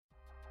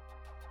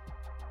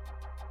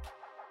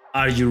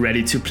Are you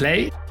ready to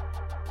play?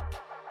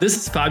 This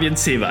is Fabian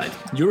Sewald,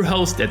 your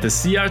host at the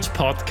Sea Arts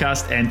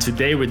podcast, and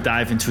today we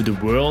dive into the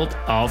world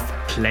of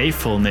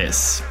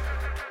playfulness.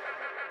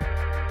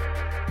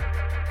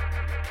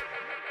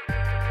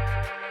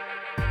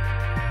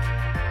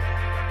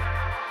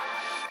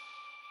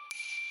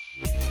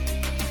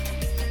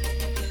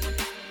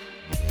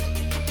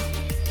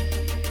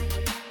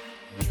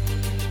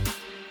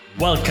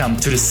 Welcome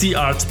to the Sea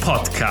Arts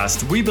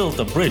podcast. We build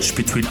a bridge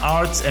between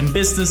arts and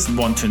business and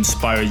want to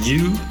inspire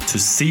you to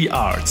see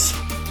arts.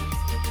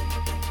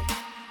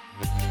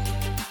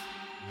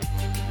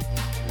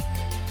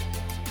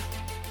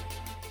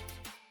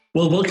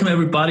 Well, welcome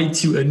everybody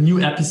to a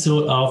new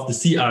episode of the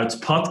Sea Arts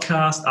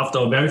podcast. After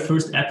our very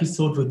first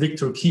episode with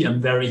Victor Key,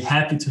 I'm very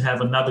happy to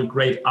have another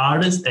great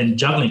artist and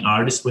juggling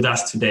artist with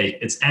us today.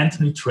 It's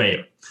Anthony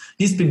Traer.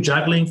 He's been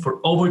juggling for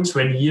over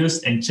 20 years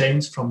and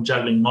changed from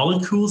juggling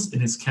molecules in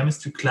his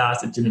chemistry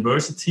class at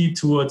university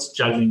towards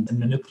juggling and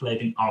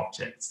manipulating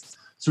objects.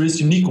 Through his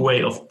unique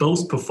way of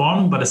both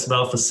performing but as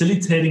well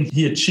facilitating,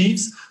 he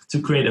achieves to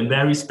create a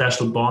very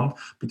special bond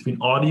between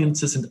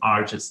audiences and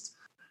artists.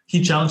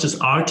 He challenges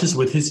artists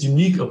with his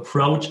unique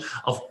approach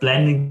of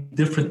blending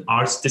different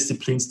arts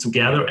disciplines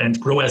together and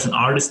grow as an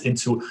artist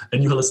into a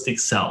new holistic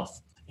self.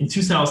 In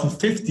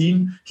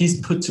 2015, he's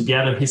put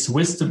together his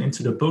wisdom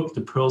into the book, The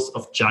Pearls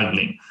of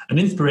Juggling, an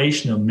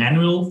inspirational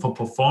manual for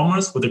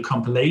performers with a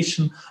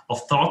compilation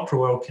of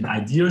thought-provoking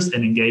ideas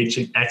and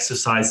engaging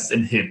exercises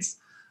and hints.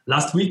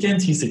 Last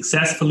weekend, he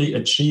successfully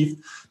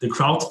achieved the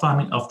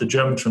crowdfunding of the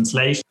German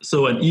translation,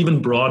 so an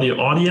even broader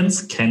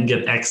audience can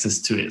get access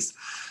to it.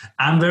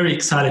 I'm very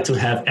excited to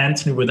have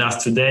Anthony with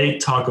us today,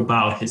 talk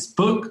about his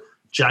book,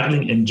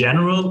 juggling in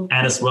general,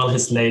 and as well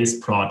his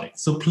latest project.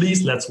 So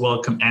please, let's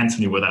welcome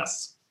Anthony with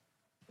us.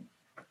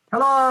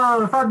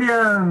 Hello,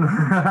 Fabian.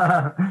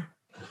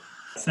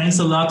 Thanks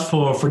a lot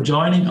for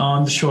joining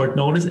on the short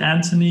notice,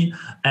 Anthony.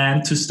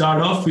 And to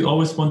start off, we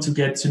always want to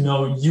get to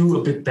know you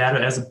a bit better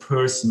as a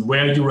person.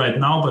 Where are you right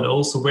now, but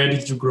also where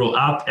did you grow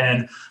up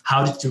and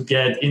how did you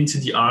get into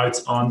the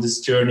arts on this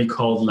journey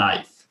called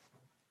life?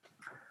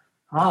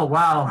 Oh,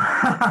 wow.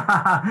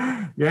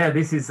 Yeah,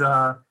 this is,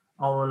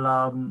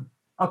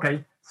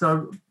 okay.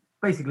 So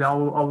basically I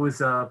was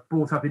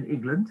brought up in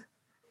England.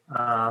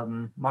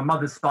 My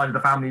mother's side of the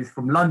family is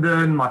from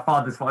London. My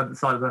father's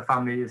side of the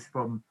family is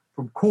from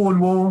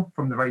Cornwall,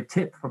 from the very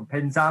tip, from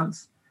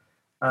Penzance.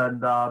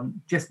 And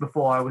just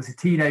before I was a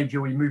teenager,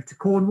 we moved to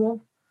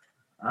Cornwall.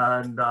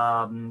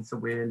 And so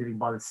we're living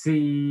by the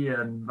sea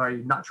and very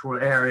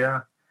natural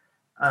area.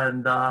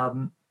 And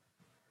I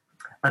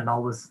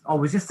was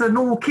just a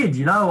normal kid,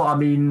 you know. I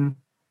mean,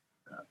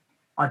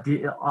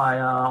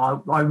 I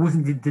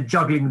wasn't into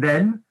juggling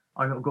then.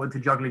 I got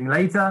into juggling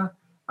later,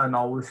 and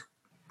I was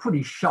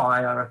pretty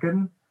shy, I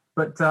reckon.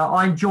 But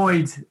I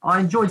enjoyed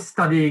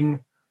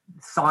studying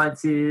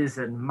sciences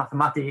and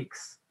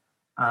mathematics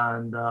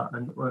and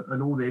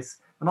all this.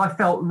 And I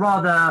felt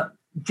rather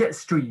jet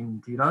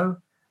streamed, you know,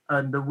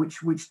 and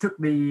which took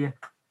me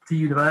to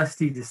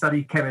university to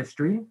study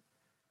chemistry.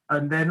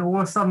 And then all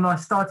of a sudden I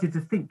started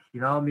to think,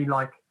 you know, I mean,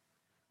 like,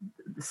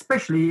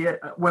 especially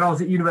when I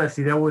was at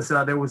university, there was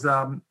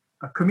a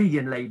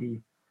comedian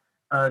lady,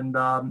 and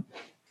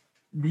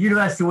the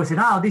university always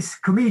said, this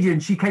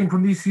comedian, she came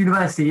from this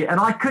university, and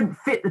I couldn't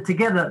fit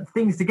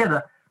things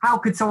together. How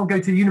could someone go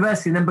to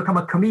university and then become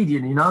a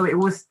comedian? You know,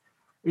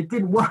 it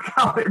didn't work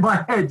out in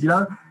my head, you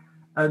know.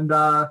 And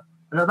at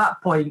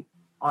that point,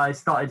 I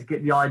started to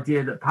get the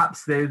idea that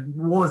perhaps there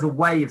was a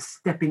way of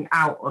stepping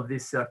out of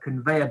this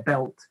conveyor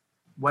belt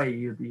way,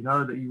 you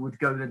know, that you would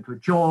go into a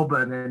job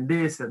and then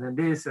this and then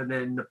this and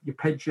then your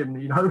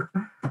pension, you know.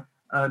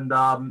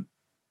 And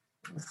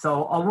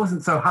so I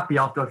wasn't so happy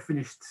after I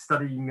finished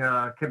studying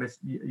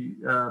chemistry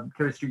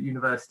at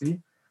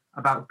university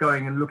about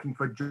going and looking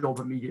for a job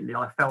immediately.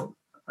 I felt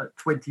at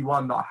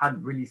 21 that I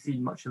hadn't really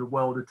seen much of the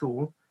world at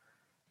all.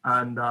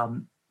 And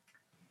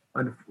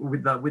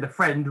with a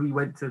friend, we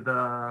went to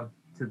the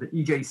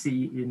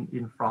EJC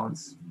in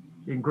France,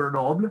 in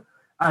Grenoble.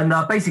 And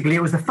basically,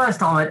 it was the first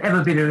time I'd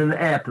ever been in an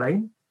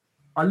airplane.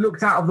 I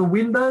looked out of the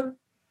window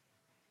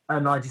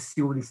and I just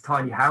see all these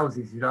tiny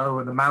houses, you know,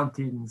 and the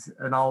mountains.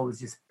 And I was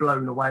just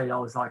blown away. I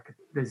was like,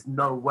 there's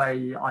no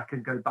way I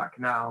can go back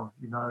now.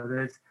 You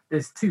know,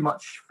 there's too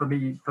much for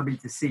me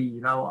to see,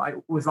 you know.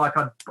 It was like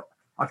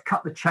I'd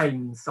cut the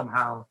chains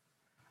somehow.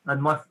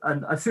 And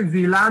as soon as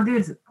we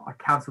landed, I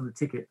cancelled the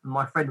ticket. And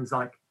my friend was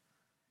like,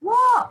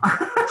 what?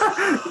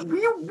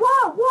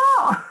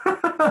 What?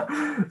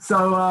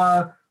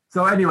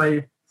 So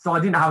anyway, so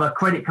I didn't have a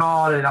credit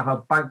card, I didn't have a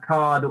bank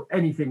card or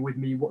anything with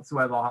me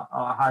whatsoever.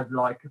 I had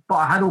but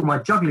I had all my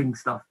juggling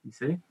stuff, you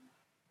see.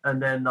 And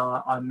then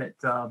I met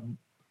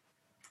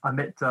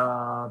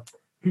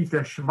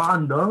Peter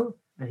Schwando,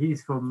 and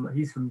he's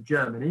from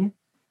Germany.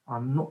 I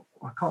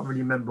can't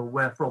really remember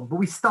where from, but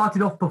we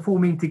started off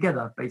performing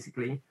together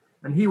basically.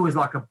 And he was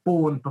like a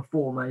born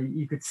performer.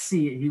 You could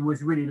see it. He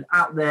was really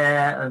out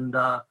there, and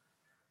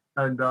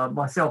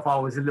myself, I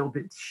was a little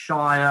bit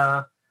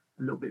shyer,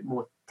 a little bit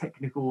more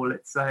technical,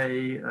 let's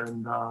say,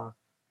 and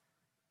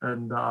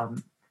And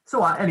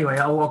anyway,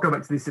 I'll go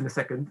back to this in a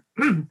second.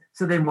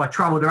 So then I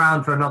travelled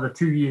around for another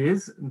 2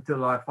 years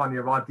until I finally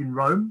arrived in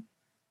Rome.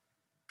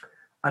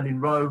 And in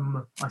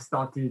Rome, I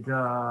started,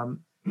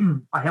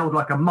 I held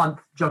like a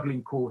month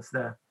juggling course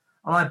there.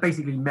 And I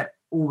basically met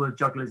all the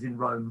jugglers in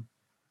Rome.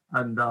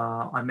 And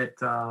I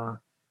met a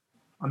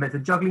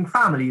juggling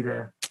family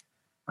there.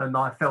 And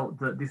I felt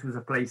that this was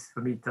a place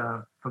for me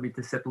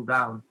to settle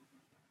down.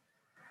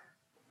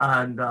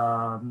 And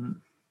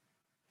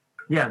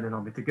then I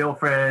met a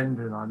girlfriend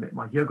and I met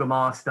my yoga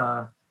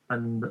master,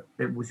 and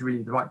it was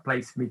really the right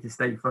place for me to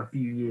stay for a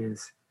few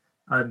years.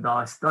 And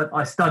I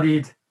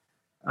studied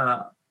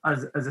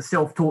as a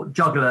self-taught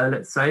juggler,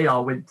 let's say. I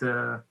went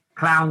to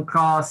clown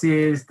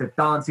classes, to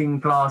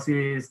dancing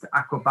classes, to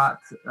acrobat,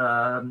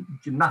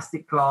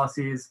 gymnastic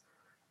classes,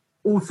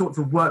 all sorts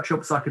of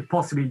workshops I could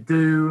possibly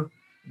do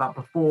about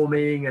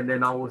performing. And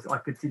then I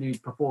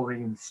continued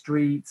performing in the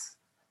streets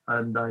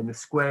and in the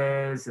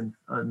squares and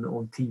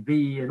on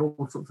TV and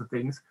all sorts of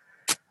things.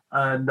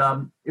 And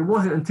it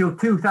wasn't until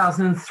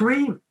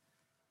 2003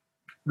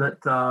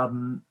 that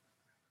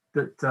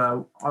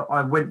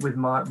I went with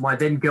my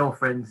then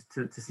girlfriend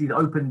to see the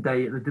open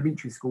day at the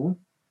Dimitri School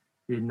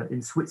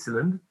in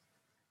Switzerland.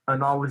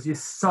 And I was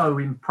just so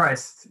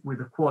impressed with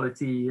the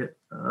quality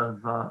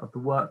of the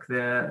work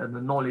there and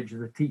the knowledge of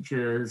the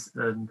teachers.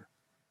 And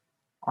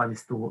I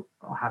just thought,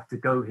 I have to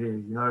go here,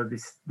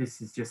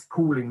 this is just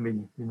calling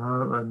me,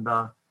 and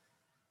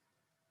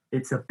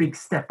it's a big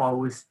step. I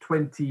was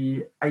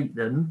 28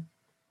 then,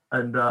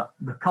 and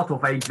the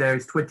cutoff age there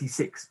is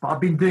 26. But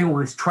I've been doing all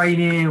this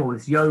training, all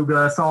this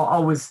yoga, so I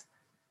was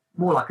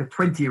more like a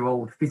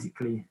 20-year-old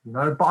physically,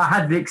 but I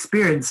had the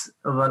experience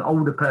of an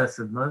older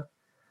person,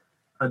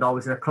 and I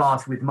was in a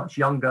class with much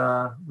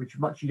younger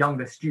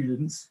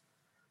students.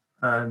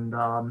 And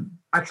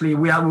actually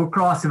we had a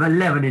class of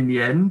 11 in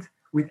the end,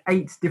 with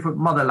 8 different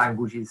mother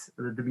languages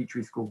at the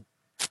Dimitri School.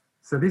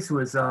 So this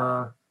was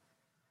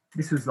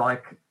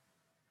like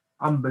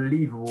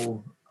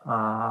unbelievable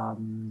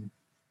amount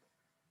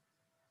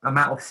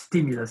of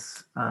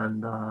stimulus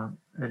and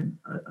an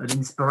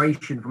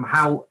inspiration from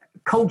how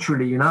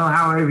culturally,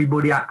 how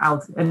everybody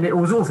out, and it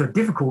was also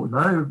difficult,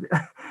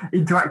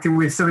 interacting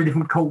with so many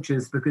different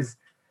cultures, because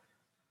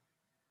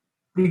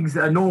things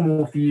that are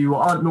normal for you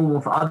aren't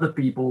normal for other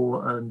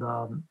people.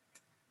 And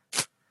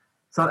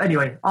so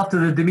anyway, after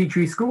the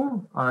Dimitri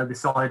School, I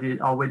decided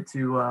I went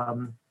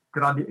to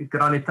Gran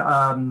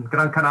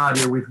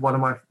Canaria with one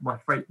of my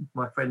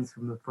friends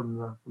from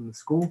the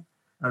school,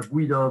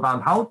 Guido van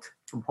Hout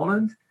from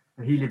Holland,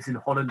 and he lives in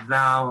Holland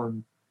now,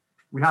 and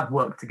we have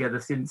worked together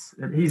since.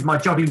 And he's my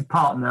juggling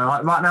partner.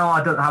 Right now,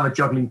 I don't have a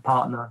juggling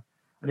partner,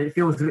 and it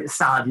feels a bit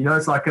sad.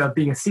 It's like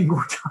being a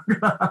single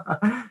juggler.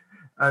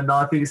 And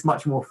I think it's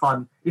much more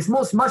fun. It's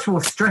much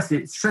more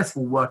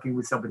stressful working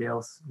with somebody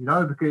else,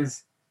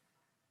 because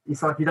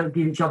it's like you don't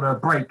give each other a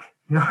break.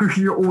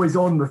 You're always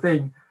on the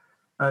thing.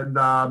 And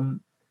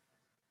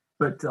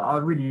but I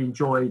really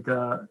enjoyed.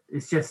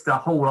 It's just a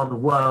whole other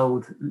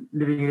world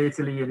living in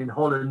Italy and in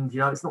Holland.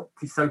 It's not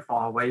so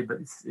far away, but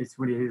it's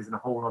really is in a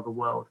whole other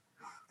world.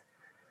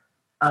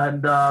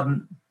 And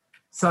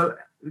so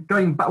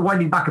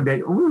winding back a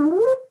bit.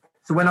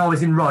 So when I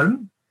was in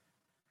Rome,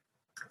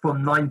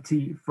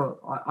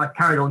 I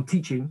carried on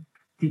teaching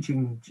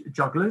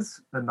jugglers,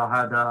 and I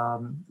had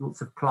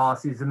lots of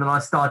classes, and then I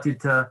started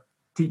to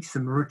teach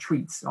some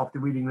retreats after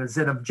reading the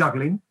Zen of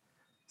Juggling.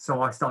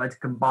 So I started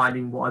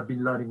combining what I've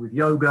been learning with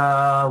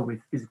yoga,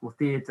 with physical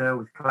theatre,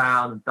 with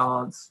clown and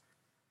dance,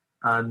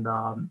 and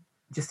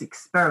just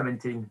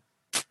experimenting.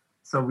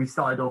 So we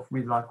started off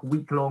with like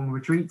week-long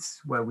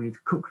retreats where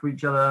we'd cook for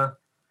each other,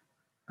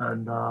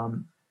 and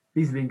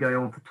these have been going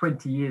on for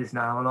 20 years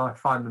now, and I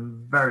find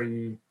them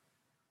very,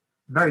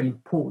 very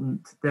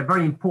important. They're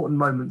very important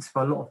moments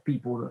for a lot of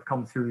people that have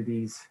come through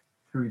these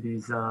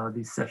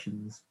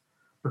sessions,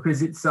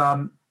 because it's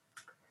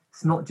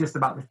not just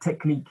about the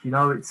technique,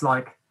 it's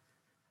like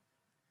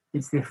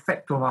it's the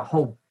effect on our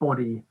whole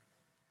body,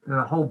 and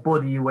the whole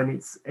body,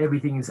 when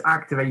everything is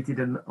activated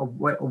and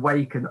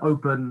awake and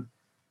open,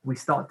 we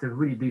start to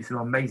really do some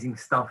amazing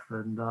stuff,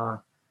 and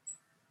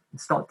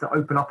start to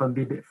open up and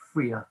be a bit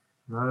freer,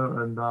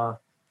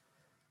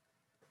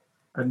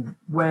 and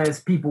whereas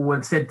people would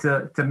have said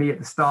to me at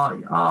the start,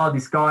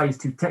 this guy is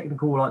too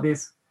technical like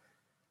this,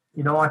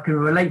 I can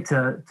relate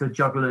to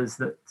jugglers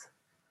that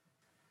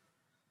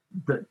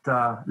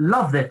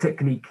love their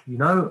technique,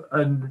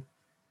 and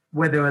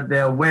whether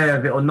they're aware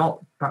of it or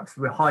not, perhaps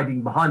we're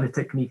hiding behind the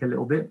technique a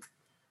little bit.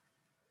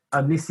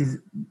 And this is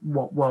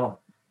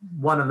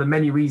one of the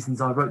many reasons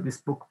I wrote this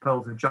book,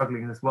 Pearls of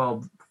Juggling, as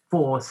well,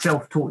 for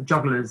self-taught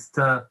jugglers,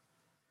 to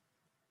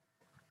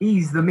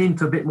ease them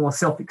into a bit more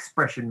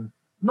self-expression.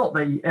 Not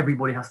that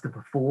everybody has to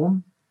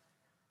perform,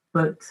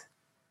 but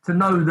to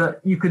know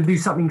that you can do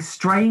something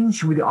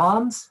strange with your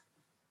arms,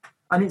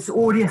 and it's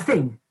already a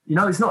thing.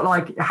 It's not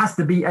like it has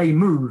to be a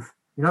move.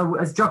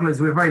 As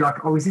jugglers, we're very like,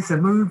 is this a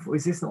move or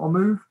is this not a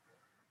move?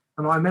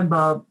 And I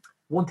remember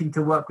wanting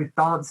to work with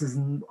dancers,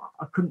 and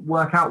I couldn't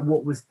work out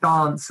what was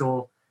dance,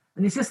 and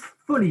and it's just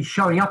fully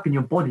showing up in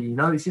your body, you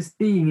know, it's just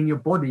being in your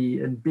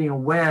body and being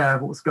aware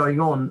of what's going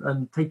on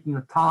and taking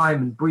the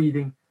time and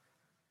breathing.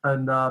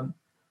 And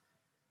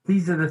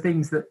these are the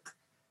things that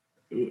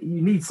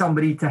you need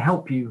somebody to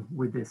help you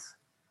with this.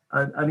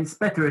 And it's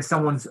better if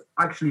someone's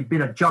actually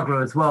been a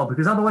juggler as well,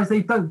 because otherwise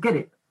they don't get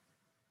it.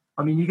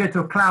 I mean, you go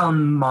to a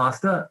clown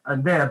master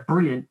and they're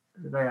brilliant.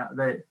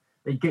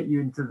 They get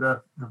you into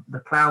the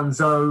clown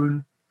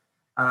zone,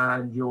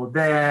 and you're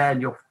there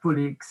and you're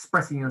fully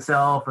expressing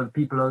yourself and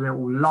people are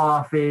all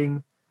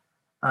laughing.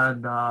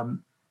 And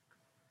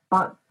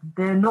but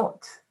they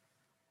don't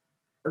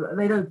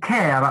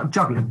care about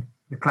juggling,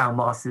 the clown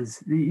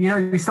masters. You know,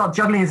 you start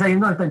juggling and saying,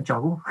 no, don't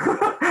juggle.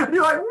 And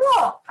you're like,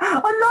 what?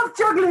 I love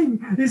juggling.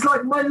 It's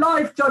like my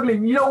life,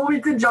 juggling. You don't want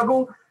me to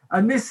juggle.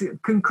 And this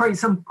can create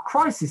some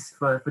crisis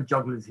for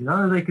jugglers, you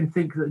know. They can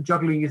think that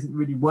juggling isn't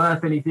really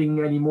worth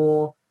anything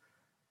anymore,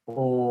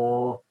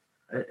 or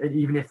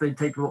even if they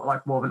take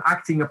like more of an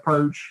acting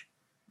approach,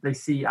 they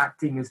see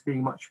acting as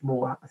being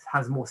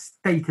has more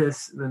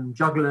status than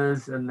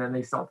jugglers, and then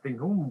they start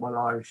thinking, oh, well,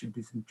 I should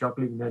do some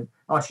juggling, then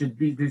I should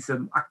do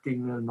some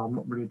acting, and I'm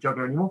not really a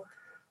juggler anymore.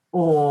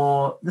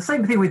 Or the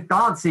same thing with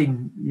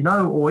dancing, you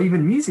know, or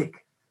even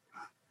music.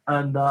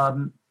 And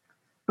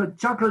but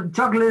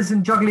jugglers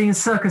and juggling and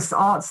circus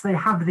arts, they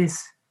have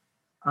this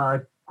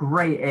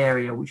grey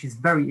area, which is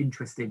very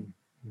interesting.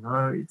 You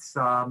know, it's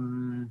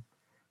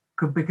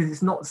because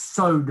it's not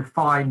so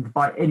defined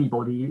by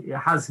anybody. It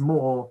has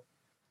more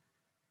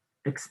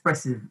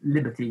expressive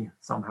liberty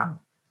somehow.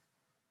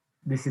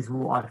 This is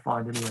what I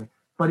find anyway.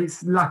 But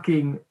it's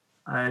lacking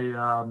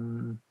a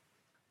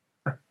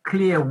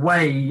clear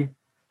way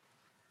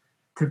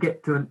to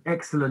get to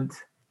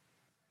excellence.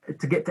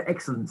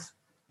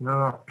 You know,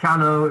 a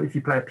piano, if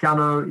you play a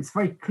piano, it's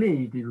very clear.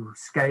 You do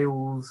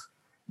scales,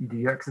 you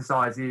do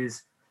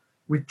exercises.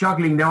 With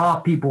juggling, there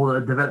are people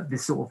that develop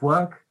this sort of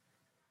work,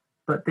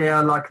 but they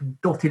are like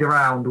dotted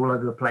around all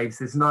over the place.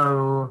 There's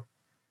no...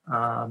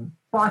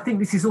 but I think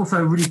this is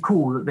also really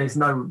cool that there's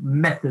no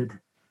method.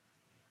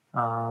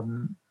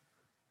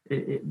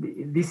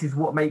 This is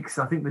what makes,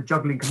 I think, the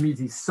juggling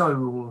community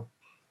so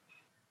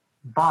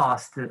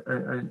vast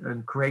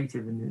and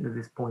creative at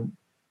this point.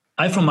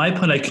 From my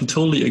point, I can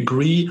totally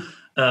agree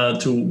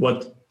to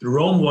what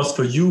Rome was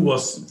for you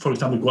was, for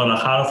example,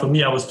 Guadalajara. For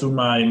me, I was doing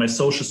my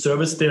social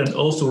service there, and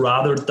also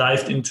rather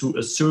dived into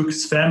a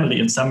circus family,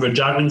 and some were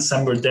juggling,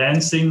 some were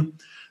dancing.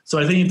 So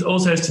I think it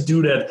also has to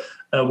do that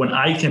when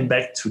I came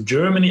back to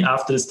Germany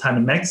after this time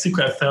in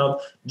Mexico, I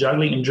felt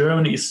juggling in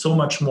Germany is so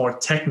much more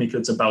technical.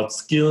 It's about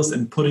skills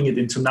and putting it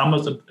into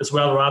numbers as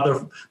well,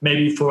 rather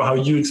maybe for how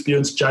you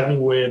experience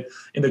juggling with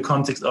in the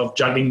context of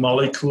juggling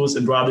molecules,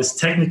 and rather this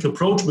technical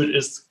approach, which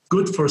is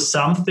good for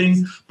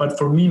something. But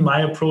for me,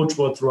 my approach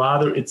was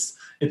rather it's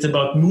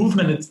about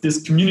movement. It's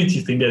this community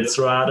thing that's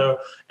rather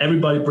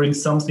everybody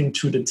brings something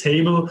to the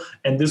table.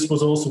 And this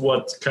was also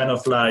what kind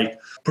of like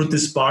put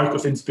this spark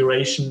of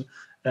inspiration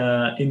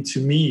into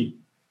me.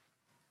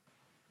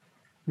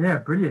 Yeah,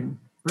 brilliant.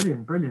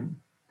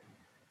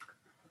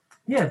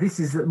 Yeah, this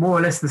is more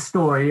or less the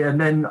story. And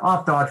then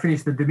after I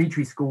finished the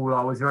Dimitri School,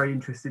 I was very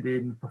interested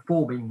in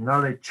performing. You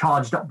know, they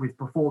charged up with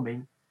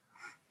performing,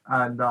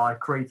 and I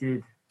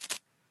created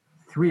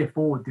 3 or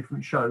 4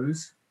 different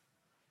shows.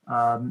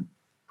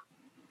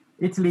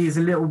 Italy is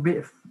a little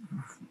bit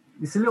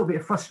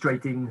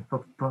frustrating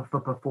for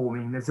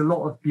performing. There's a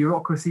lot of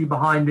bureaucracy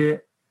behind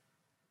it,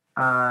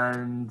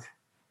 and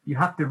you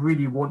have to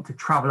really want to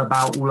travel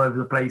about all over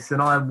the place.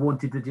 And I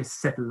wanted to just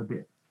settle a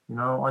bit. You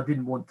know, I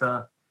didn't want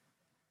to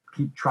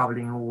keep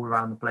traveling all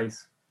around the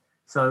place.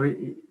 So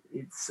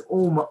it's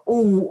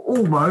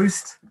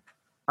almost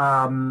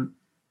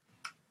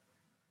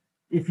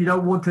if you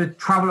don't want to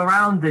travel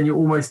around, then you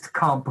almost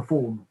can't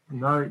perform.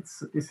 You know,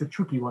 it's a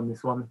tricky one,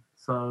 this one.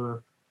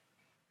 So,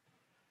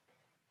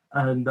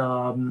 and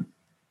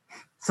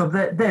so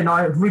then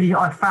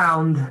I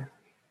found,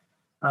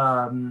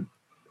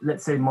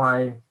 let's say,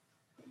 my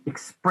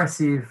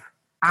expressive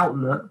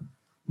outlet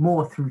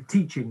more through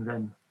teaching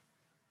then.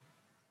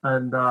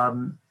 And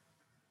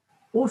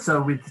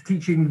also with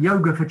teaching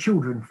yoga for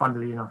children,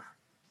 funnily enough.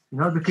 You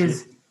know,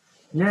 because,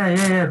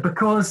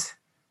 because...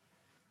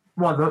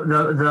 Well,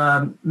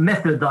 the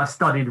method that I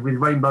studied with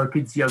Rainbow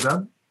Kids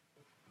Yoga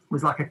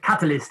was like a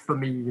catalyst for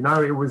me. You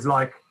know, it was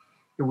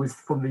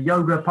from the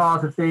yoga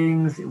part of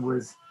things. It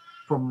was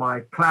from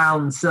my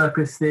clown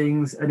circus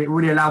things, and it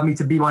really allowed me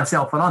to be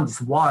myself. And I'm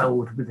just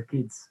wild with the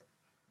kids.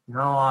 You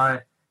know,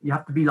 you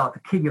have to be like the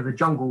king of the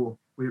jungle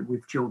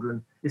with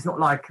children. It's not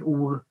like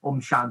all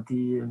Om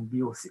Shanti and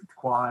be all sit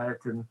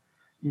quiet. And,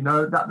 you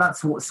know,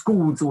 that's what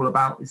school's all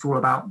about. It's all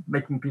about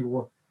making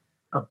people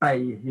obey.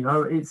 You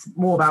know, it's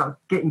more about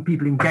getting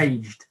people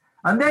engaged,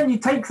 and then you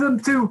take them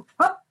to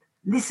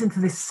listen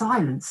to this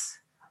silence,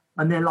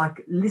 and they're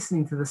like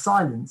listening to the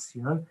silence,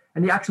 you know,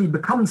 and it actually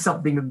becomes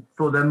something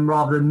for them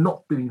rather than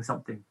not doing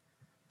something.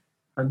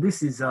 And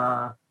this is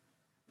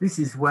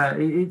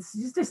where it's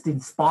just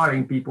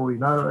inspiring people, you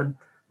know. And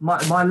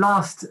my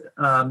last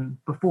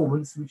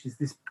performance, which is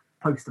this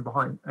poster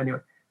behind,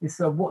 anyway, It's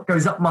What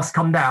Goes Up Must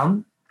Come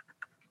Down.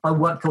 I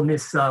worked on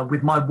this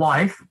with my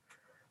wife.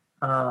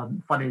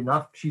 Funny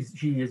enough, she's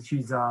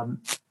an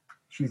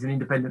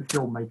independent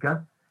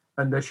filmmaker,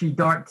 and she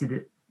directed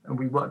it, and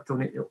we worked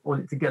on it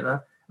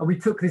together. And we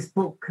took this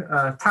book,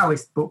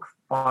 Taoist book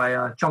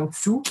by Chuang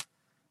Tzu,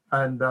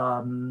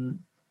 and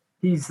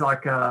he's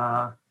like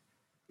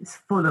it's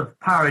full of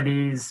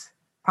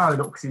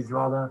paradoxes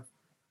rather,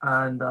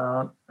 and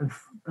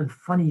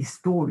funny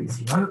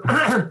stories, you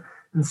know.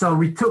 And so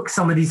we took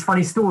some of these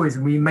funny stories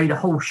and we made a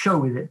whole show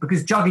with it,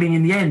 because juggling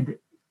in the end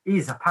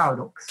is a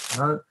paradox,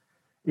 you know.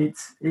 It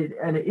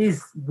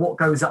is what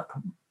goes up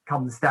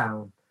comes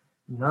down,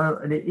 you know,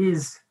 and it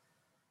is.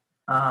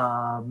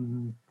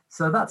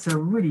 So that's a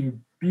really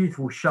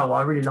beautiful show.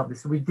 I really love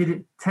this. So we did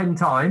it 10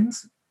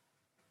 times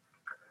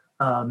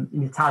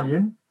in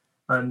Italian,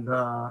 and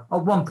at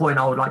one point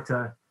I would like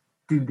to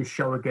do this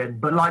show again,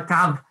 but like to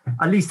have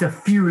at least a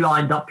few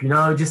lined up, you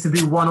know, just to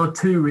do one or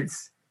two.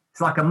 It's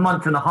like a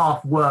month and a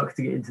half work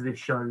to get into this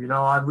show, you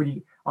know.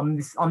 I'm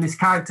this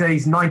character.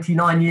 He's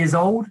 99 years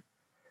old,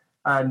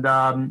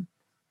 and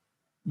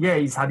yeah,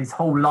 he's had his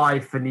whole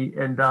life, and he's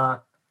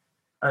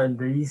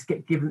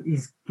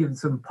given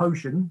some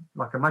potion,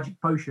 like a magic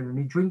potion, and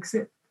he drinks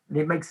it, and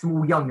it makes him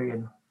all young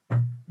again,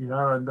 you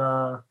know. And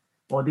well,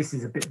 this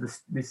is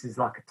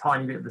like a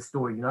tiny bit of the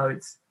story, you know.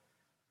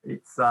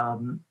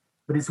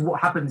 But it's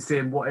what happens to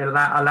him, what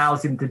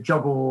allows him to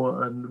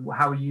juggle, and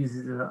how he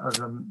uses it as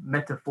a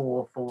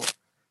metaphor for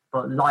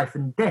life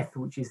and death,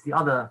 which is the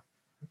other.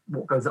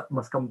 What goes up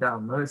must come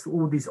down. You know? It's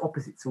all these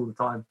opposites all the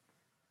time.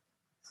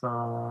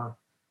 So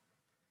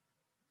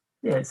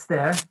yeah, it's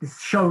there.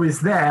 This show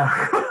is there.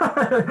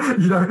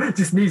 You know, it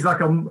just needs like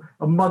a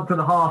month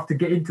and a half to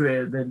get into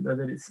it, and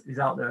then it's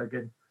out there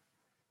again.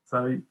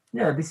 So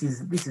yeah, this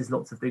is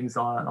lots of things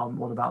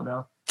I'm on about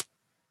now.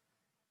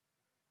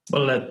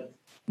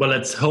 Well,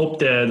 let's hope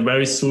that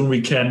very soon we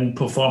can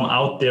perform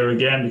out there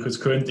again, because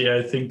currently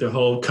I think the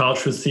whole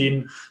culture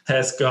scene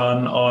has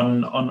gone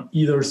on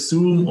either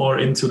Zoom or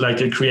into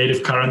like a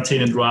creative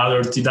quarantine, and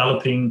rather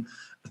developing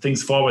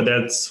things forward.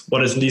 That's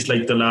what at least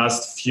like the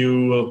last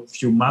few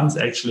months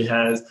actually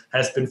has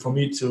been for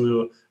me,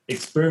 to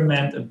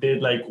experiment a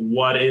bit like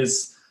what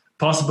is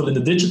possible in the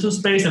digital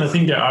space. And I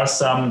think there are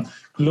some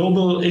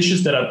global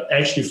issues that are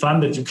actually fun,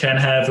 that you can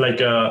have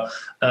like a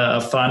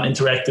fun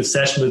interactive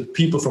session with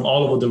people from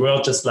all over the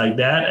world just like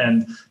that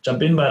and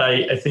jump in. But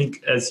I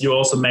think, as you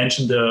also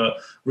mentioned, the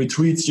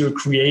retreats you're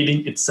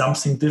creating, it's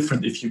something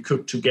different if you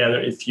cook together,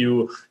 if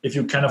you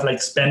kind of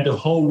like spend a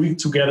whole week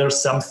together,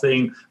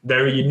 something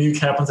very unique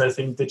happens. I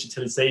think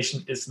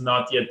digitalization is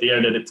not yet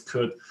there, that it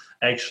could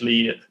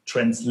actually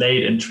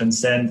translate and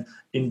transcend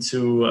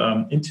into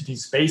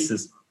these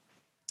spaces.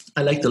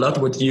 I liked a lot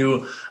what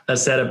you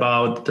said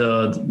about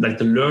the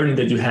learning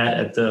that you had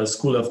at the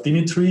School of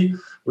Dimitri.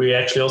 We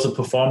actually also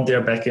performed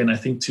there back in, I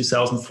think,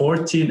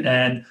 2014.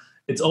 And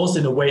it's also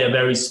in a way a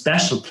very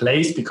special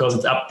place, because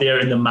it's up there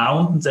in the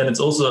mountains, and it's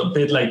also a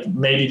bit like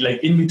maybe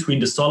like in between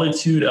the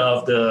solitude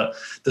of the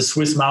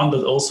Swiss mountain,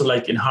 but also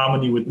like in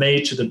harmony with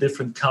nature, the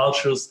different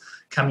cultures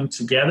coming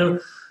together.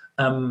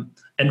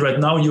 And right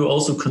now you're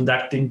also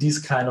conducting these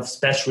kind of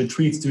special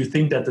retreats. Do you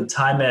think that the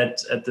time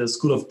at the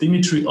School of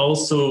Dimitri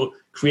also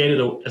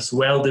created as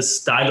well this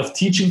style of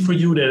teaching for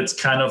you, that it's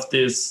kind of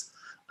this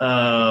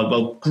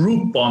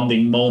group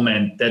bonding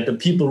moment, that the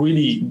people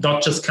really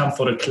not just come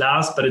for the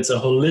class, but it's a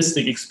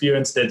holistic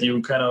experience, that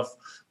you kind of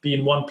be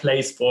in one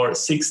place for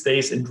 6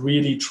 days and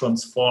really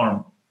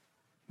transform?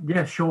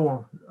 Yeah,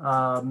 sure.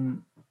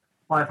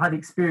 I've had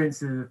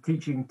experiences of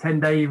teaching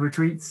 10-day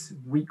retreats,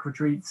 week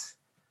retreats,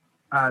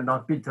 and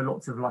I've been to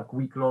lots of like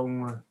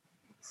week-long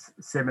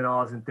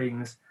seminars and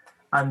things,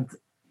 and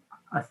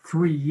a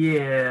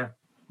 3-year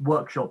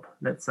workshop,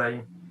 let's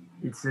say,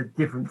 it's a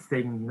different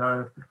thing, you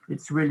know.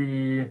 It's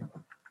really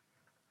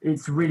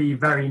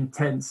very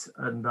intense,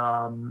 and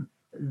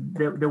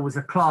there was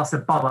a class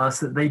above us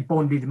that they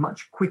bonded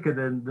much quicker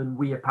than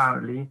we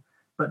apparently,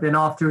 but then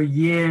after a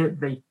year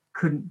they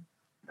couldn't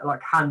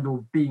like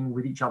handle being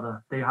with each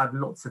other. They had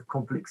lots of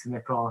conflicts in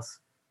their class,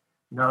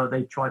 you know.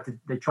 They tried to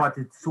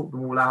sort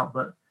them all out,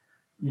 but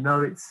you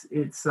know, it's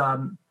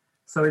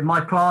so in my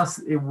class,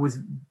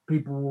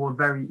 people were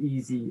very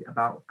easy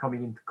about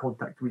coming into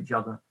contact with each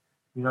other,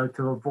 you know,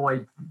 to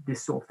avoid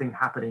this sort of thing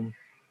happening.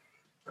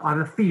 I have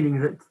a feeling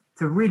that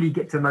to really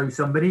get to know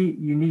somebody,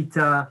 you need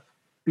to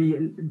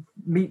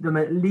meet them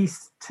at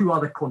least 2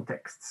 other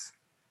contexts.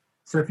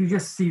 So if you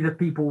just see the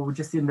people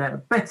just in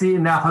their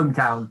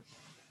hometown,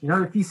 you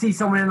know, if you see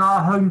someone in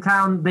our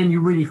hometown, then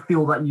you really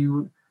feel that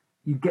you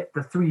get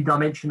the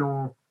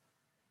 3-dimensional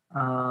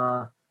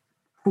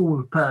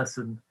full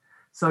person.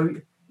 So,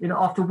 you know,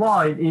 after a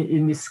while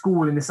in this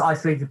school, in this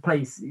isolated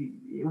place,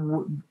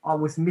 I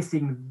was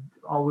missing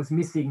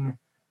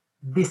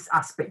this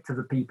aspect of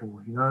the people,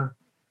 you know.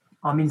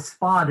 I'm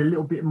inspired a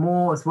little bit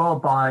more as well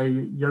by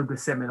yoga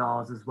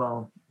seminars as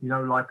well, you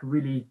know, like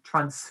really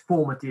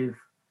transformative,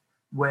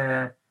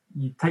 where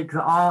you take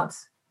the art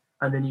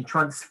and then you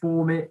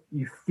transform it,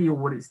 you feel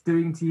what it's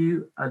doing to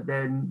you, and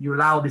then you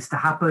allow this to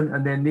happen,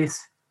 and then this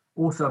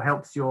also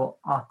helps your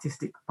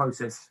artistic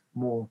process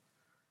more.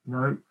 You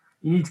know,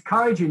 you need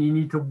courage and you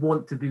need to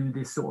want to do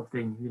this sort of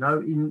thing. You know,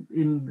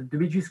 in the Da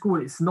Vinci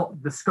School, it's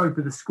not the scope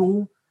of the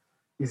school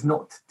is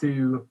not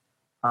to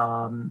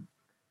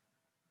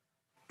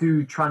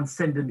do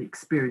transcendent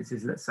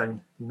experiences, let's say.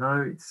 You know,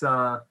 it's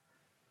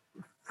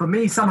for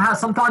me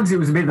sometimes it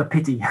was a bit of a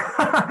pity,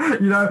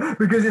 you know,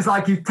 because it's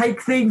like you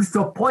take things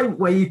to a point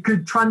where you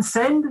could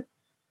transcend,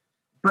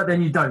 but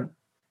then you don't,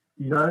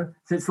 you know.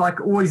 So it's like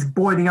always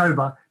boiling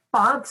over.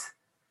 But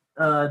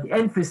the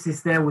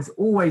emphasis there was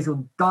always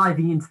on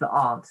diving into the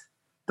art,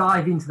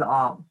 dive into the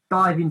art,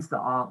 dive into the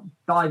art,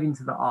 dive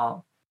into the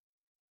art.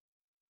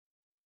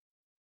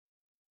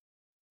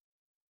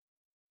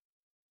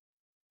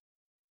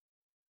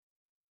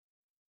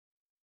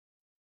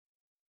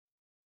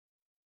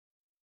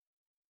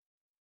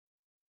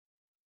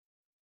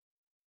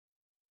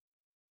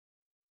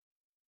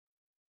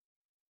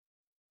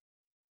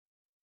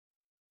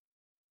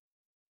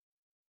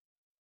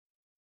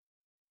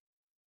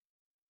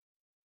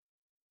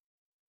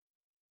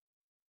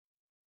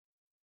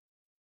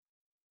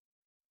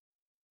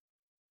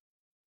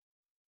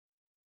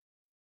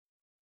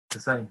 To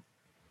say.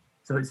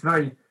 So it's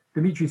very,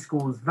 Dimitri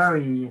School is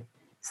very,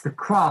 it's the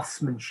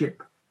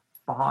craftsmanship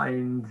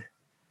behind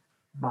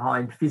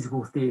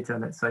physical theatre,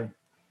 let's say.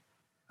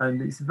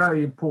 And it's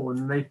very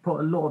important. They put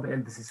a lot of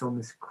emphasis on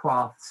this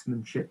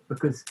craftsmanship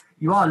because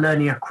you are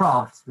learning a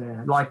craft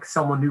there, like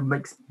someone who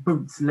makes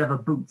boots, leather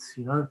boots,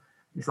 you know.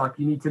 It's like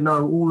you need to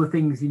know all the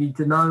things you need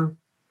to know.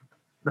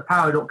 The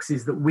paradox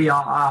is that we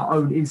are our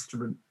own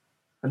instrument,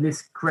 and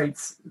this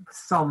creates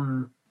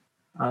some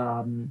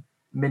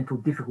mental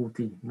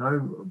difficulty, you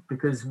know,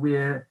 because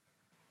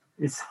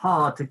it's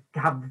hard to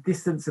have the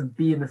distance and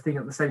be in the thing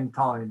at the same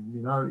time,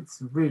 you know. It's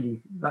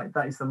really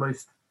that is the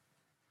most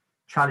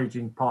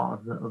challenging part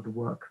of the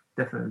work,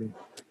 definitely.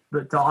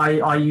 But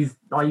I use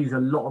a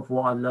lot of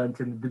what I learned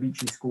in the Da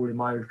Vinci School in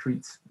my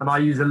retreats, and I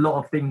use a lot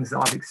of things that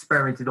I've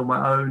experimented on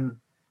my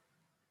own,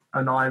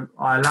 and I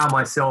allow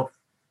myself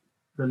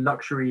the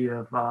luxury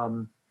of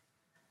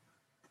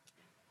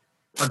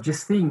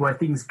just seeing where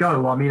things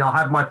go. I mean, I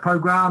have my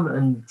program,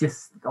 and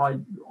just I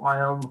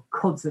am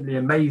constantly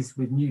amazed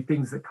with new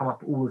things that come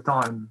up all the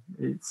time.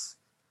 It's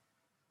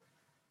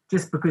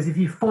just because if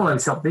you follow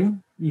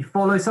something,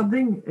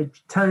 it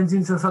turns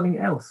into something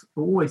else. It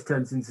always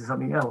turns into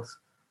something else.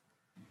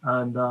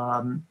 And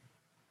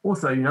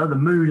also, you know, the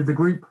mood of the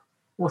group.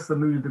 What's the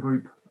mood of the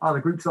group? Oh, the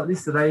group's like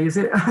this today, is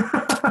it?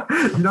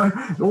 You know,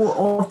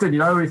 often, you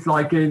know, it's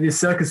like in this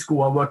circus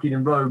school I'm working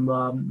in Rome,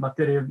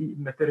 Materia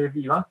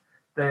Viva.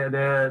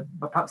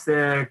 Perhaps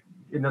they're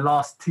in the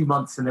last 2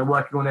 months and they're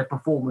working on their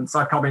performance.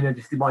 I come in and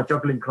just do my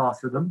juggling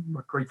class with them,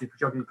 my creative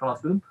juggling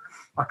class with them.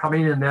 I come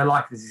in and they're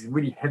like, this is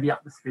really heavy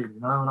atmosphere, you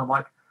know, and I'm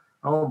like,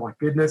 oh my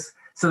goodness.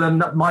 So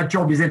then my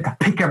job is then to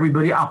pick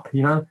everybody up,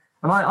 you know,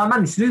 and I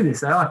managed to do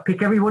this. I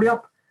pick everybody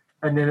up,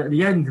 and then at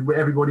the end,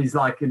 everybody's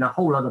like in a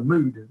whole other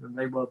mood than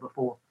they were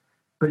before.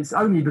 But it's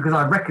only because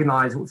I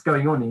recognize what's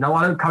going on. You know,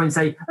 I don't come and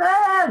say,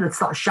 and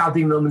start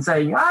shouting them and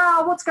saying,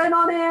 what's going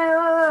on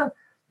here?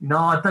 No,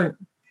 I don't.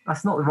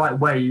 That's not the right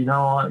way. You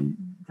know, you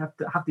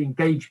have to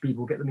engage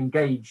people, get them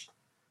engaged.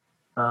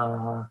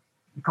 You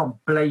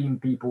can't blame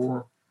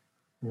people,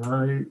 you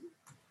know,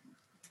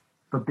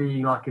 for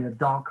being like in a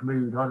dark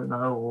mood, I don't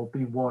know, or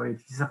being worried.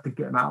 You just have to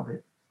get them out of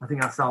it. I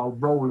think that's our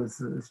role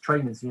as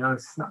trainers, you know,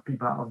 snap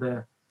people out of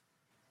there,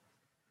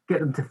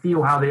 get them to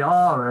feel how they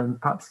are, and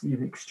perhaps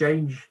even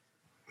exchange.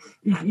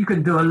 You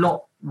can do a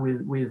lot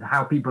with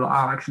how people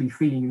are actually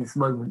feeling in this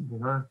moment, you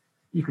know.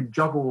 You can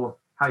juggle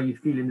how you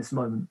feel in this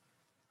moment.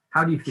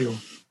 How do you feel?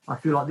 I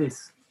feel like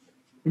this.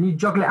 And you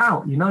juggle it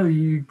out, you know,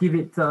 you give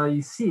it,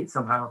 you see it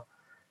somehow.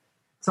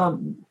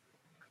 And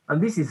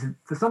this is,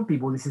 for some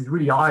people, this is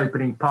really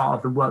eye-opening part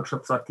of the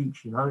workshops I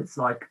teach, you know. It's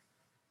like,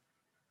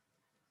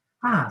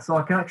 so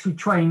I can actually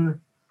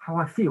train how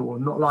I feel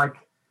and not like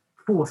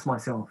force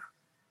myself,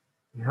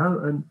 you know.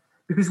 And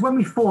because when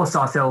we force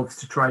ourselves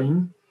to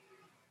train,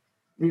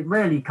 it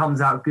rarely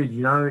comes out good,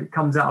 you know. It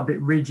comes out a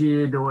bit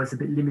rigid or it's a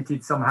bit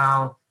limited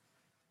somehow.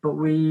 But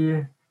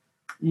we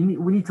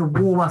need to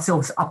warm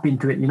ourselves up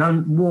into it, you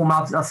know, warm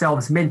up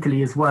ourselves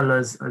mentally as well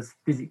as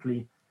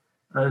physically,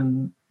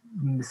 and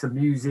some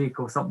music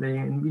or something.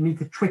 And we need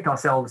to trick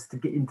ourselves to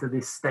get into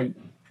this state,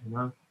 you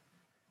know,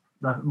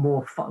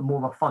 more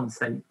of a fun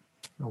state,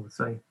 I would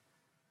say.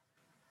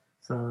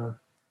 So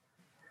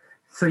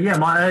yeah,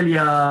 my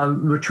earlier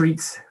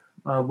retreats,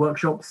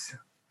 workshops,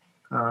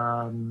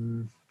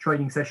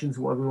 training sessions,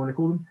 whatever you want to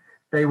call them,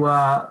 they were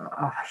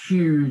a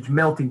huge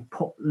melting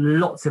pot,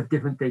 lots of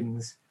different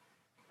things.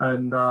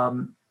 And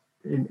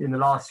in the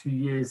last few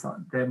years,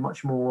 they're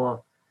much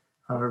more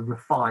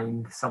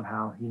refined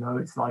somehow. You know,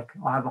 it's like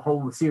I have a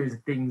whole series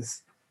of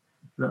things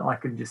that I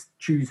can just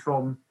choose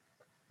from,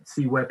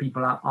 see where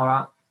people are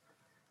at.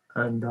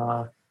 And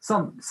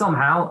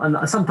somehow,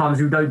 and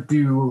sometimes we don't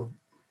do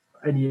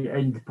any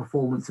end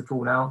performance at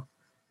all now,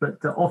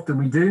 but often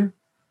we do.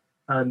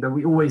 And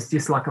we always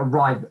just like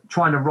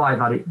try and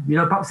arrive at it. You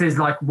know, perhaps there's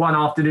like one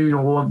afternoon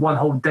or one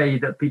whole day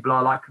that people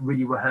are like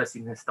really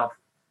rehearsing their stuff,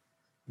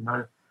 you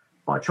know.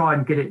 But I try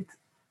and get it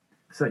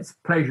so it's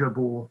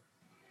pleasurable.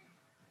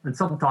 And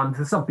sometimes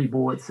for some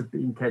people it's a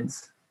bit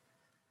intense.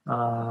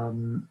 But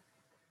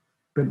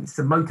it's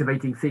a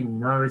motivating thing, you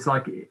know. It's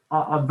like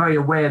I'm very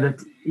aware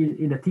that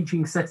in a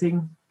teaching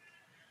setting,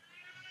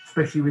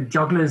 especially with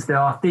jugglers, there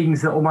are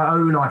things that on my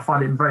own I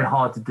find it very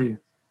hard to do.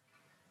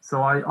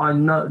 So I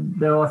know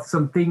there are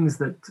some things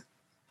that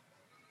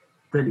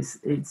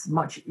it's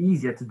much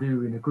easier to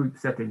do in a group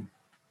setting.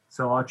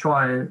 So I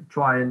try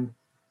and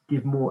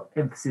give more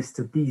emphasis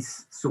to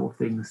these sort of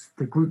things,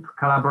 the group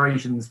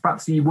collaborations.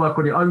 Perhaps you work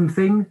on your own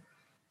thing,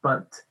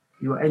 but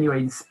you are anyway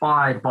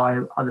inspired by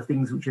other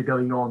things which are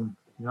going on.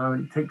 You know,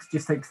 and it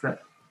just takes the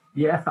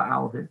effort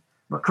out of it.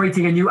 But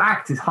creating a new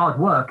act is hard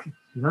work.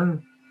 You know,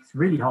 it's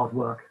really hard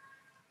work,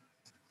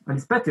 and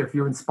it's better if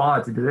you're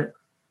inspired to do it.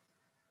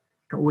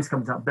 It always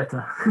comes out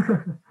better.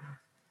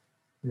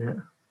 Yeah.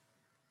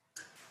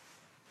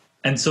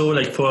 And so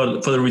like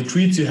for the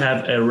retreats, you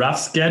have a rough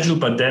schedule,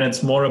 but then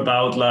it's more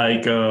about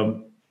like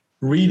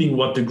reading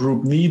what the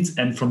group needs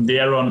and from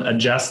there on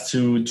adjust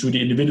to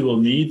the individual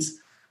needs.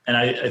 And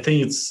I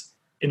think it's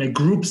in a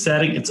group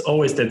setting, it's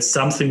always that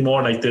something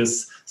more like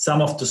this,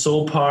 some of the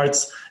soul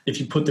parts, if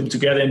you put them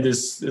together in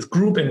this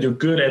group and you're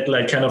good at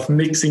like kind of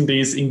mixing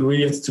these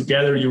ingredients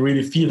together, you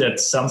really feel that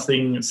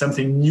something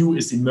new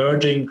is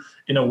emerging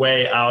in a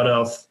way out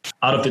of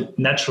it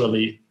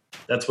naturally.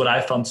 That's what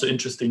I found so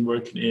interesting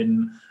working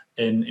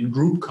in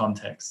group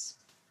contexts.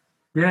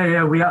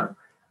 Yeah,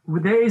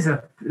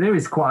 there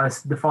is quite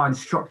a defined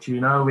structure.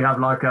 You know, we have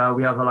like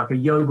a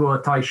yoga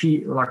or tai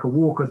chi, or like a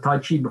walk or tai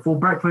chi before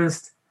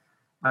breakfast,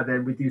 and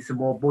then we do some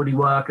more body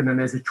work, and then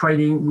there's a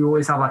training. We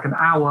always have like an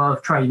hour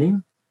of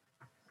training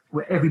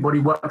where everybody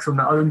works on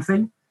their own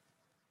thing.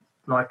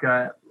 Like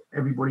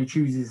everybody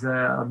chooses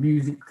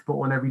music to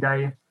put on every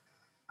day,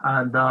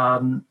 and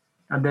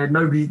then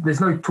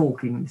there's no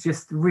talking. It's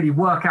just really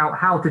work out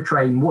how to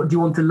train. What do you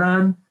want to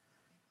learn?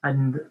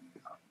 And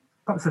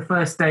perhaps the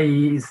first day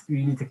is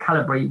you need to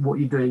calibrate what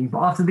you're doing.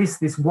 But after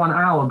this 1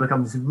 hour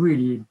becomes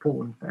really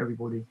important for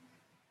everybody.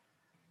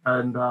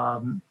 And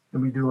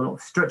we do a lot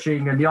of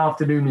stretching. And the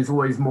afternoon is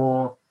always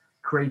more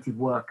creative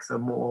work, so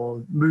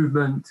more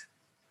movement,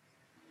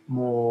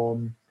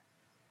 more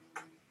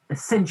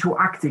essential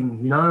acting.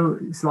 You know,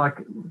 it's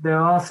like there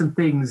are some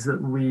things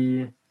that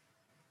we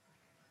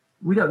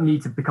don't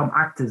need to become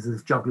actors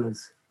as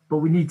jugglers, but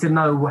we need to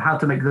know how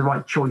to make the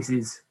right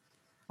choices.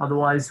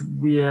 Otherwise,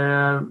 we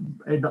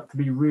end up to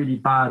be really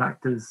bad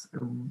actors,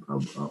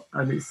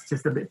 and it's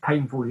just a bit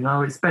painful. You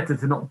know, it's better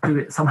to not do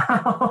it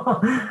somehow.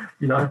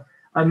 You know,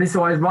 and this is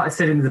what I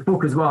said in the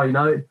book as well. You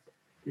know,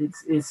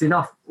 it's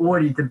enough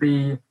already to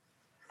be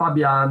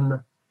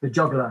Fabian the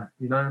juggler.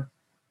 You know,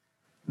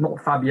 not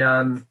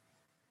Fabian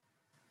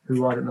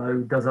who, I don't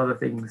know, does other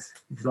things.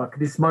 It's like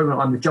this moment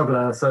I'm the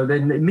juggler, so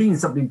then it means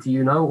something to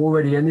you know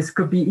already, and this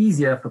could be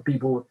easier for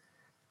people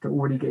to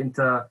already get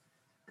into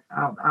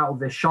out of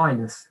their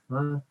shyness.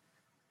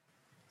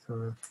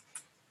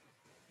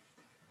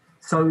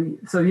 So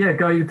yeah,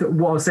 going to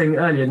what I was saying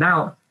earlier,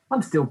 now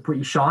I'm still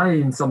pretty shy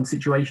in some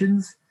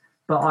situations,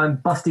 but I'm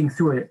busting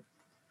through it.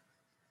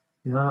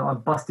 You know,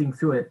 I'm busting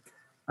through it.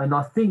 And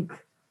I think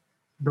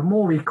the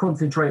more we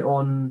concentrate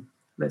on,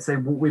 let's say,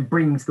 what we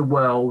bring to the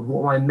world,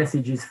 what my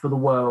message is for the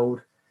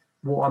world,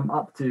 what I'm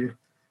up to,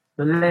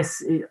 the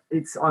less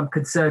I'm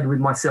concerned with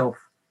myself.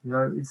 You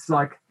know, it's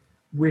like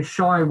we're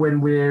shy when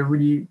we're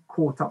really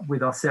caught up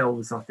with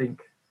ourselves, I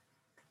think.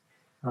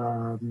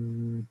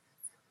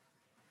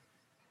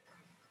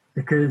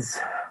 Because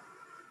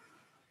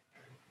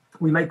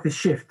we make the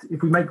shift.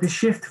 If we make the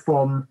shift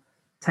from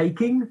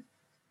taking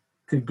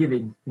to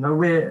giving, you know,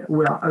 we're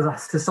as a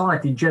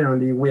society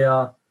generally, we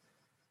are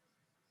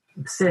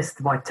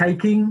obsessed by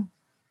taking,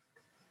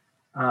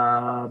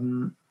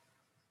 and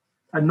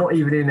not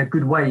even in a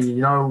good way.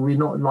 You know, we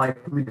don't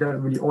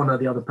really honor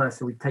the other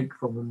person we take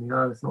from them. You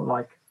know, it's not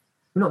like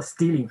we're not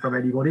stealing from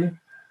anybody,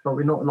 but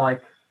we're not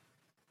like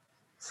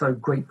so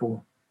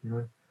grateful. You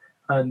know,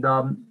 and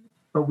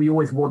but we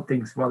always want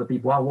things from other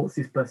people. Oh, what's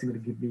this person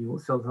going to give me?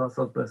 What's this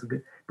other person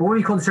good? But when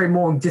we concentrate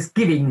more on just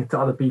giving to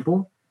other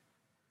people,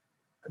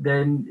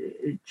 then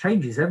it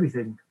changes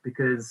everything,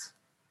 because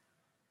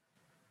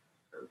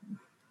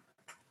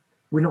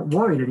we're not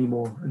worried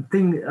anymore,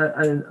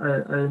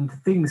 and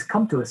things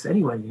come to us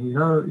anyway. You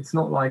know, it's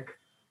not like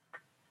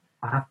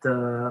I have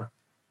to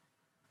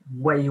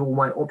weigh all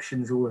my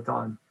options all the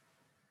time.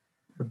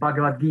 The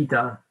Bhagavad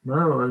Gita,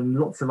 and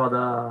lots of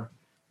other,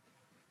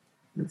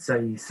 let's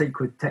say,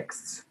 sacred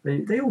texts,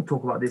 they all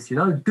talk about this, you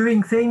know,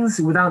 doing things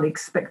without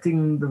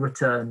expecting the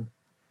return,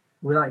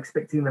 without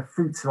expecting the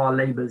fruits of our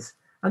labors.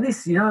 And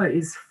this, you know,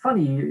 is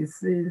funny. It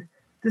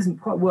doesn't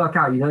quite work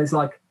out, you know. It's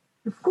like,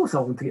 of course I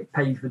want to get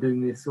paid for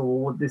doing this,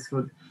 or what this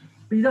would,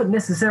 but you don't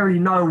necessarily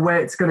know where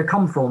it's going to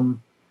come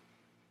from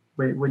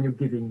when you're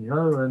giving, you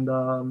know. And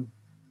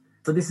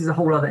so this is a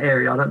whole other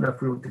area. I don't know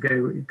if we want to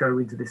go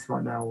into this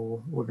right now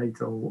or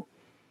later.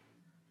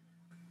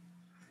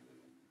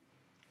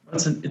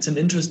 It's an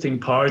interesting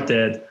part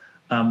that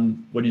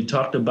when you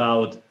talked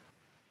about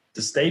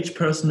the stage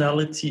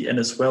personality, and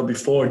as well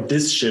before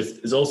this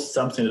shift is also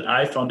something that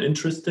I found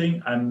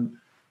interesting. I'm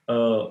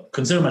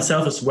consider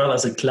myself as well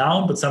as a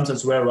clown, but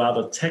sometimes we're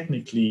rather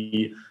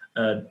technically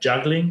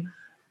juggling.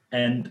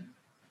 And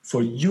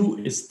for you,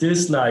 is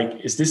this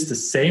the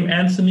same,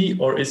 Anthony,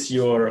 or is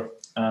your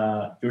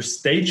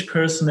stage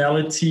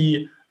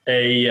personality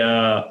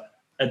a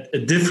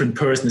different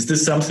person? Is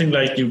this something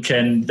like you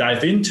can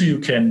dive into, you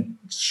can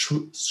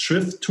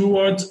shift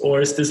towards,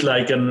 or is this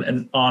like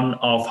an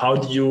on-off? How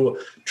do you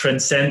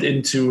transcend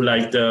into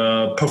like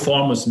the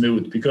performance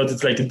mood? Because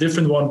it's like a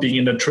different one being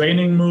in the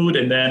training mood,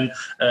 and then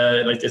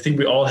like I think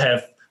we all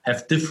have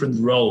different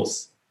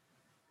roles.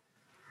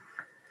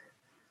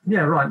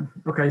 Yeah, right.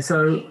 Okay,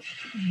 so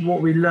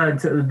what we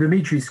learned at the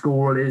Dimitri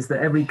School is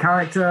that every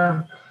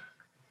character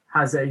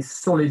has a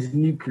solid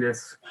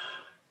nucleus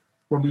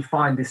when we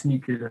find this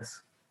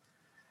nucleus.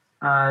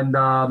 And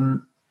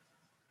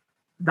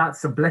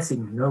that's a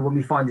blessing, you know, when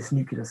we find this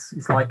nucleus.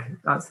 It's like,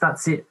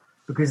 that's it.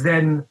 Because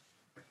then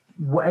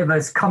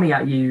whatever's coming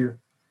at you,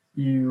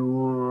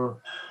 you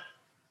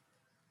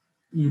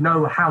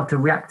know how to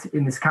react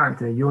in this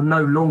character. You're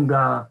no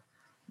longer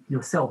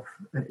yourself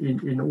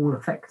in all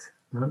effect,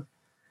 you know?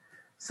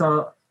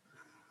 So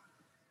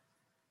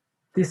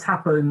this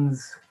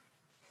happens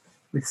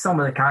with some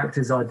of the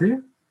characters I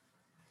do.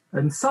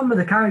 And some of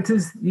the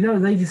characters, you know,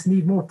 they just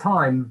need more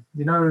time.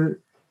 You know,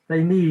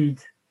 they need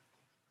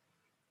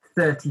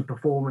 30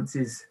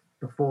 performances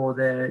before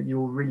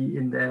you're really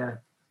in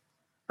there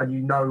and you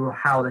know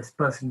how this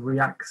person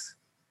reacts.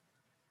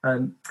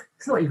 And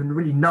it's not even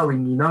really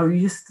knowing, you know,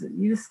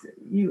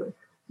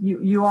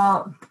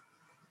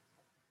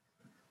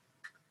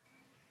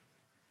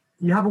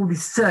 you have all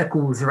these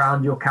circles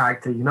around your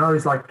character, you know.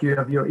 It's like you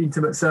have your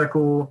intimate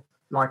circle,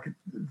 like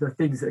the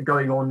things that are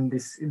going on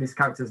in this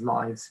character's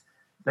lives.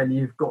 Then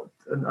you've got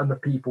and the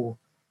people,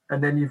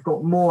 and then you've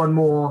got more and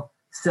more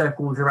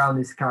circles around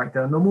this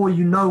character. And the more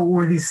you know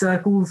all of these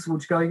circles,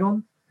 what's going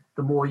on,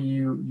 the more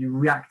you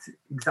react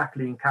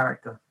exactly in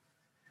character.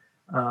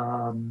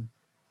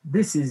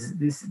 This is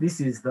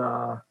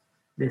the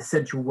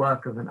essential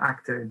work of an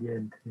actor in the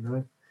end, you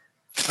know.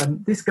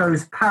 And this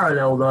goes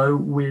parallel though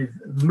with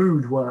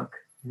mood work,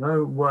 you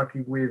know,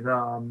 working with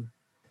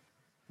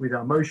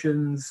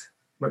emotions,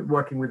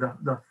 working with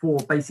the four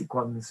basic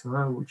ones, you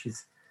know, which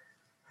is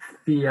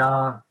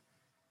fear,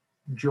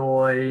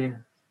 joy,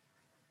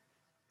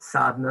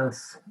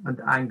 sadness,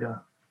 and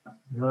anger.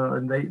 You know,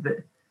 and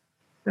there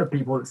are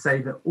people that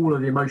say that all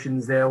of the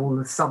emotions, they're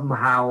all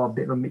somehow a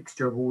bit of a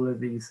mixture of all of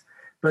these.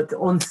 But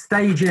on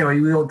stage, anyway,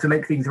 we want to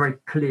make things very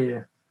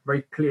clear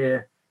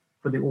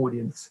for the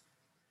audience.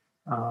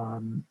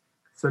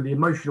 So the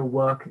emotional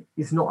work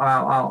is not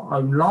our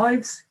own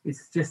lives.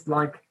 It's just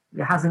like,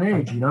 it has an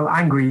energy, you know.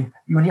 Angry,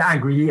 when you're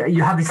angry,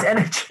 you have this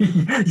energy,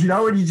 you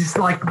know, and you just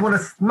like want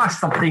to smash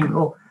something.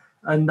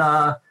 And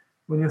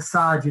when you're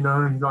sad, you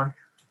know, you're like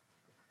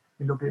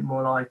a little bit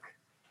more like,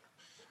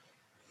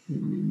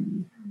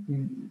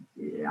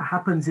 it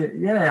happens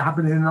in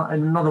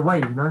another way,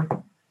 you know.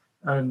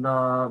 And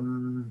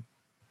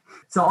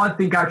so I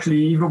think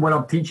actually, even when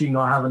I'm teaching,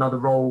 I have another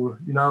role,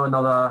 you know,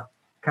 another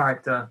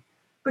character.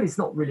 But it's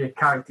not really a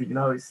character, you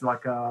know. It's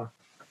like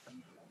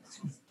it's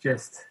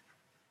just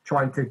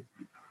trying to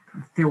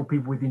fill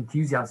people with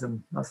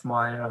enthusiasm. That's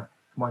my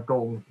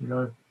goal, you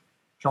know.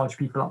 Charge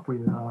people up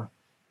with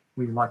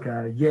like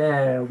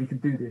we can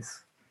do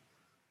this.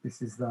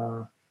 This is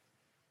the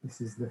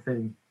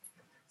thing.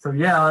 So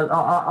yeah,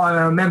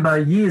 I remember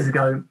years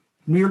ago,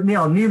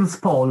 Niels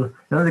Paul, you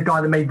know, the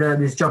guy that made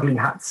these juggling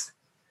hats.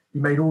 He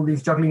made all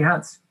these juggling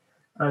hats,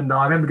 and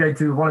I remember going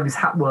to one of his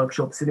hat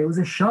workshops, and it was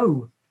a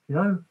show, you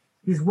know.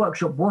 His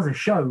workshop was a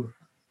show.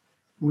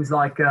 It was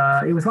like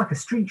a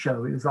street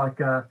show. It was like,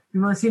 you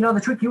want to see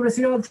another trick? You want to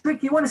see another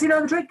trick? You want to see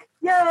another trick?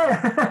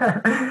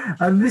 Yeah!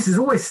 And this has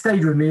always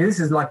stayed with me. This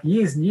is like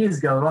years and years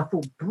ago, and I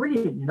thought,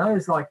 brilliant. You know,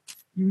 it's like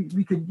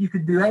you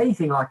could do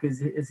anything like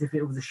as if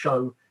it was a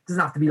show. It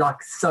doesn't have to be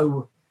like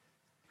so.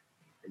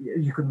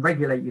 You can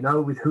regulate, you know,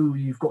 with who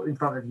you've got in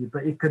front of you,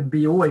 but it can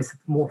be always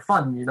more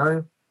fun. You know,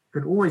 it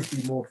could always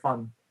be more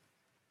fun.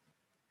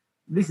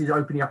 This is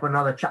opening up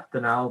another chapter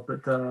now,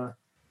 but.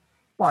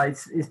 Well,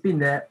 it's been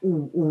there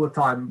all the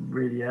time,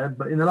 really. Yeah?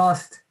 But in the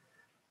last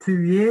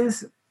 2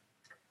 years,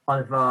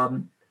 I've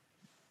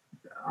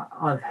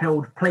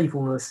held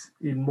playfulness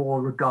in more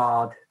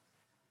regard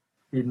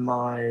in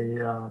my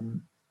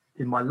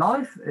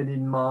life and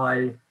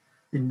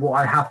in what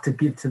I have to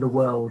give to the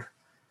world.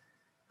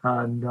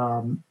 And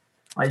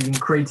I even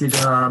created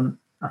a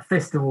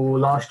festival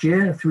last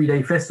year, a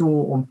 3-day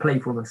festival on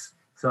playfulness.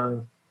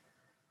 So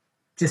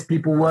just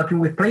people working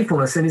with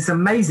playfulness, and it's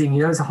amazing,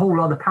 you know. It's a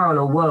whole other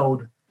parallel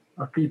world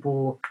of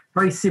people,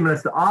 very similar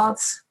to the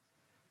arts.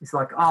 It's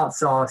like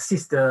arts are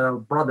sister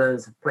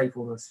brothers of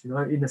playfulness, you know,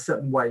 in a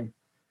certain way.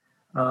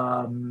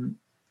 And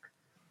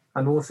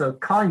also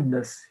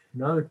kindness,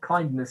 you know.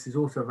 Kindness is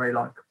also very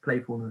like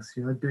playfulness,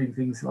 you know, doing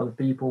things for other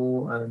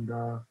people. And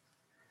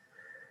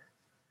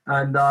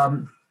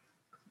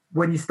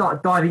when you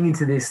start diving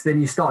into this, then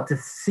you start to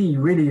see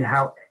really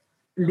how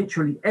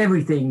literally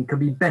everything can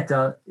be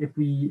better if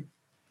we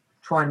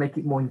try and make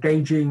it more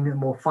engaging and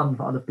more fun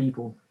for other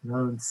people, you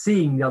know, and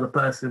seeing the other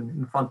person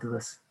in front of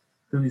us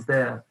who's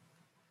there,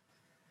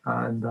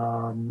 and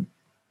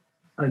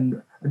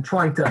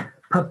trying to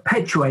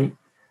perpetuate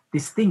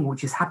this thing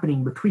which is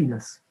happening between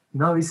us. You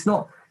know, it's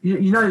not,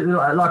 you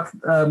know, like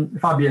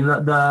Fabian,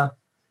 that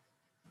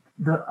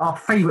our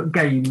favourite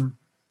game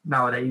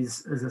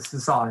nowadays as a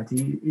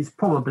society is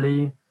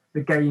probably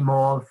the game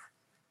of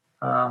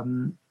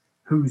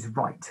who's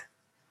right.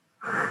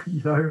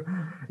 You know,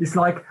 it's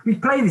like we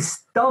play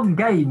this dumb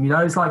game, you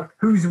know, it's like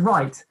who's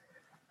right,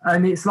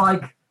 and it's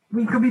like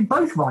we could be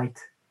both right.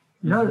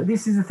 You know,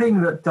 this is the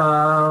thing that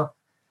our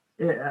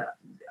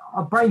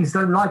brains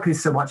don't like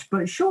this so much,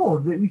 but sure,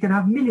 we can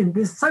have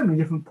there's so many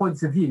different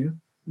points of view,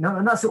 you know,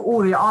 and that's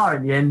all they are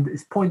in the end,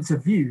 is points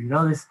of view. You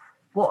know, there's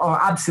what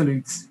are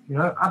absolutes, you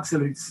know,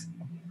 absolutes.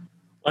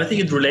 I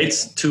think it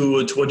relates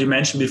to what you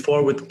mentioned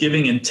before with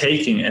giving and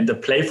taking, and the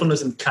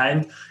playfulness and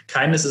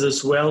kindness is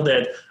as well,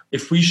 that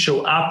if we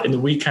show up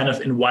and we kind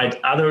of invite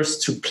others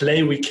to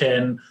play, we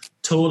can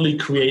totally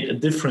create a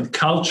different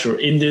culture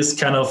in this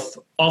kind of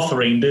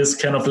offering, this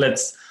kind of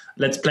let's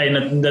play,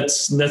 and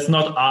let's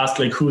not ask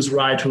like who's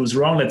right, who's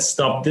wrong. Let's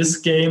stop this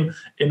game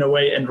in a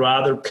way and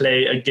rather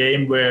play a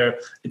game where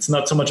it's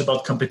not so much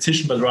about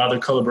competition, but rather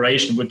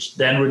collaboration, which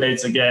then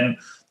relates again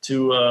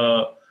to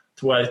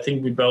what I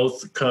think we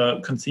both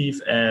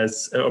conceive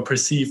as or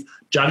perceive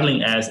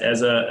juggling as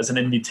an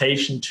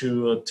invitation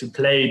to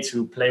play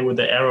with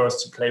the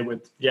errors, to play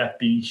with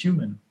being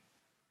human.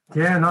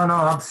 Yeah, no,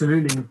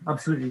 absolutely.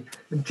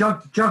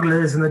 The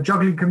jugglers and the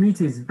juggling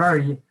community is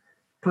very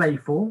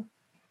playful,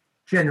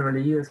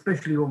 generally,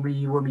 especially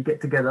when we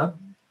get together.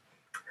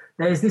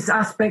 There's this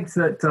aspect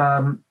that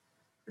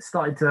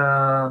started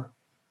to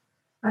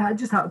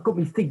just got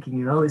me thinking.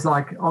 You know, it's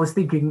like I was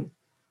thinking.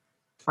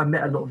 I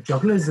met a lot of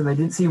jugglers and they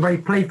didn't seem very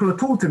playful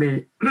at all to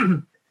me.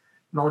 And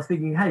I was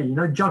thinking, hey, you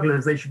know,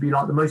 jugglers, they should be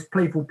like the most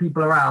playful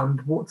people around.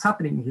 What's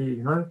happening here,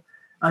 you know?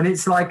 And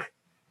it's like,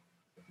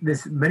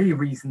 there's many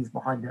reasons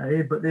behind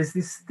it, but there's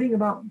this thing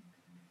about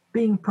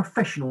being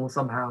professional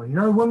somehow. You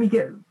know, when we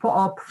put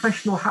our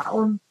professional hat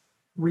on,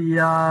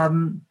 we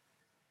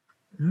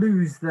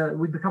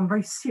we become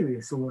very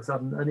serious all of a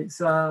sudden. And it's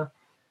a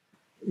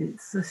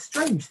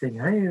strange thing,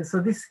 eh?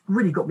 So this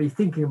really got me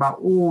thinking about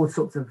all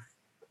sorts of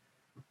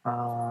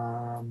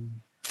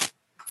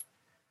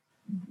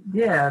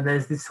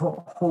there's this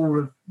whole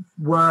of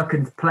work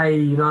and play,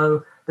 you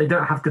know, they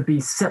don't have to be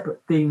separate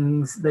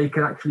things, they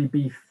can actually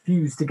be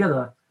fused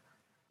together.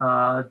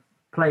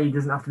 Play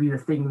doesn't have to be the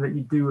thing that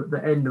you do at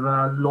the end of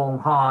a long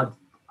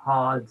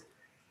hard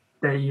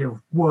day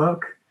of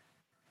work.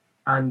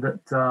 And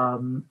that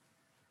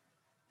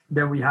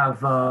then we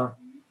have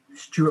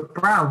Stuart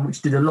Brown,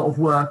 which did a lot of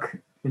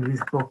work in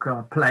his book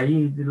Play.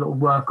 He did a lot of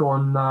work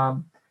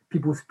on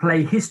people's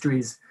play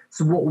histories.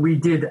 So what we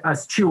did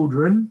as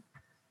children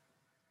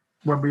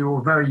when we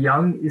were very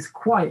young is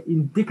quite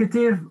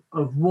indicative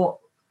of what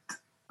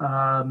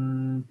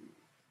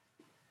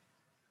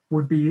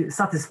would be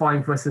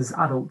satisfying for us as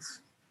adults.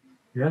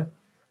 Yeah.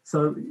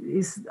 So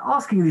it's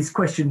asking these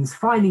questions,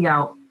 finding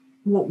out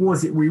what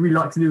was it we really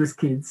liked to do as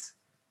kids,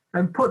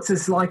 and puts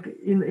us like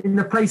in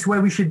the place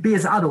where we should be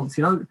as adults.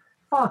 You know,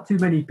 far too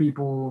many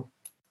people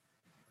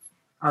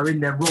are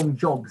in their wrong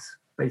jobs,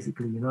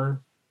 basically, you know.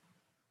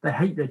 They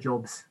hate their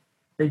jobs.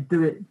 They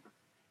do it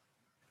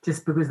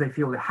just because they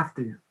feel they have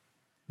to, you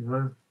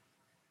know.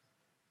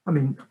 I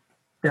mean,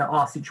 there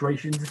are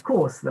situations, of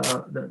course, that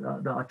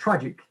are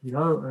tragic, you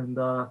know,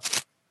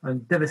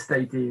 and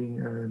devastating,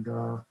 and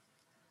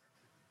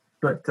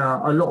but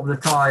a lot of the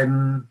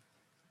time,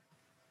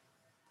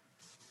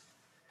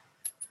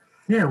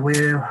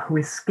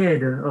 we're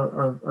scared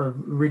of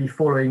really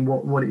following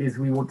what it is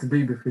we want to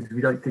do because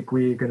we don't think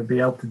we're going to be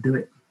able to do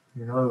it,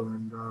 you know,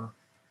 and.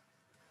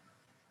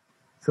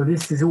 So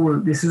this is all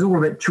a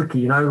bit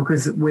tricky, you know,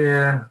 because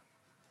to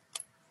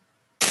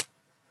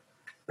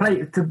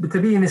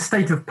be in a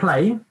state of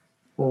play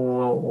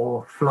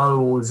or flow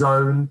or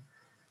zone,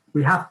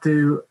 we have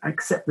to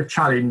accept the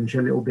challenge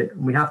a little bit.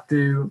 We have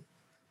to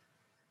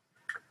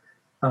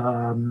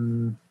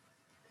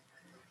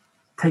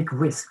take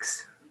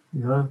risks,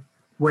 you know,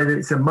 whether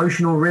it's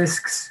emotional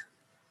risks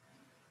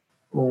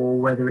or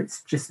whether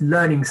it's just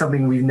learning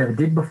something we've never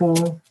did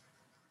before,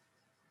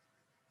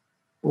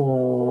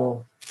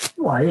 or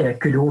it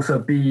could also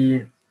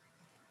be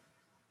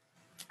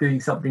doing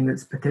something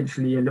that's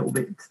potentially a little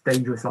bit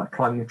dangerous, like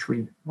climbing a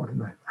tree. I don't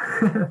know.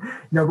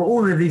 No, but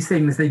all of these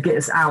things, they get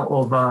us out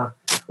of,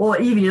 or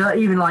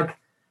even like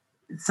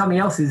something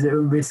else is a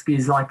risk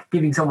is like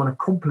giving someone a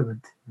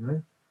compliment. You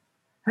know,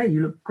 hey,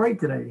 you look great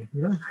today.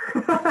 You know,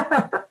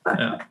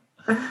 yeah.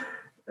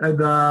 And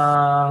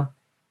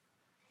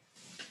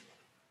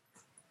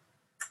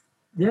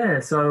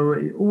so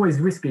always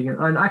risking.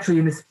 And actually,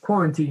 in this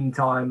quarantine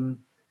time,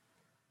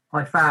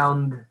 I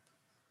found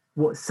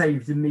what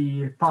saved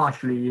me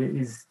partially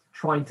is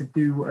trying to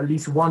do at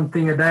least one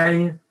thing a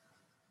day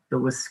that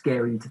was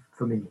scary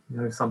for me,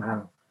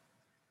 somehow,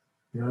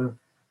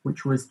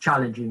 which was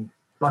challenging.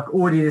 Like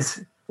already this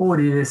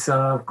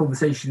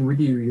conversation with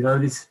you,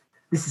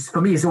 this is,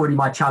 for me, it's already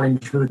my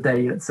challenge for the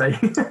day, let's say,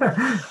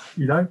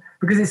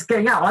 because it's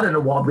getting out. I don't know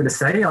what I'm going to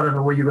say. I don't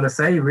know what you're going to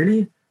say,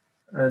 really.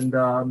 And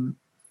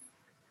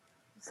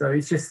so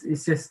it's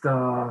just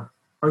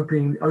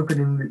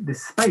opening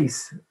this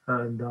space.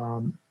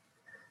 And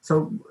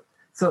so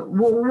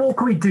what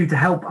can we do to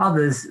help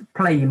others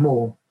play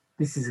more?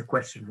 This is a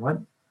question, right?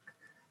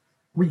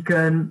 We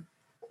can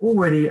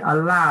already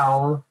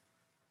allow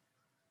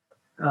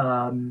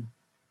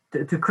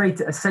to create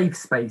a safe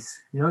space.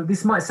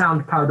 This might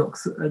sound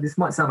paradox. This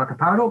might sound like a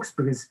paradox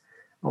because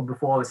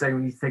before I was saying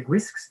we need to take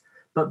risks,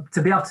 but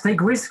to be able to take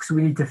risks,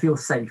 we need to feel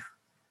safe.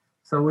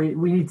 So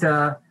we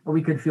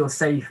can feel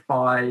safe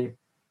by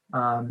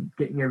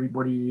getting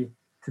everybody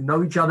to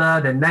know each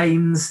other, their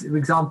names, for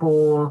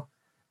example,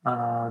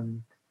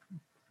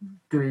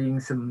 doing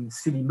some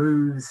silly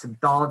moves, some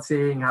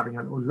dancing, having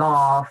a little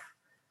laugh,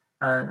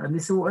 and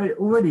this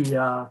already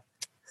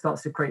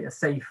starts to create a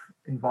safe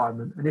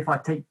environment. And if I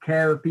take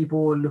care of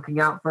people, looking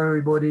out for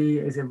everybody,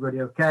 is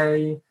everybody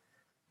okay?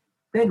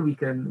 Then we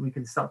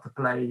can start to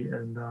play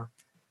and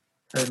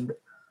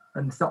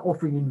start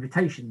offering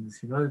invitations.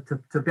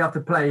 To be able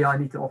to play, I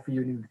need to offer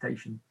you an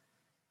invitation,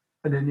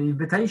 and an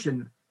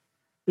invitation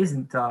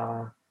isn't.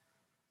 I'm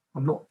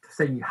not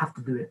saying you have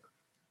to do it,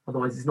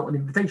 otherwise it's not an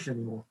invitation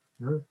anymore.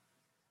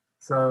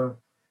 So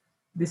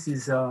this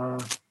is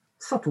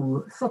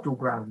subtle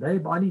ground,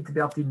 but I need to be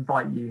able to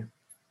invite you,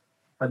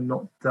 and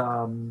not.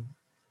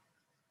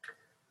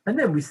 And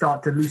then we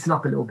start to loosen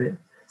up a little bit.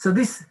 So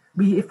if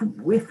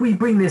we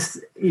bring this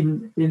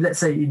in let's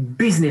say in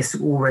business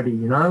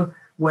already,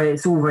 where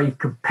it's all very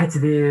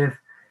competitive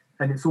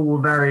and it's all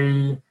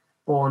very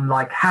on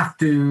like have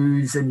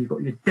tos, and you've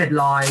got your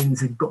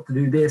deadlines and you've got to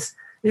do this.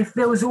 If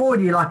there was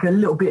already like a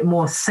little bit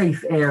more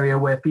safe area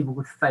where people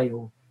would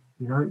fail,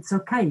 it's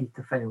okay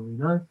to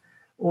fail,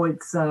 or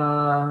it's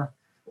or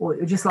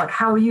just like,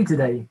 how are you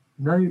today?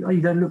 Oh,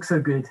 you don't look so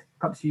good.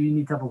 Perhaps you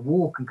need to have a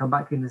walk and come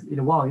back in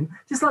a while.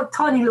 Just like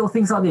tiny little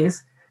things like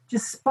this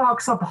just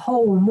sparks up a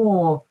whole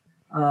more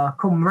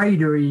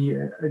camaraderie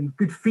and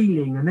good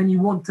feeling. And then you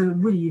want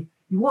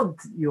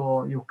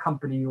your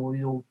company or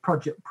your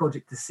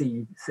project to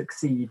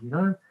succeed.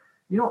 You're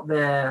not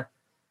there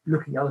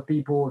looking at other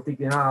people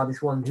thinking,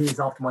 this one here's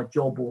after my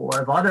job or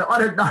whatever. I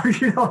don't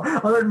know.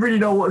 I don't really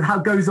know how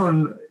goes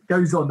on.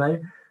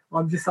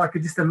 I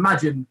could just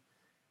imagine.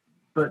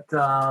 But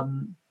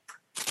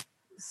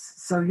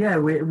so yeah,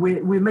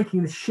 we're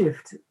making this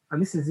shift,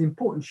 and this is an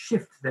important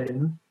shift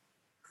then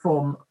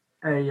from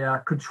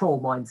a control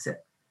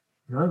mindset,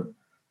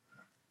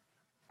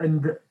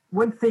 And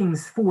when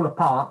things fall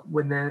apart,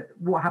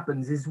 what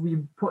happens is we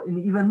put in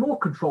even more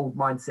controlled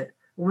mindset.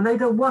 When they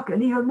don't work,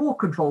 an even more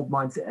controlled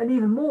mindset, and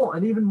even more,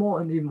 and even more,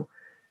 and even more.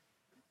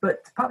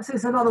 But perhaps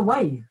there's another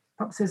way.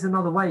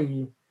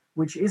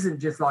 Which isn't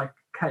just like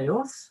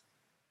chaos.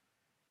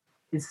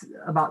 It's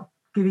about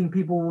giving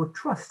people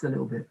trust a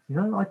little bit.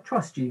 I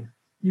trust you.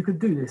 You could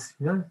do this.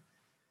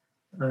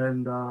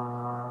 And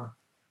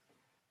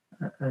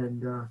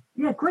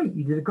yeah, great.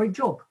 You did a great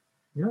job.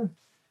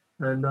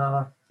 And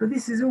but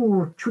this is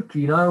all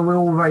tricky. We're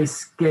all very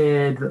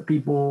scared that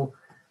people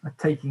are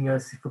taking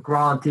us for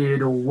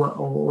granted,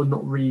 or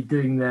not really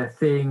doing their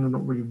thing,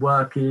 not really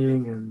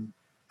working.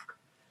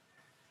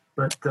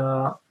 But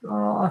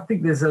I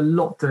think there's a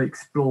lot to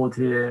explore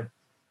here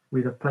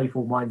with a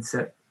playful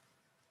mindset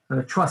and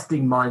a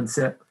trusting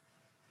mindset,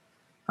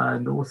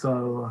 and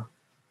also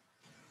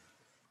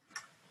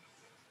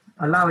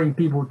allowing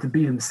people to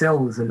be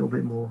themselves a little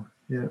bit more.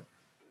 Yeah.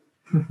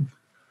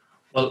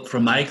 Well,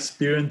 from my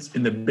experience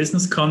in the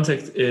business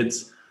context,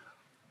 it's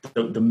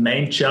the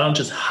main challenge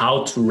is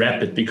how to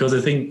wrap it, because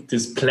I think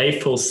this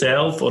playful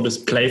self or this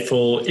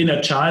playful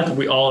inner child,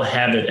 we all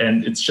have it.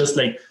 And it's just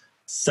like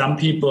some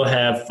people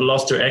have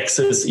lost their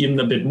access even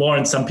a bit more,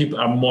 and some people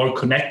are more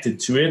connected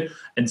to it.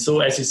 And so,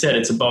 as you said,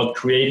 it's about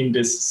creating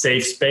this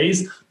safe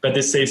space, but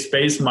this safe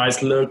space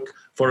might look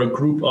for a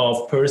group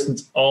of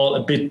persons all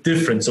a bit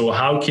different. So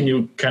how can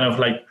you kind of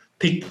like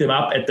pick them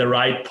up at the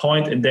right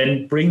point and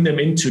then bring them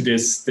into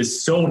this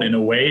zone in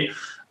a way,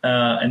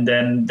 and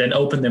then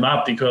open them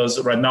up? Because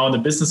right now in the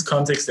business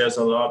context, there's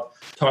a lot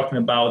talking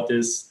about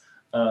this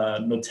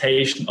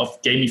notation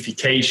of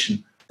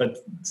gamification. But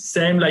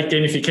same like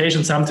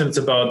gamification, sometimes it's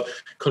about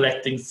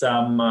collecting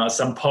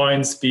some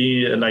points,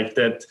 be like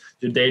that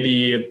your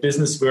daily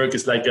business work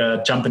is like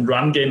a jump and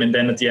run game, and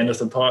then at the end of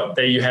the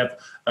day you have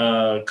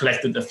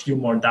collected a few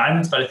more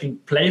diamonds. But I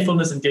think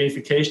playfulness and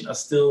gamification are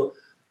still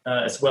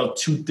as well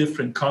two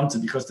different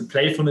concepts, because the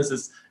playfulness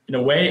is, in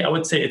a way, I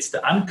would say it's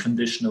the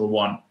unconditional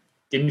one.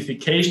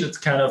 Gamification, it's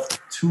kind of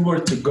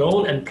toward the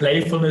goal, and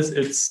playfulness,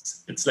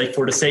 it's like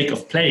for the sake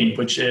of playing,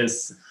 which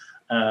is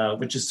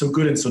so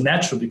good and so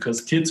natural,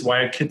 because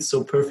why are kids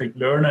so perfect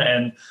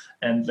learner,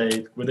 and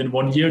like within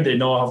 1 year they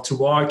know how to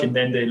walk, and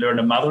then they learn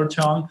a mother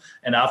tongue.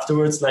 And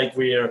afterwards, like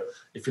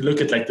if you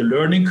look at like the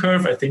learning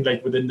curve, I think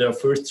like within the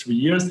first 3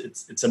 years,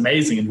 it's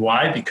amazing. And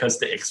why? Because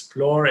they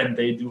explore and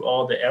they do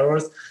all the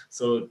errors.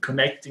 So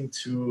connecting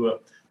to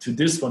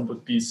this one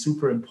would be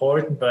super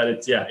important. But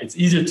it's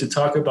easier to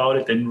talk about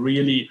it than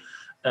really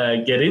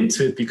get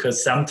into it,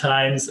 because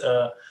sometimes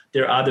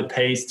there are the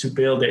pace to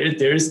build.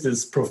 There is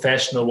this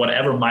professional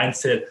whatever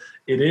mindset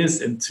it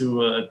is, and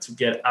to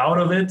get out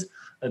of it.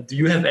 Do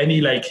you have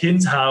any like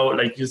hints how,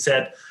 like you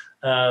said,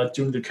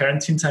 during the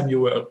quarantine time,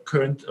 you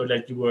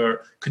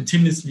were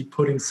continuously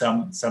putting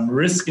some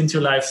risk into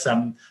your life,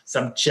 some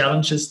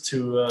challenges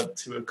to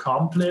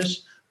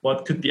accomplish?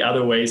 What could be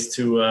other ways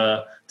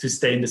to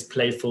stay in this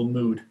playful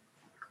mood?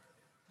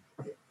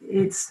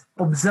 It's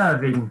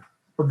observing.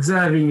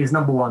 Observing is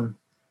number one.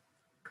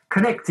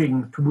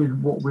 Connecting with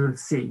what we're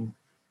seeing,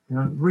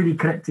 really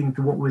connecting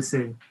to what we're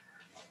seeing.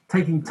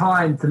 Taking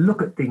time to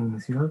look at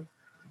things,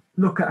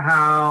 look at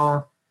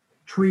how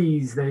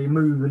trees, they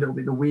move a little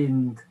bit, the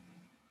wind,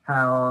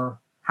 how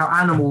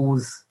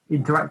animals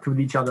interact with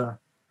each other,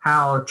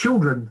 how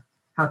children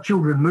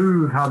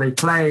move, how they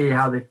play,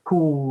 how they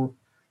call,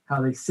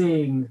 how they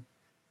sing.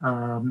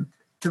 To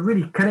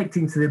really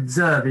connecting to the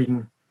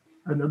observing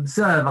and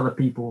observe other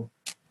people.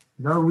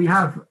 We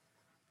have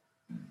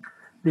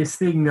this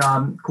thing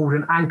called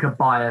an anchor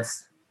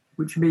bias,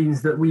 which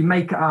means that we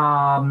make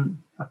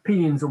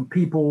opinions on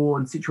people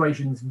and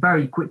situations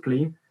very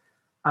quickly.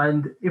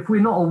 And if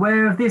we're not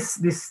aware of this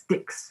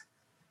sticks,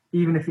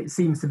 even if it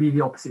seems to be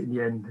the opposite in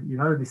the end,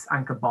 this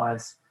anchor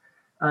bias.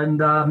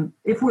 And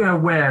if we're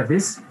aware of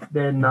this,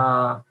 then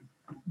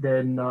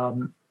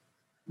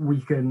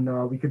we can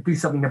do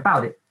something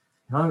about it.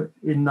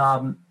 In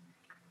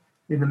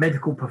the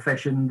medical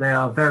profession, they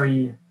are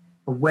very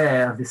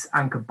aware of this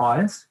anchor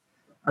bias,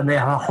 and they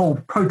have a whole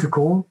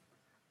protocol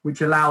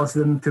which allows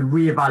them to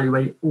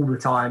reevaluate all the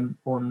time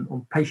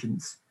on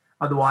patients.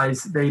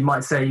 Otherwise, they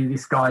might say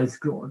this guy's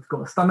got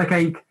a stomach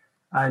ache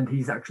and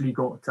he's actually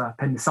got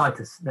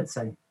appendicitis, let's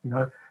say.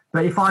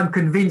 But if I'm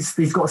convinced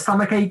he's got a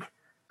stomach ache,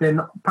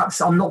 then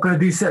perhaps I'm not going to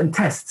do certain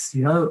tests.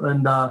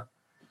 And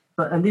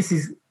this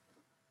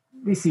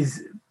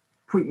is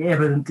pretty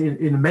evident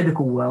in the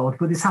medical world,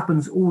 but this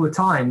happens all the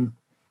time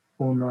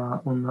on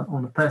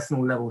a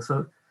personal level.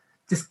 So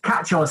just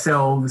catch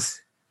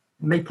ourselves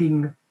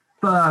making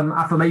firm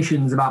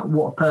affirmations about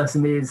what a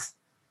person is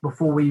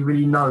before we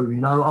really know.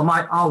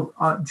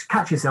 I'll just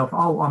catch yourself.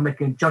 I'm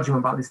making a judgment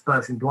about this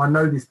person. Do I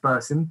know this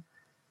person?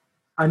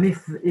 And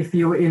if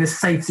you're in a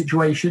safe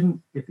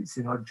situation, if it's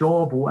in a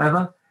job or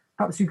whatever,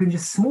 perhaps you can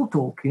just small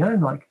talk,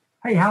 like,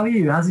 hey, how are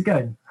you? How's it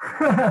going?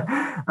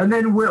 And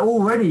then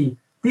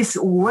this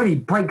already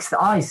breaks the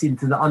ice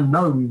into the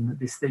unknown,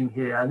 this thing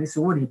here. And it's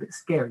already a bit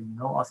scary,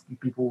 asking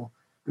people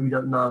who we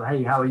don't know,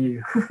 hey, how are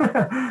you?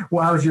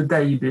 Well, how's your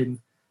day been?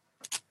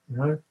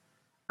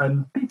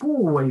 And people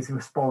always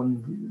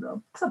respond.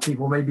 Some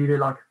people maybe they're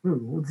like,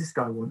 what does this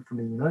guy want from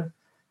me,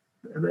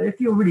 But if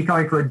you're really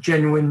coming from a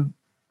genuine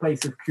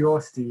place of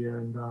curiosity,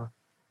 and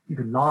you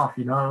can laugh,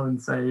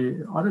 and say,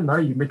 I don't know,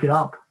 you make it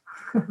up.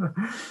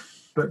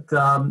 But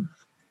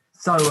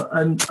so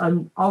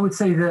I would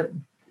say that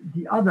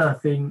the other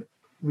thing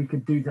we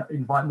could do to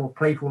invite more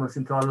playfulness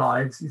into our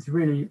lives is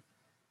really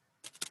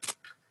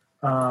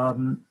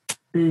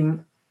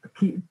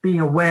being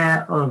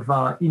aware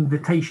of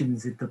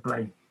invitations into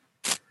play.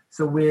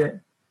 So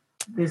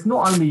there's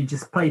not only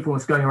just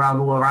playfulness going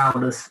around all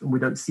around us and we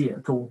don't see it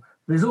at all.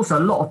 There's also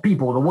a lot of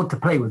people that want to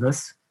play with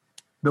us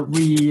that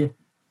we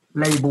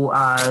label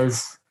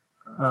as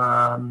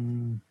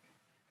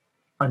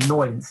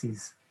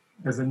annoyances,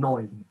 as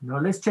annoying.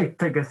 Let's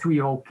take a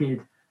 3-year-old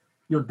kid.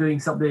 You're doing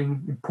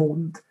something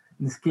important,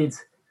 and this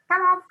kid's,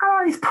 come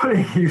on, he's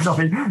pulling you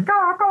something. Come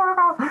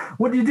on.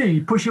 What do?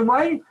 You push him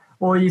away?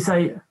 Or you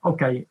say,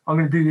 okay, I'm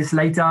going to do this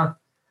later.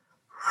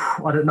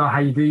 I don't know how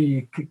you do.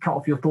 You cut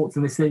off your thoughts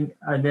on this thing,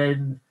 and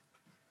then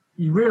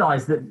you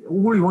realize that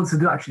all he wants to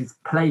do actually is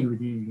play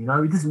with you. He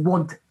doesn't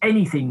want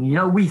anything.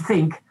 We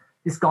think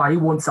this guy, he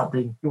wants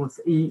something. He wants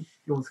to eat.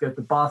 He wants to go to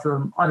the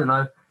bathroom. I don't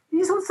know. He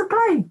just wants to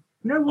play.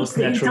 Most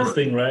natural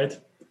thing, right?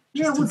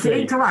 Wants to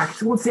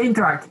interact.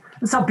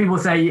 And some people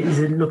say he's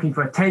looking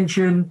for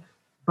attention,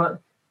 but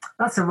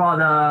that's a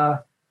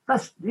rather...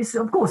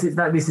 of course,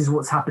 this is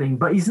what's happening,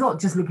 but he's not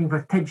just looking for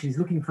attention. He's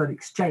looking for the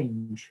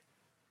exchange.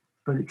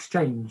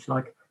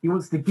 Like he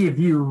wants to give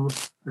you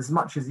as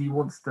much as he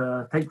wants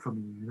to take from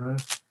you,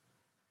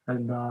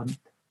 And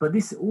but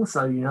this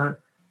also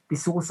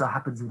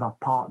happens with our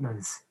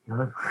partners,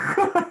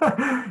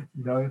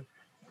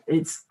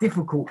 It's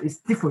difficult. It's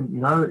different,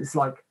 It's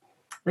like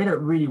they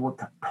don't really want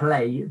to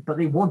play, but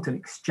they want an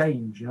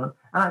exchange, And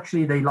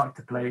actually, they like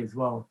to play as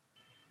well.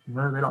 They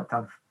like to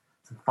have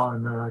some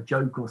fun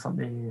joke or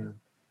something,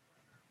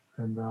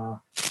 and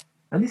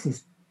this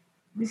is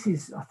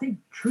I think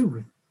true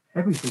with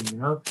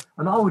everything,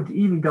 And I would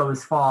even go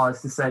as far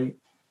as to say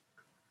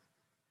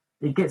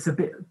it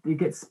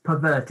gets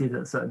perverted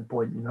at a certain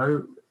point,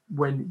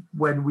 when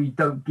we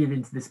don't give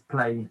into this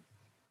play.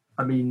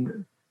 I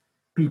mean,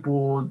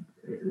 people,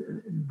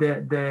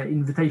 their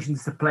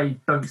invitations to play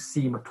don't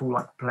seem at all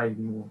like play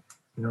anymore.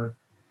 You know,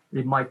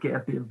 they might get a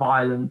bit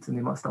violent and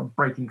they might start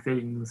breaking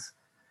things,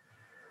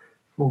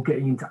 or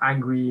getting into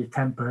angry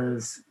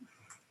tempers,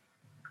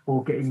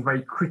 or getting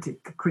very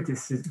critical.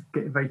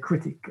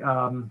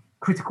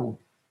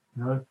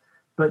 You know,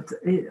 but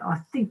I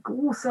think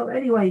also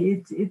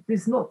anyway,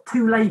 it's not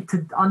too late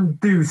to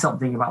undo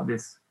something about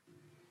this.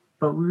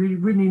 But we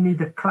really need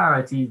the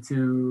clarity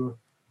to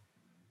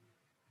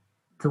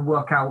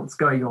work out what's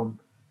going on,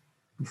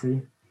 you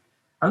see.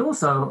 And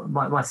also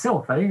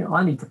myself,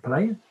 I need to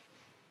play.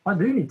 I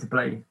do need to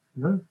play,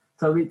 you know.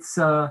 So it's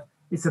a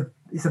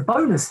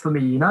bonus for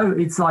me, you know.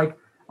 It's like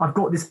I've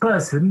got this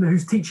person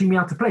who's teaching me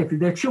how to play. If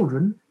they're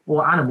children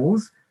or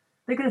animals,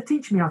 they're going to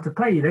teach me how to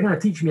play. They're going to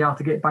teach me how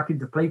to get back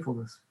into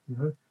playfulness, you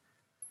know.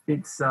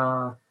 It's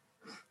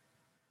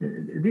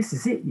this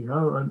is it, you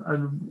know,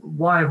 and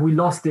why have we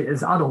lost it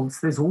as adults?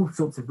 There's all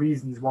sorts of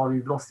reasons why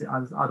we've lost it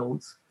as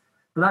adults,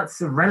 but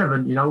that's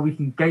irrelevant, you know. We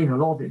can gain a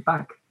lot of it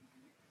back.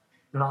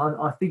 And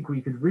I think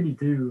we could really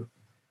do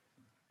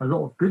a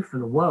lot of good for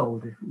the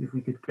world if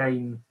we could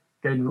gain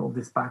a lot of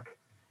this back.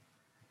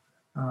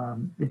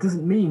 It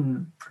doesn't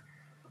mean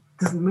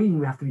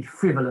we have to be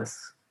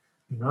frivolous,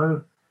 you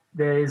know.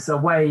 There's a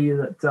way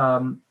that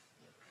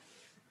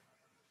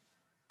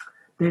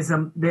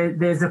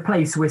there's a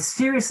place where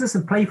seriousness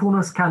and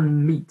playfulness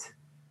can meet,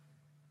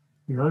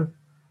 you know.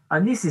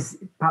 And this is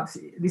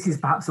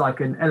perhaps like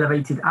an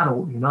elevated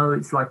adult, you know.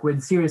 It's like when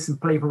serious and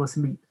playfulness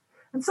meet.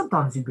 And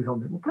sometimes you become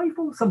a bit more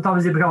playful,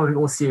 sometimes you become a bit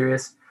more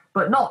serious,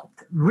 but not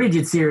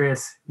rigid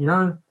serious, you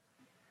know,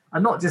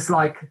 and not just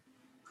like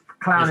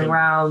clowning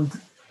around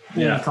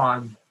all the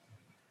time,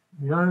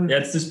 you know. Yeah,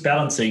 it's this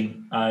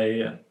balancing.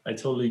 I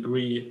totally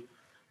agree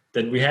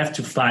that we have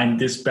to find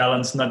this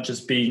balance, not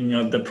just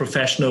being the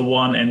professional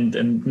one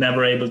and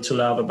never able to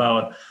laugh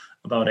about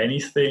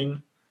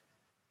anything,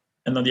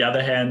 and on the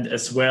other hand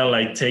as well,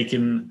 like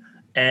taking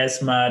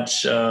as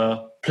much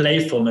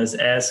playfulness,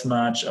 as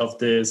much of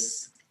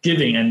this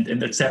giving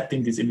and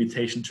accepting this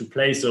invitation to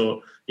play.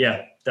 So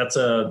yeah, that's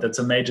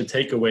a major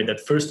takeaway, that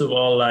first of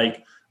all,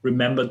 like,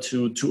 remember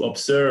to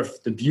observe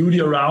the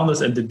beauty around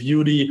us and the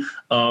beauty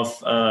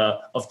of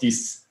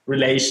these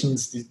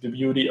relations, the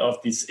beauty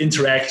of these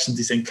interactions,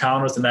 these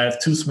encounters. And I have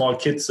 2 small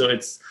kids, so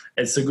it's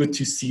so good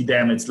to see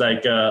them. It's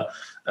like a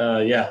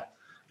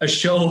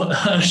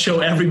show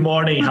every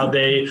morning, how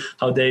they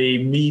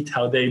meet,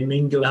 how they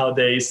mingle, how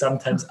they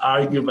sometimes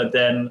argue, but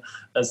then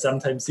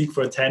sometimes seek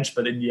for attention.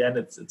 But in the end,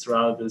 it's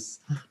rather this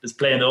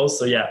play. And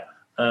also,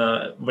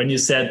 when you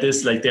said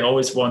this, like, they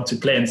always want to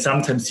play, and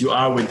sometimes you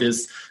are with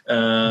this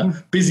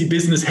busy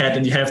business head,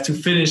 and you have to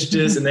finish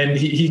this, and then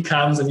he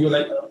comes, and you're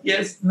like, oh,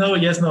 yes, no,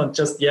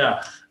 just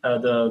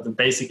the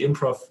basic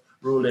improv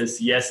rule is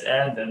yes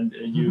and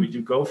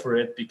you go for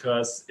it,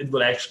 because it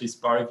will actually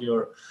spark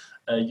your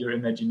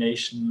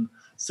imagination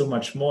so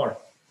much more.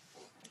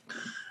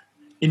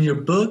 In your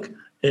book,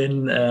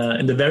 in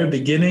the very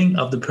beginning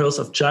of the Pearls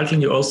of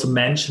Juggling, you're also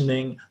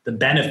mentioning the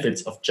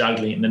benefits of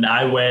juggling. And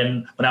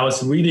when I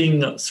was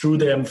reading through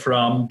them,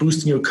 from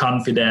boosting your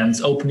confidence,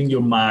 opening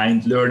your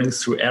mind, learning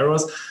through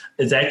errors,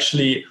 it's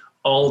actually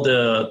all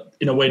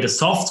in a way, the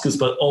soft skills,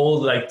 but all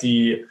like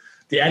the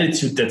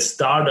attitude that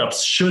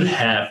startups should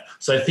have.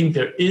 So I think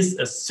there is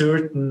a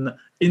certain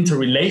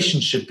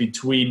interrelationship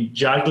between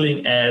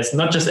juggling as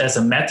not just as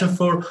a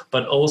metaphor,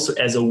 but also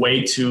as a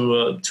way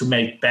to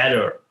make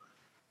better.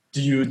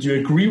 Do you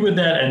agree with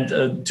that? And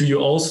are you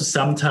also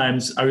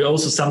sometimes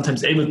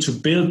able to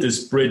build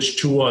this bridge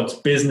towards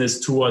business,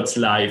 towards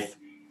life?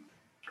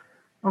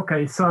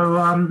 Okay,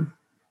 so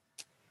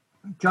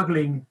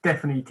juggling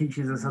definitely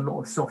teaches us a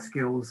lot of soft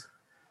skills,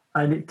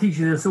 and it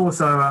teaches us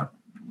also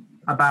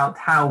about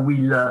how we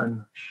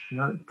learn. You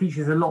know, it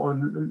teaches a lot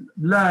of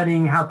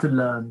learning how to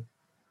learn.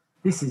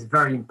 This is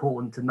very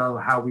important to know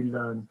how we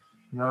learn.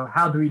 You know,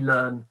 how do we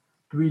learn?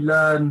 Do we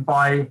learn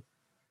by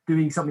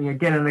doing something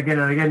again and again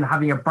and again,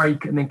 having a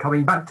break and then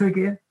coming back to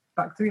it?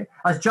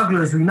 As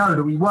jugglers, we know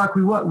that we work,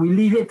 we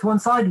leave it to one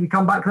side, we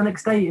come back the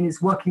next day and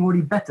it's working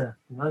already better.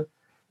 You know,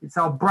 it's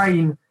our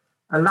brain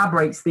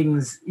elaborates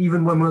things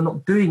even when we're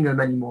not doing them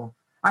anymore.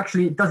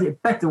 Actually, it does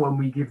it better when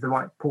we give the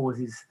right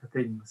pauses for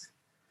things.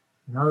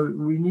 You know,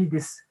 we need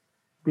this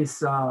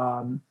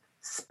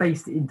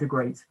space to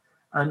integrate.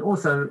 And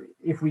also,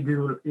 if we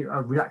do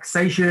a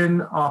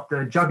relaxation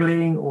after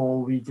juggling, or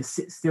we just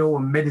sit still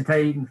and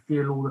meditate and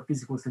feel all the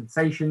physical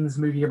sensations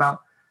moving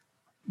about,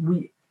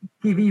 we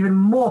give even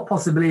more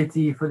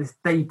possibility for this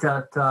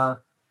data to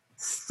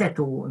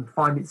settle and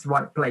find its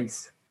right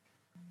place.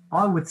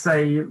 I would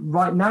say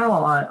right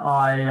now,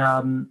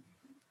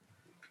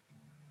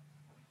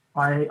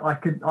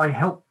 I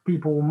help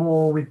people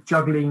more with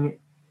juggling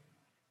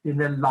in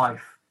their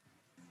life.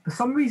 For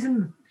some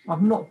reason,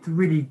 I've not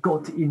really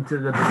got into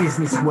the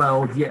business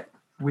world yet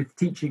with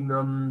teaching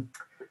them.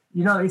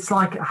 You know, it's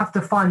like I have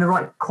to find the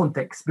right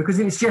context, because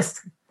if it's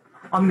just,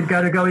 I'm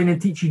going to go in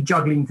and teach you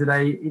juggling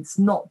today, it's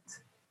not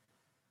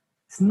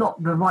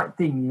the right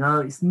thing, you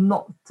know. It's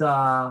not,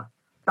 that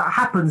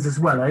happens as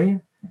well,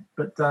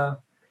 But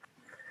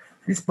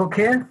this book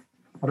here,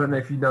 I don't know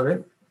if you know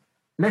it,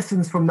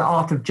 Lessons from the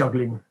Art of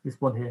Juggling, this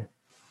one here.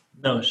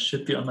 No,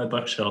 should be on my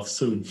bookshelf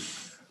soon.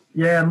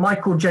 Yeah,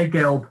 Michael J.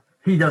 Gelb,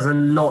 he does a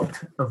lot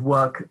of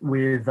work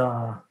with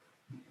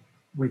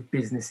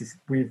businesses,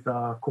 with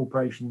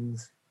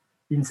corporations,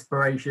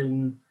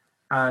 inspiration,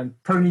 and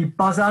Tony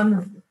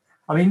Buzan.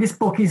 I mean, this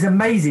book is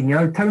amazing. You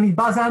know, Tony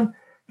Buzan,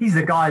 he's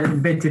the guy that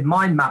invented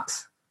mind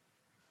maps.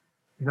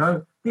 You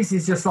know, this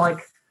is just like,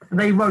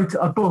 they wrote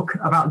a book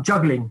about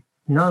juggling.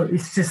 You know,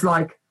 it's just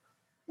like,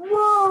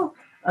 whoa.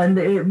 And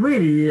it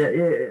really,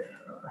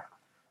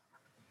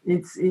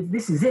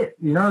 this is it.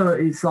 You know,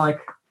 it's like,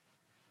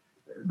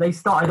 they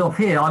started off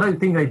here. I don't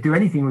think they do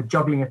anything with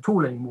juggling at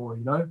all anymore,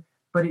 you know,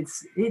 but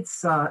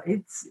it's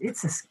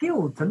a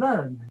skill to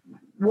learn.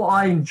 What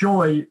I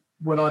enjoy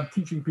when I'm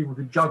teaching people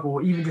to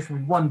juggle, even just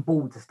with one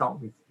ball to start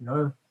with, you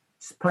know,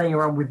 just playing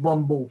around with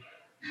one ball,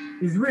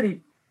 is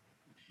really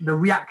the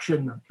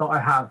reaction that I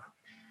have,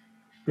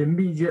 the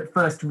immediate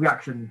first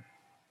reaction,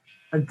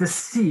 and to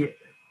see it,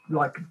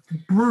 like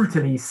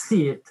brutally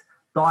see it,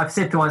 that I've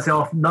said to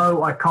myself,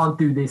 no, I can't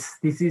do this.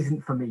 This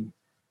isn't for me.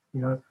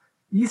 You know,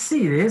 you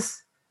see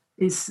this,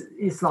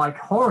 it's like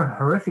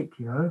horrific,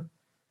 you know.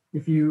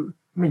 You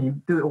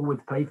do it all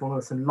with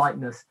playfulness and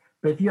lightness,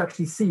 but if you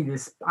actually see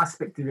this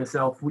aspect of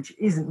yourself which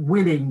isn't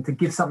willing to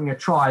give something a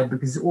try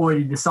because it's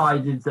already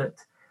decided that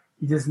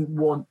he doesn't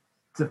want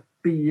to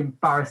be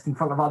embarrassed in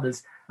front of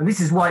others. And this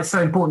is why it's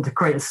so important to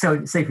create a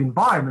safe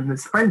environment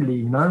that's friendly,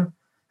 you know.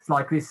 It's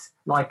like this,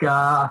 like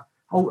up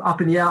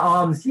in the air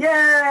arms,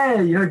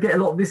 yeah, you know, get a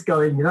lot of this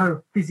going, you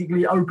know,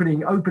 physically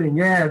opening,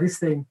 yeah,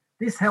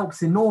 this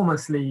helps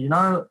enormously, you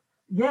know.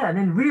 Yeah, and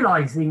then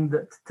realizing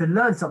that to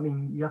learn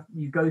something,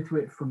 you go to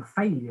it from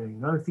failure, you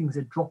know, things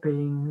are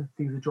dropping.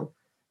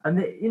 And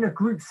in a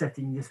group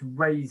setting, you just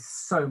raise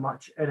so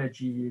much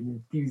energy and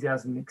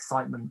enthusiasm and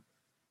excitement.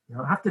 You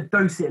know, I have to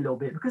dose it a little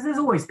bit because there's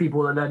always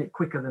people that learn it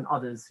quicker than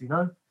others, you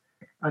know,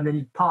 and then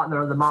you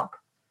partner them up.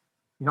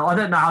 You know, I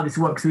don't know how this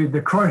works with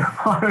the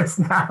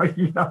coronavirus now,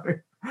 you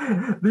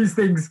know, these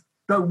things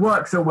don't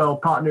work so well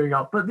partnering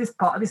up, but this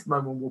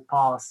moment will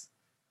pass,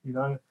 you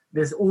know,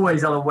 there's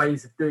always other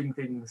ways of doing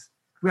things.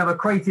 We have a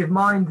creative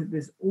mind,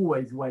 there's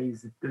always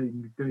ways of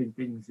doing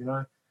things, you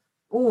know.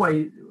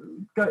 Always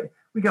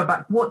we go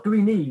back, what do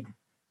we need?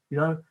 You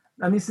know,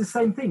 and it's the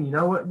same thing, you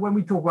know, when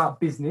we talk about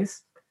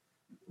business,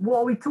 what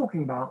are we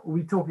talking about? Are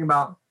we talking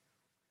about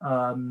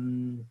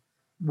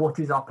what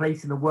is our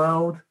place in the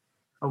world?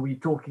 Are we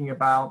talking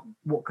about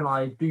what can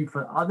I do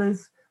for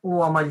others?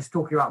 Or am I just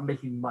talking about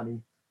making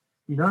money?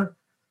 You know,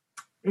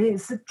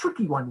 it's a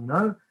tricky one, you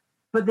know,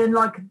 but then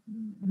like,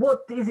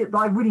 what is it that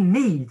I really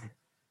need?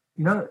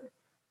 You know,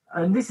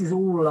 and this is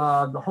all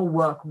the whole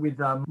work with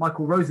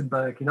Michael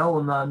Rosenberg, you know,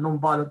 on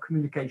nonviolent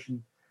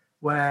communication,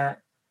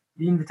 where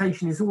the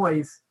invitation is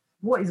always,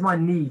 what is my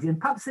need? And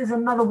perhaps there's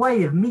another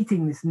way of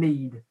meeting this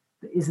need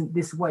that isn't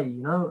this way,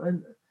 you know.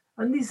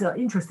 And these are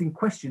interesting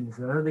questions,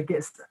 you know, that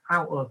gets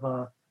out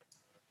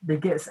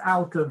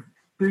of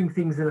doing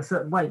things in a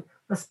certain way,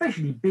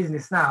 especially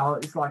business now.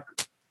 It's like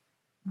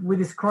with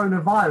this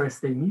coronavirus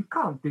thing, you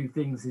can't do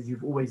things as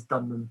you've always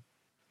done them.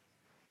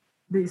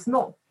 It's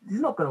not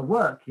going to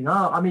work, you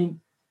know. I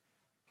mean,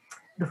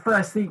 the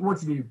first thing, what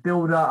do you do?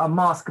 Build a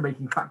mask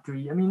making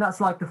factory. I mean, that's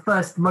like the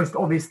first most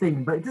obvious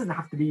thing, but it doesn't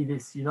have to be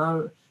this, you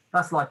know.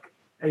 That's like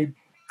a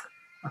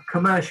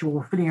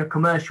commercial, filling a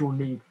commercial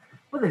need.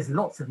 But there's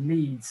lots of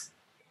needs.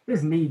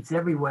 There's needs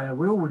everywhere.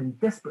 We're all in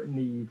desperate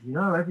need, you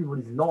know.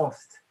 Everybody's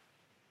lost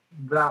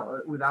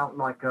without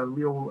like a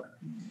real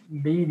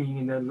meaning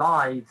in their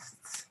lives,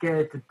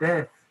 scared to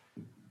death.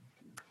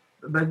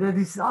 But there's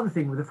this other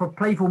thing with a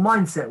playful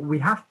mindset. We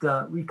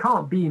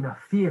can't be in a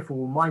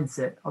fearful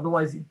mindset,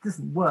 otherwise it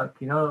doesn't work,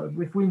 you know.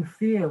 If we're in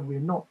fear, we're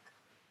not.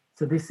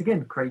 So this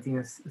again, creating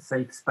a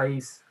safe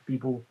space for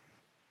people,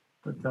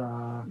 but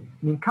an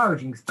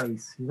encouraging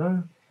space, you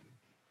know.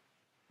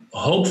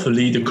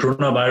 Hopefully the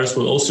coronavirus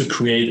will also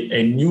create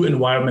a new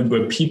environment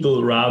where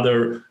people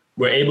rather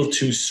were able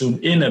to zoom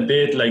in a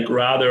bit, like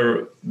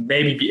rather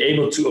maybe be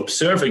able to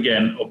observe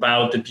again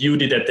about the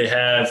beauty that they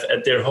have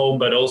at their home,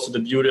 but also the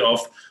beauty of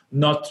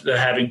not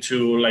having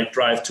to like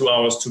drive 2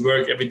 hours to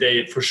work every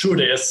day. For sure,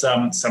 there is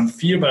some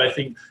fear, but I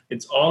think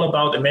it's all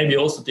about, and maybe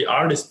also the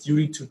artist's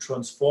duty to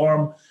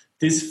transform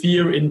this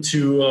fear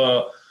into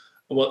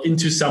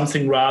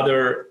something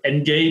rather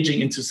engaging,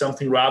 into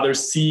something rather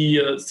see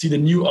the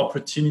new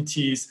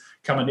opportunities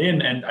coming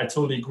in. And I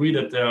totally agree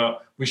that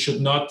we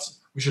should not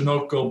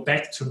go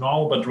back to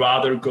normal, but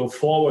rather go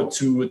forward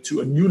to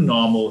a new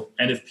normal.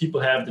 And if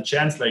people have the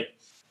chance, like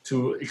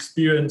to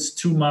experience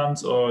 2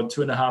 months or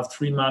 2.5,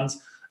 3 months,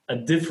 a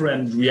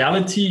different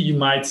reality, you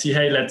might see,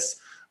 hey,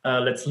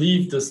 let's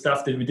leave the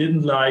stuff that we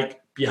didn't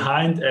like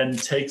behind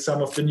and take some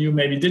of the new,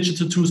 maybe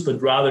digital tools,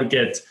 but rather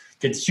get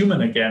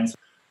human again.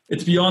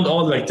 It's beyond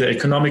all like the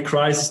economic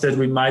crisis that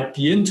we might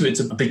be into. It's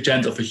a big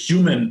chance of a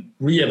human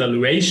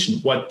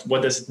reevaluation.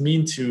 What does it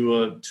mean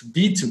to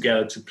be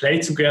together, to play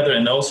together,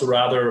 and also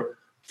rather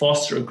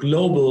foster a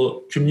global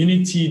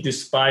community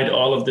despite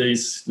all of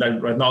these, like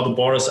right now the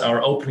borders are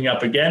opening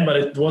up again, but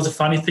it was a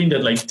funny thing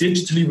that like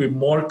digitally we're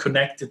more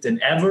connected than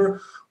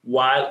ever,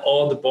 while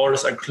all the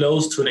borders are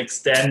closed to an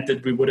extent that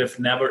we would have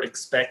never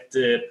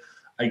expected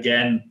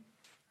again.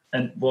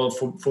 And well,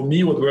 for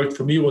me, what worked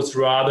for me was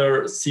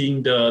rather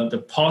seeing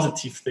the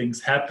positive things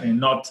happening,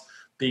 not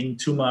being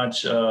too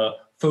much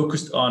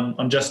focused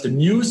on just the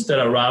news that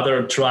are rather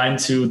trying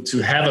to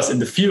have us in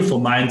the fearful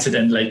mindset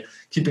and like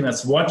keeping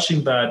us watching,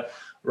 but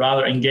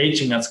rather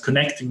engaging us,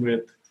 connecting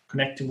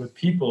with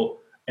people.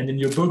 And in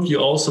your book, you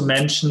also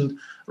mentioned,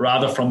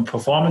 rather from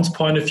performance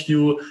point of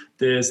view,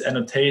 this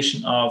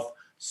annotation of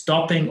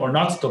stopping or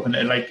not stopping,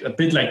 like a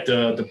bit like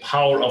the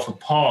power of a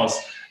pause.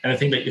 And I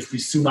think that if we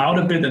zoom out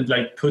a bit and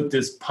like put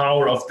this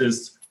power of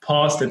this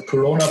pause that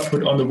Corona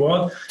put on the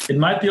world, it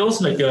might be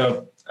also like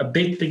a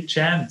big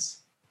chance.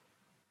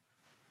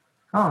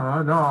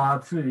 Oh no, I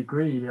absolutely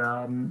agree.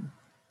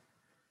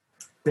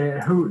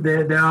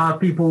 There are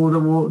people that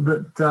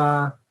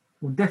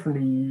will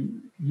definitely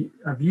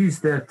have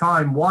used their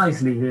time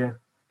wisely here,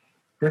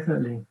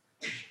 definitely.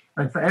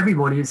 And for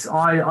everybody, it's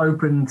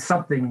eye-opened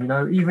something, you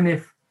know. Even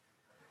if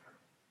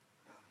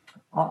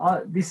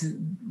this is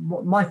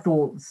what my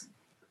thoughts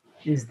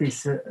is.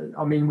 This,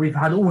 I mean, we've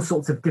had all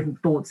sorts of different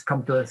thoughts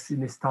come to us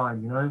in this time,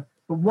 you know.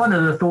 But one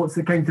of the thoughts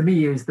that came to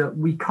me is that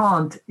we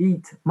can't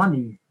eat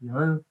money, you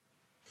know.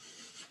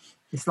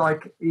 It's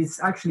like it's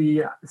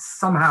actually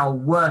somehow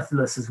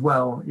worthless as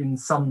well in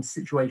some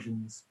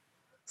situations.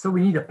 So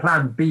we need a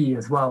plan B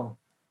as well.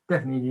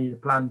 Definitely need a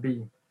plan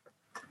B.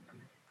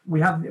 We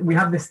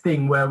have this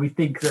thing where we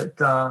think that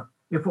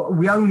if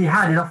we only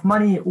had enough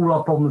money, all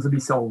our problems would be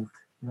solved.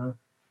 You know,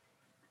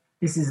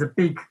 this is a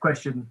big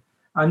question,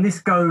 and this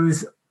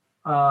goes.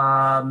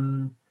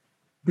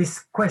 This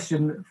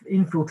question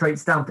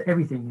infiltrates down to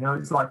everything. You know,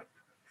 it's like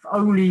if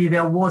only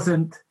there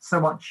wasn't so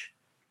much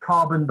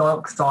carbon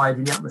dioxide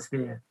in the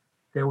atmosphere,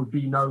 there would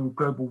be no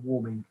global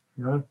warming,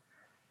 you know.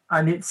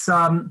 And it's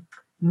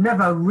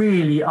never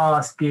really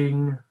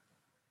asking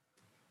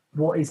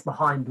what is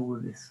behind all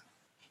of this,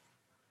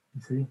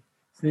 you see.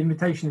 So the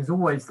invitation is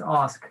always to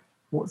ask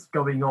what's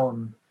going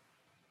on.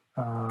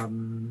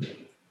 And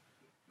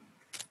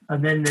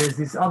then there's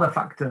this other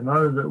factor,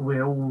 that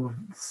we're all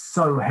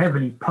so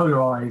heavily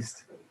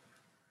polarized.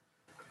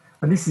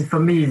 And this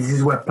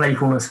is where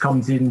playfulness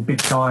comes in big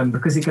time,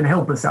 because it can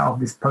help us out of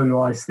this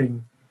polarized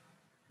thing.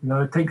 You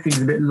know, take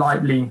things a bit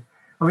lightly.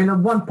 I mean, at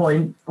one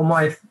point on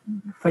my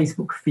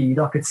Facebook feed,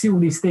 I could see all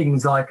these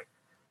things like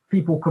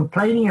people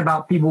complaining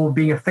about people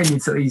being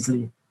offended so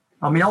easily.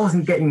 I mean, I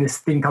wasn't getting this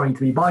thing coming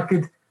to me, but I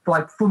could,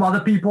 like, from other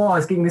people, I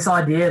was getting this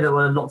idea that there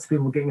were lots of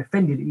people getting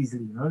offended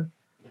easily, you know?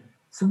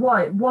 So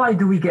why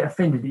do we get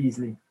offended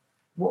easily?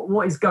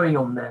 What is going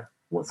on there?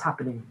 What's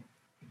happening,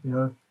 you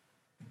know?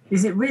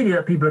 Is it really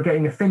that people are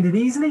getting offended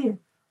easily,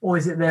 or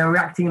is it they're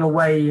reacting in a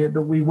way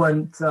that we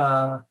weren't,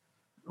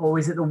 or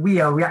is it that we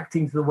are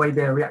reacting to the way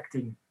they're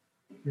reacting?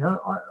 You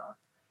know,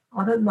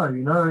 I don't know.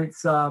 You know,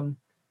 it's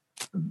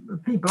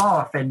people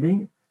are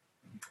offending.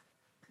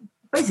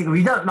 Basically,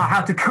 we don't know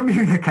how to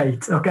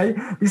communicate. Okay,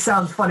 this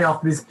sounds funny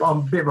after this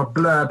bit of a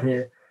blurb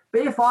here,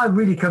 but if I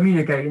really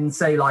communicate and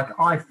say like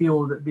I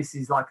feel that this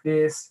is like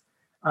this,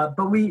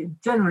 but we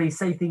generally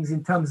say things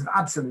in terms of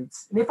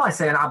absolutes. And if I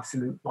say an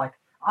absolute like,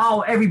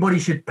 oh, everybody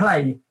should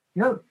play,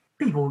 you know,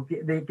 people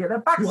get their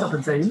backs up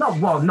and say, no,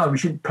 we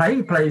shouldn't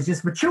play. Play is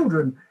just for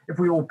children. If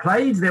we all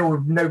played, there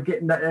would no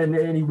get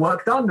any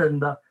work done. And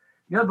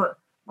you know, but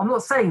I'm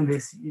not saying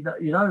this. You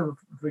know,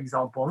 for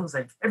example, I'm not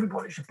saying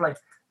everybody should play.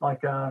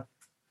 Like,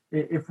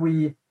 if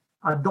we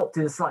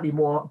adopted a slightly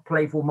more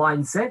playful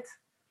mindset,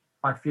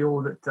 I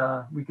feel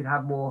that we could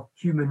have more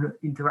human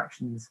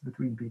interactions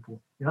between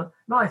people. You know,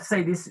 now I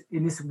say this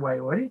in this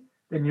way already,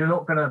 then you're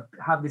not going to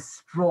have this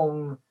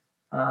strong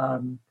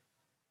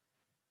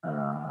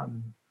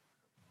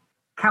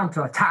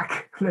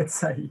counter-attack, let's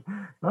say.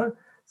 No?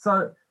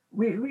 So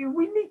we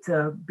need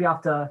to be able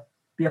to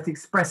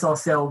express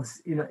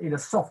ourselves in a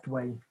soft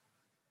way.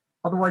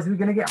 Otherwise, we're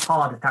going to get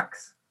hard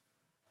attacks.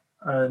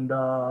 And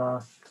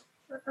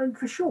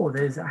for sure,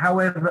 there's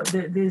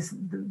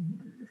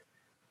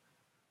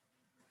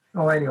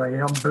oh, anyway,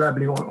 I'm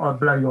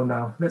blowing on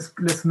now.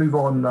 Let's move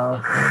on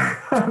now.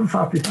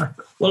 Fabian.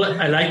 Well,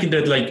 I like it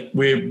that like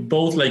we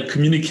both like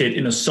communicate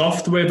in a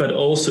soft way, but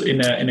also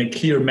in a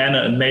clear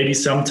manner. And maybe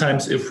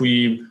sometimes if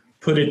we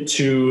put it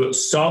too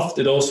soft,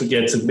 it also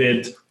gets a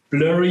bit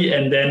blurry.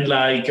 And then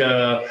like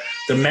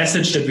the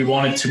message that we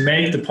wanted to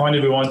make, the point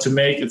that we want to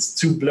make, it's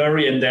too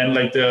blurry. And then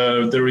like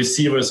the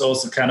receiver is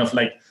also kind of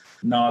like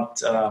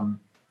not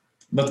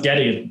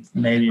getting it,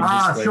 maybe.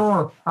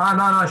 Sure.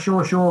 No,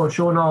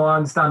 sure. No, I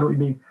understand what you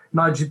mean.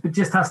 No, it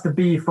just has to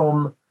be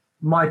from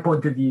my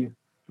point of view.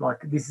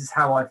 Like, this is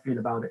how I feel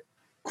about it.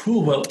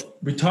 Cool. Well,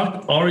 we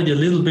talked already a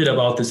little bit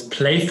about this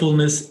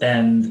playfulness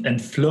and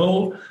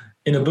flow.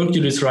 In a book,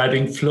 you're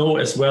describing flow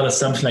as well as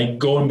something like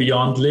going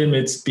beyond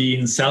limits,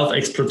 being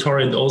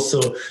self-exploratory. And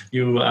also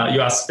you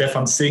asked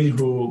Stefan Singh,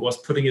 who was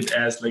putting it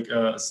as like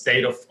a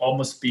state of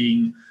almost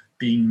being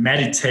being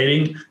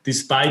meditating,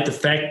 despite the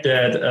fact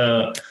that,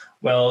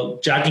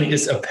 juggling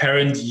is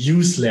apparent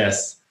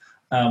useless.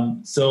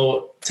 So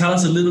tell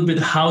us a little bit,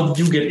 how did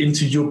you get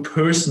into your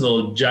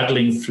personal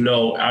juggling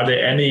flow? Are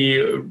there any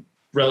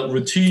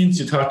routines?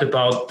 You talked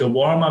about the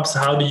warm-ups.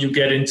 How do you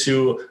get into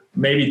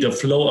maybe the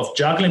flow of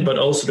juggling, but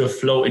also the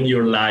flow in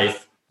your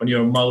life when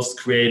you're most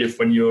creative,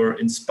 when you're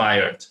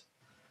inspired?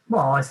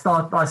 Well, I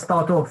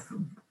start off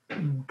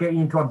getting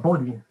into my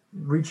body,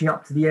 reaching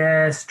up to the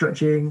air,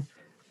 stretching,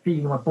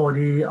 feeling my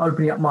body,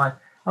 opening up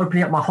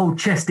my whole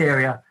chest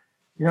area.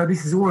 You know,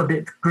 this is all a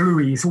bit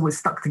gluey. It's always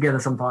stuck together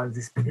sometimes.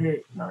 This bit,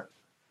 you know.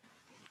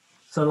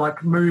 So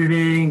like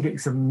moving, getting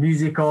some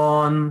music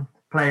on,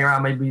 playing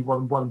around maybe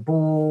one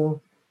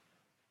ball,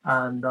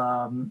 and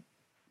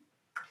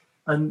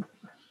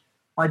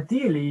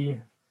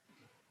ideally,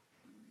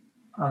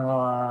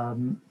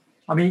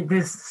 I mean,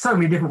 there's so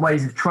many different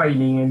ways of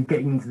training and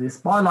getting into this,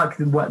 but I like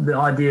the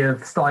idea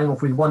of starting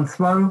off with one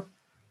throw,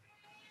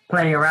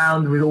 playing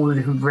around with all the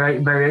different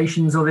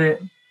variations of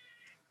it,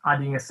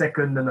 adding a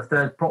second and a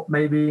third prop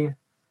maybe,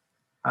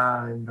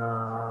 and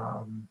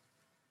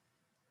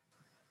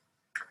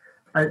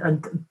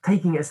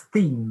taking it as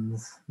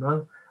themes. You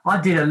know? I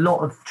did a lot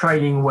of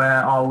training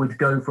where I would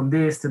go from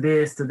this to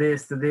this to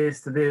this to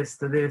this to this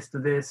to this to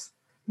this.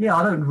 Yeah,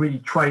 I don't really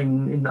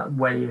train in that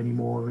way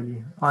anymore,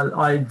 really.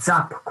 I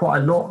zap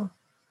quite a lot.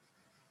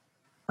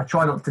 I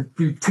try not to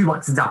do too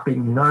much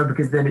zapping, you know,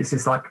 because then it's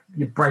just like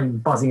your brain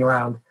buzzing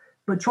around.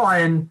 But try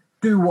and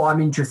do what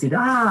I'm interested in.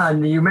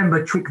 And you remember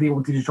a trick that you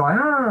wanted to try.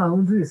 I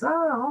want to do this.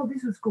 Oh,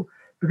 this was cool.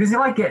 Because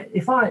I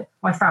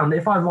found that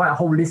if I write a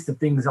whole list of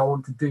things I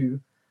want to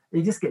do,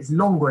 it just gets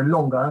longer and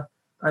longer.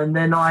 And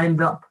then I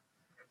end up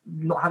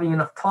not having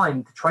enough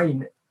time to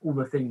train all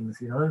the things,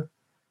 you know.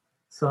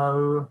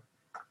 So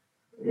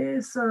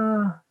it's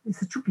a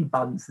tricky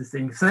balance, this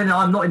thing. So then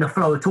I'm not in a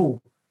flow at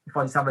all if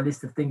I just have a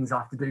list of things I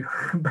have to do,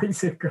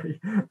 basically.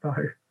 No.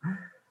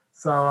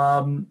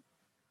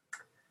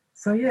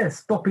 So yeah,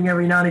 stopping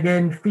every now and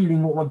again,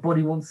 feeling what my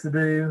body wants to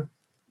do.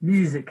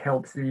 Music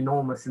helps me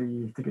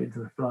enormously to get into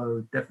the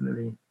flow,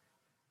 definitely.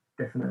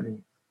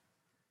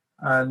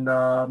 And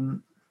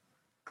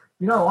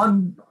you know,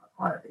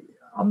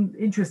 I'm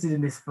interested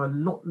in this for a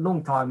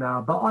long time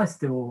now, but I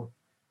still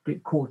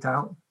get caught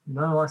out. You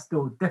know, I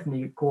still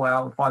definitely get caught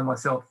out and find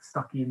myself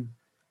stuck in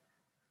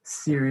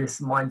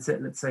serious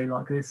mindset, let's say,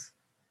 like this.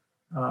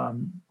 I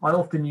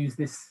often use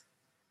this.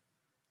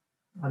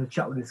 I had a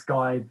chat with this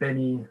guy,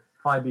 Benny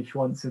Feibisch,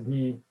 once,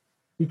 and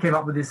he came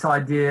up with this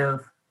idea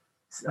of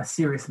a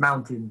serious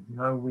mountain. You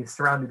know, we're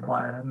surrounded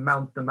by the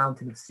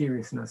mountain of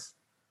seriousness,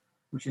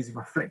 which is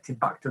reflected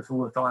back to us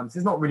all the time. So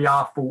it's not really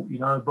our fault, you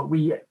know, but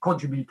we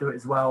contribute to it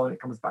as well, and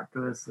it comes back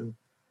to us. And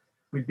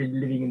we've been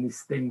living in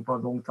this thing for a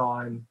long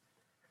time.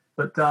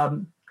 But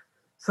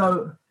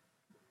so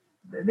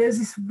there's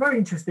this very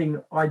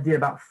interesting idea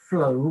about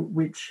flow,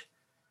 which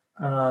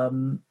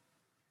to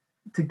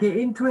get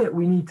into it,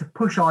 we need to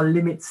push our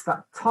limits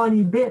that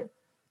tiny bit,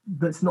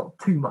 but it's not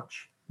too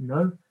much, you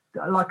know,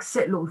 like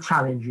set little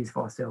challenges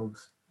for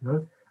ourselves, you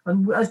know.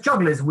 And as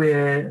jugglers,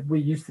 we're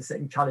used to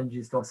setting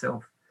challenges to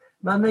ourselves.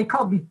 And they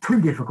can't be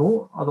too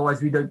difficult,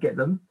 otherwise we don't get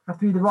them. They have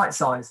to be the right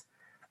size.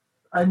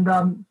 And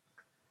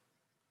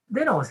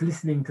then I was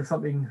listening to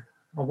something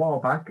a while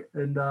back,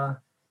 and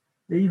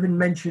they even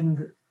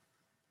mentioned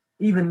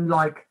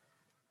like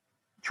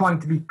trying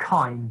to be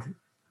kind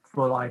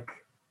for like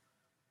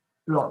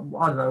I don't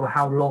know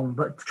how long,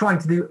 but trying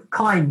to do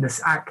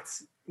kindness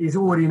acts is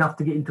already enough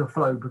to get into a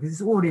flow, because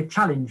it's already a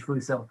challenge for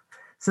yourself.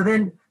 So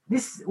then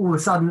this all of a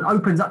sudden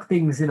opens up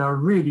things in a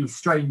really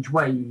strange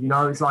way. You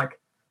know, it's like,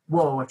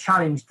 whoa, a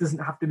challenge doesn't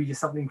have to be just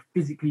something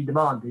physically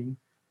demanding.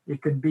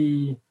 It could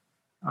be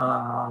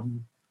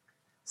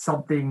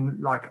something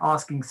like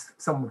asking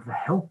someone for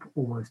help,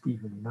 almost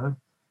even, you know.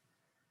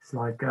 It's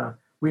like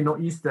we're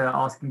not used to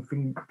asking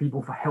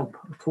people for help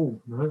at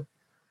all, you know.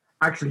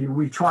 Actually,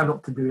 we try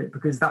not to do it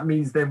because that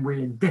means then we're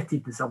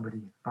indebted to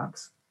somebody,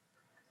 perhaps.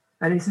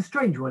 And it's a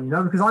strange one, you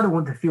know, because I don't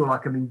want to feel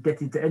like I'm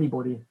indebted to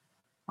anybody.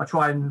 I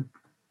try and,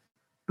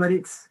 but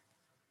it's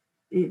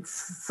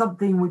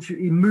something which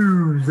it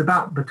moves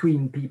about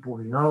between people,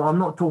 you know. I'm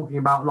not talking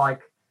about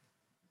like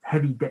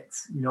heavy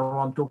debts, you know.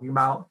 I'm talking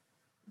about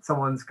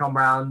someone's come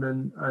around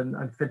and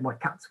fed my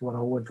cats when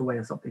I went away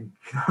or something,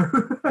 you know.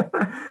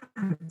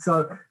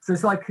 so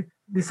it's like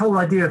this whole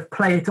idea of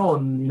play it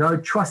on, you know,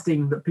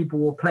 trusting that people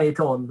will play it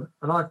on.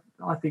 And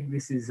I think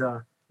this is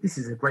a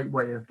great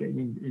way of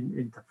getting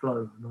into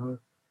flow, you know.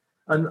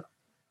 And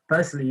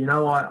personally, you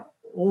know, I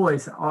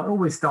always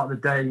start the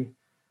day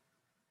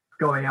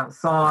going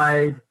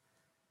outside,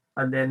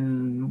 and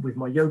then with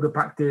my yoga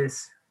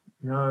practice,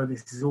 you know,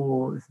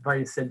 it's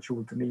very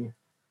essential to me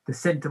to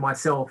center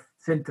myself,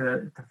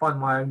 to find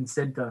my own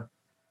center,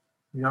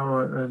 you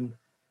know, and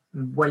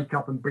wake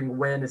up and bring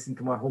awareness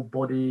into my whole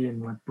body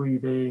and my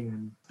breathing.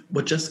 And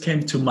what just came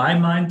to my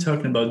mind,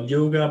 talking about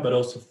yoga, but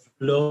also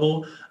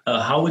flow,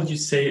 how would you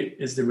say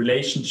is the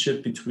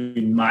relationship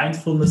between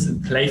mindfulness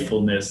and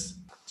playfulness?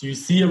 Do you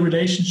see a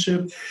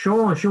relationship?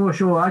 Sure.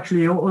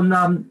 Actually,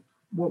 on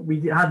what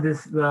we had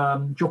this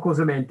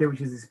Giocosamento,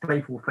 which is this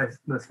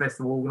playfulness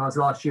festival organised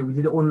last year. We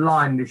did it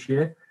online this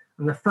year,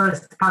 and the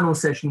first panel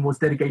session was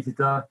dedicated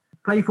to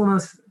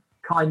playfulness,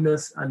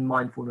 kindness, and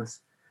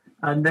mindfulness.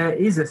 And there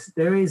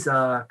is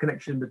a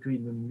connection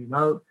between them, you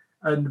know.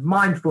 And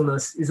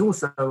mindfulness is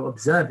also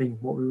observing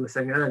what we were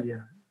saying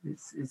earlier.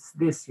 It's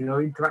this, you know,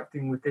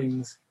 interacting with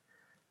things,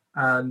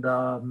 and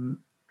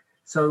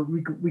so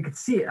we could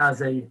see it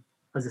as a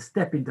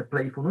step into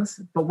playfulness.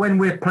 But when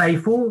we're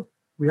playful,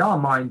 we are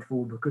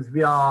mindful because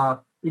we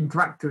are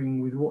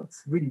interacting with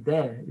what's really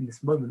there in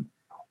this moment.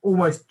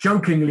 Almost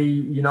jokingly,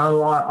 you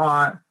know,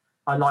 I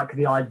like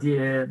the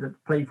idea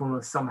that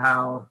playfulness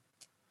somehow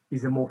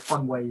is a more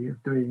fun way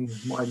of doing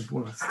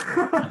mindfulness.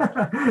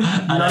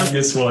 I like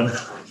this one.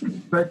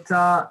 But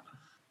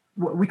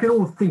we can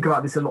all think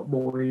about this a lot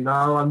more, you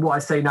know, and what I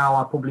say now,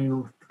 I probably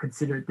will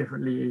consider it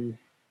differently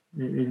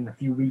in a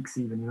few weeks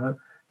even, you know.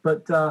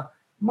 But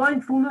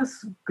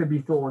mindfulness could be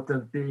thought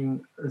of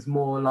being as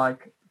more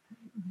like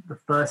the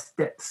first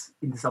steps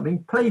into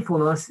something.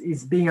 Playfulness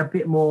is being a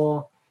bit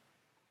more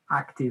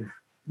active,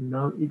 you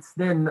know. It's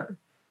then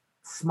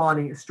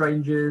smiling at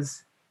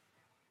strangers.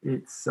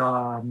 It's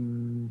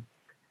allowing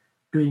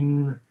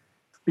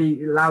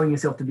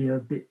yourself to be a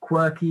bit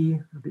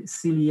quirky, a bit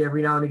silly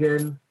every now and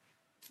again,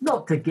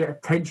 not to get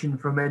attention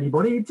from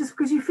anybody, just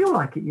because you feel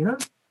like it, you know.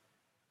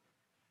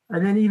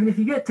 And then even if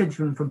you get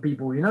attention from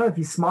people, you know, if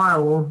you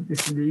smile,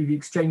 if you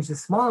exchange a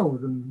smile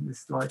with them,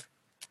 it's like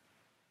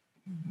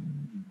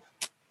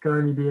can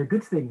only be a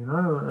good thing, you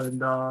know.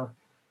 And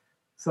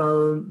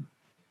so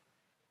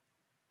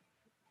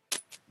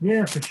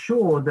yeah, for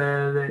sure,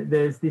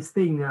 there's this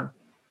thing,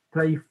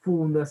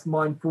 playfulness,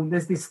 mindfulness.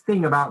 There's this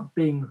thing about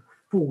being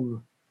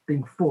full,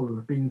 being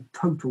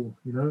total,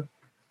 you know.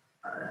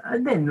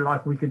 And then,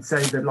 like, we could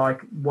say that,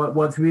 like,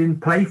 once we're in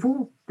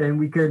playful, then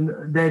we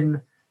can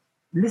then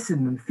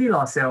listen and feel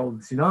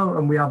ourselves, you know,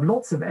 and we have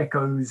lots of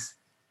echoes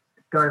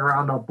going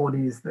around our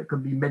bodies that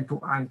can be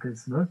mental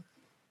anchors, you know,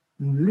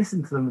 and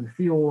listen to them and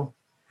feel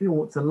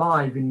what's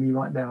alive in me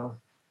right now.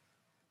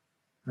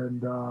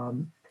 And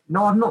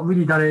no, I've not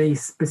really done any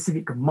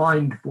specific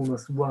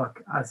mindfulness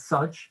work as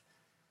such.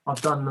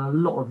 I've done a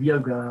lot of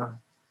yoga,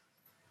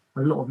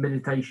 a lot of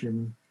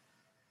meditation,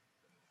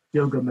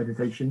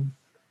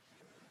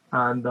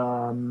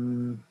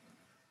 and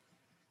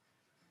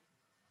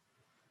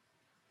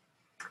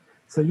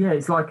so yeah,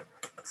 it's like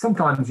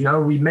sometimes, you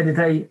know, we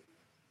meditate,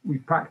 we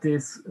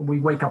practice, we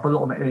wake up a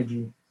lot of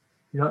energy.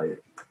 You know,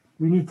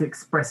 we need to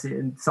express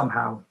it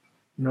somehow.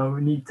 You know,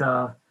 we need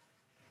to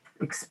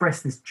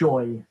express this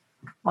joy.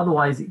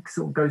 Otherwise, it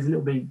sort of goes a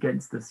little bit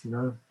against us, you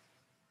know.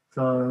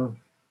 So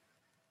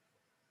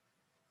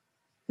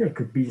yeah, it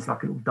could be just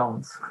like a little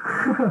dance,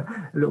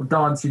 a little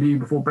dance you do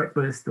before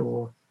breakfast,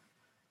 or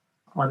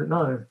I don't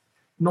know.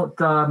 Not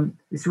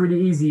it's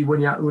really easy when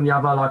you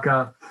have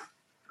a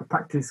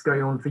practice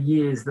going on for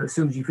years, that as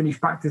soon as you finish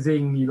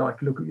practicing, you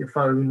like look at your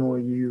phone or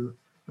you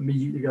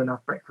immediately go and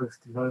have breakfast,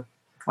 you know.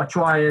 I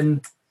try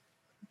and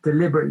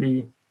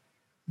deliberately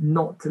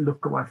not to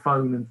look at my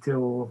phone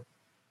until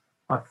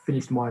I've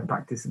finished my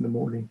practice in the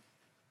morning.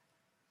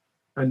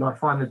 And I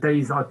find the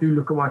days that I do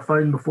look at my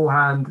phone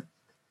beforehand,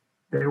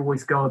 they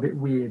always go a bit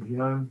weird, you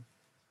know.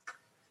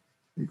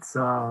 It's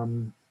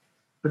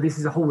but this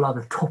is a whole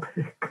other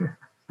topic.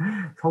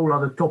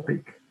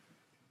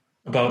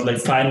 About like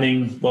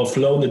finding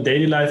flow in the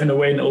daily life in a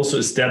way, and also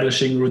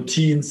establishing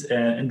routines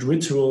and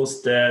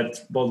rituals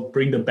that will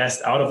bring the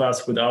best out of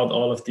us without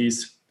all of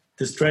these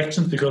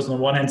distractions. Because on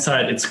one hand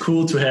side, it's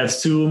cool to have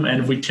Zoom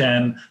and we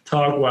can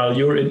talk while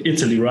you're in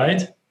Italy,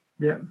 right?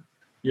 Yeah.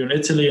 You're in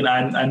Italy and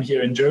I'm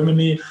here in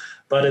Germany.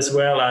 But as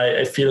well,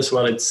 I feel as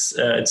well it's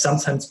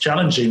sometimes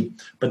challenging.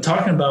 But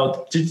talking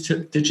about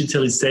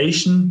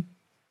digitalization,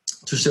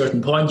 to a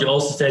certain point, you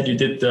also said you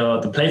did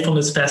the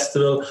Playfulness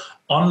Festival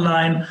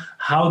online.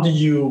 How do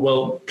you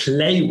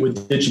play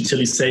with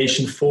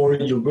digitalization for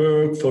your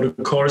work, for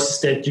the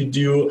courses that you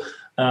do?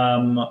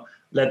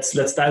 Let's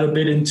dive a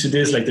bit into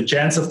this, like the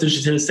chance of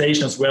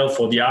digitalization as well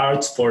for the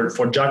arts,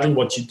 for juggling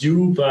what you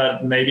do,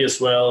 but maybe as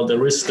well the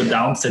risk, the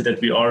downside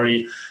that we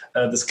already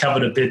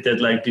discovered a bit,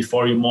 that like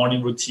before your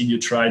morning routine, you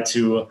try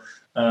to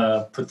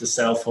put the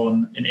cell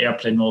phone in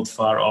airplane mode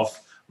far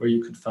off where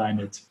you could find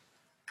it.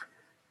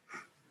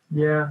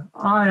 Yeah,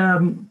 I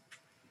in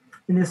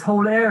this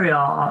whole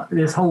area,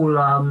 this whole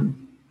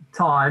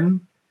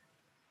time,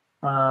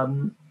 I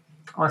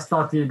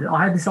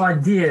had this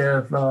idea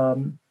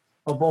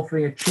of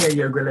offering a chair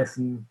yoga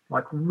lesson,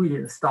 like really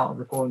at the start of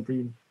the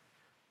quarantine.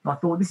 And I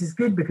thought this is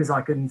good because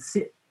I can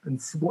sit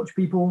and watch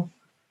people,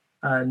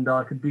 and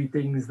I could do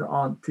things that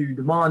aren't too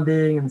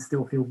demanding and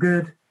still feel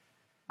good.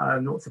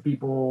 Lots of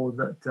people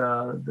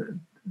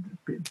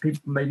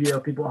maybe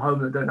people at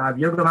home that don't have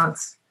yoga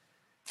mats,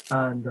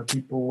 and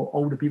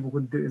older people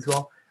could do it as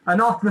well.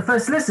 And after the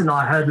first lesson,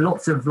 I heard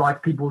lots of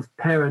like people's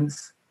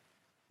parents,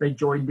 they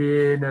joined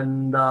in,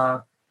 and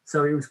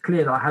so it was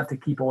clear that I had to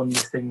keep on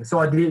this thing. So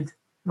I did,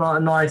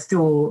 and I'm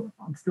still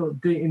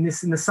doing in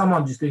the summer.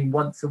 I'm just doing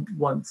once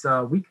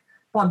a week,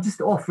 but I'm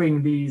just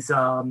offering these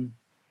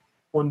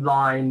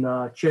online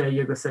chair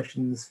yoga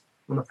sessions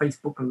on a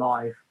Facebook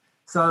Live.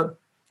 So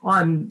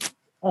I'm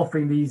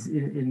offering these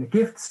in the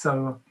gift.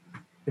 So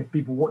if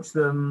people watch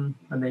them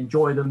and they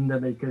enjoy them,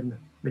 then they can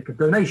make a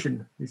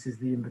donation. This is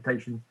the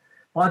invitation.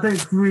 I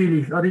didn't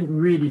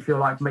really feel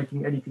like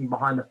making anything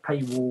behind the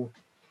paywall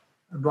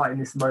right in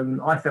this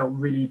moment. I felt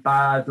really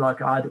bad,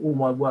 like I had all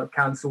my work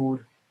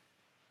cancelled,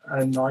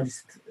 and I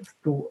just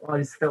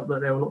felt that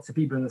there were lots of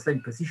people in the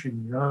same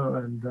position, you know,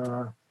 and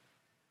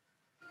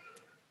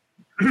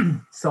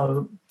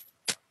so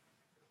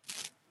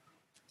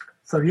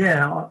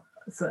yeah.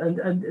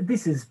 And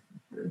this has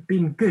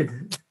been good.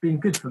 It's been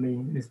good for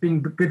me. It's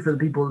been good for the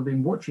people who've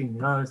been watching.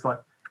 You know, it's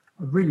like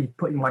I'm really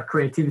putting my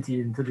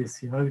creativity into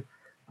this. You know,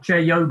 chair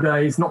yoga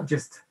is not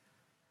just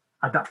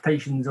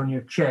adaptations on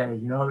your chair.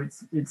 You know,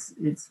 it's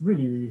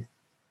really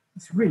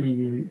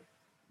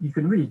you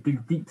can really do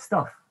deep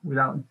stuff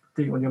without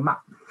doing it on your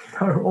mat.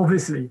 You know,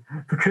 obviously,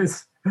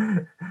 because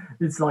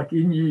it's like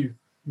in you.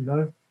 You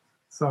know,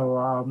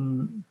 so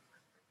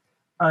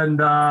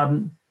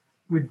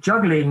with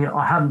juggling,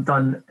 I haven't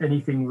done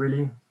anything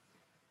really.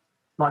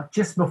 Like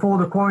just before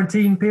the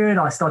quarantine period,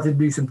 I started to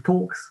do some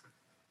talks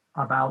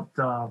about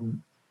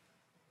on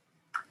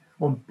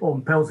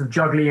Perils of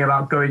Juggling,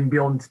 about going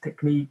beyond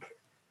technique.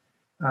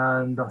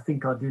 And I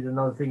think I did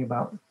another thing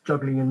about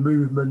juggling and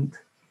movement.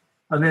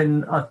 And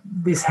then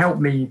this helped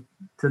me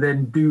to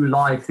then do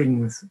live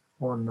things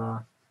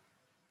on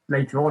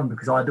later on,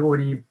 because I'd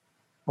already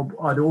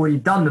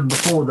done them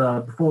before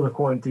the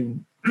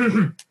quarantine.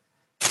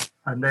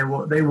 And they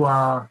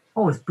were I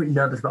was pretty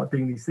nervous about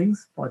doing these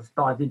things, but I just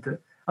dived into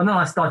it. And then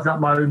I started up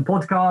my own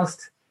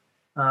podcast,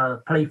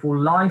 Playful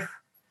Life,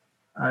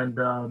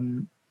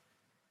 and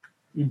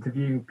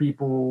interviewing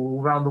people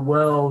around the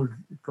world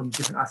from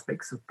different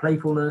aspects of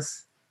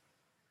playfulness,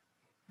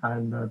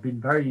 and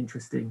been very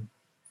interesting.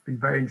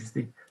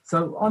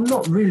 So I'm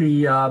not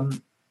really,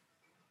 I'm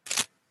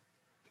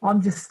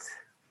just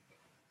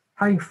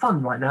having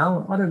fun right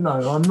now. I don't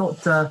know. I'm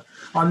not,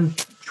 I'm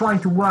trying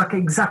to work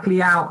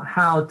exactly out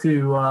how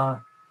to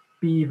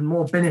be even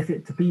more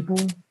benefit to people.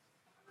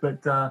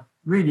 But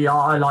really,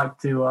 I like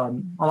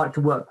to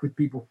work with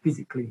people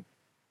physically.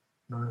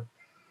 You know?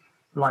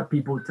 I like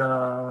people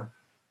to,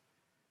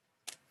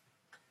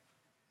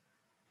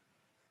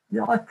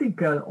 yeah, I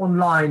think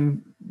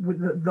online,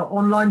 with the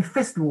online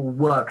festival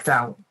worked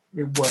out.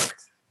 It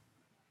worked.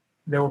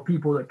 There were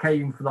people that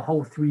came for the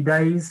whole 3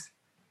 days,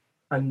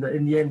 and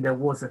in the end, there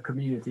was a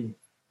community,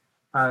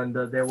 and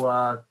there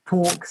were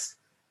talks,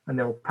 and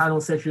there were panel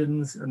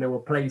sessions, and there were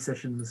play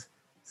sessions.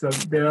 So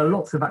there are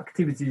lots of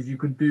activities you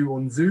can do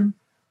on Zoom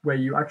where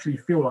you actually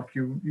feel like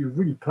you're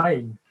really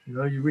playing. You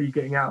know, you're really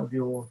getting out of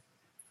your.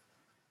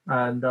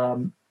 And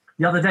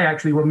the other day,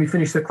 actually, when we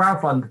finished the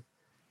crowdfund,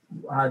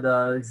 I had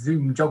a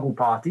Zoom juggle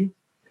party,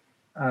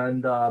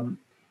 and I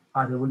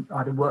had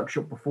a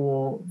workshop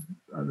before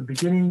at the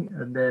beginning,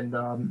 and then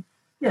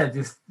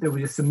there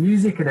was just some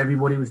music, and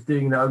everybody was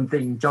doing their own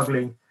thing,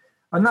 juggling,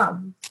 and that,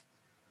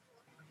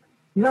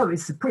 you know,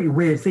 it's a pretty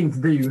weird thing to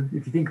do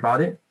if you think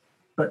about it,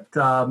 but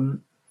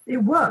it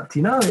worked.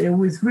 You know, it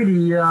was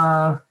really.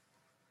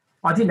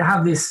 I didn't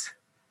have this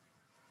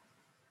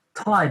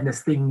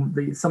tiredness thing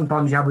that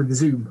sometimes you have with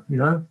Zoom. You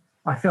know,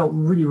 I felt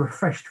really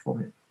refreshed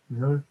from it. You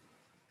know,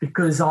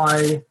 because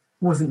I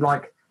wasn't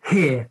like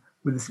here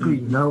with the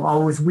screen. You know, I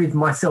was with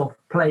myself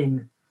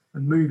playing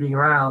and moving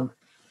around.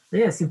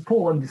 Yeah, it's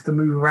important just to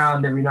move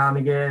around every now and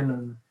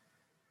again,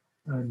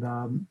 and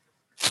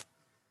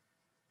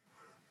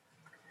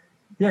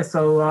yeah.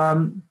 So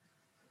and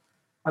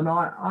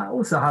I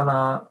also have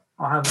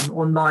an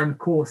online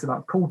course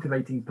about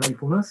cultivating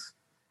playfulness,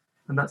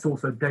 and that's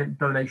also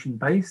donation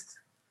based.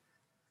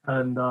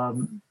 And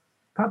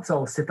perhaps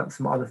I'll set up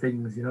some other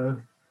things. You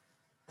know,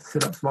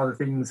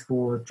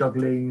 for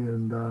juggling,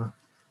 and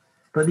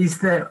but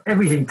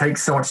everything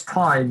takes so much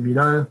time. You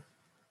know.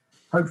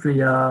 Hopefully,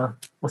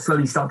 we'll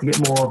slowly start to get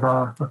more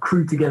of a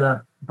crew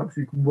together. Perhaps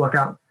we can work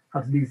out how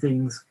to do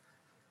things,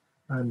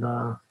 and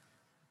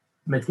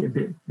make it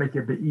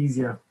a bit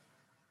easier.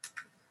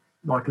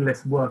 Like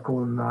less work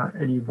on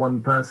any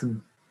one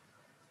person.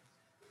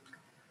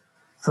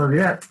 So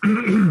yeah.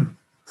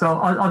 So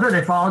I don't know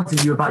if I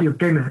answered you about your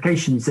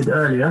gamification you said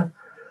earlier,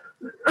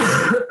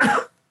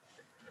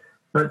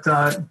 but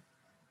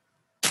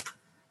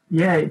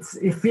yeah,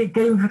 if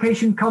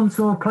gamification comes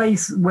from a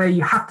place where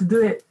you have to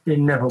do it, it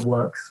never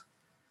works.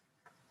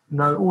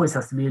 No, it always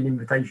has to be an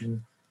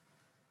invitation.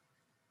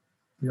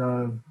 You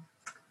know,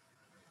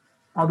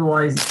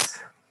 otherwise,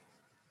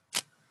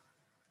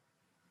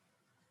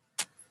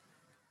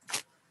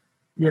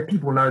 yeah,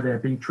 people know they're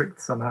being tricked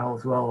somehow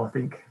as well, I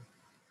think.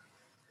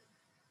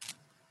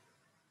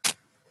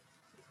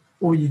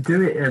 Or you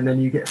do it and then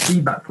you get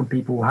feedback from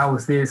people. How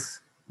was this?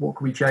 What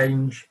can we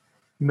change?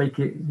 You make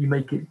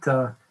it.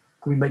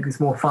 Can we make this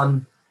more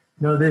fun?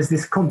 You know, there's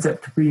this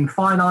concept between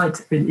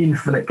finite and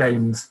infinite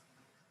games.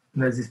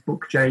 And there's this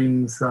book,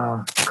 James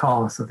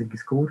Cars, I think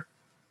it's called.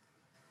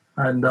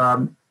 And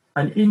an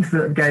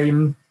infinite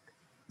game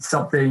is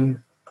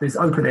something that's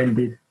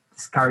open-ended,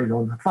 just carried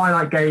on. A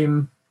finite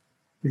game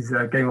is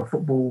a game of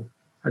football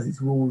has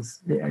its rules,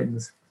 it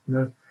ends. You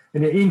know,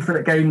 in an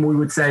infinite game, we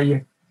would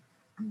say,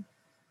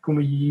 can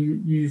we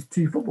use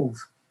 2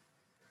 footballs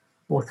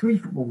or 3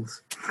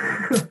 footballs?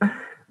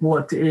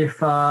 What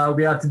if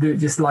we had to do it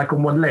just like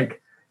on one leg?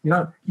 You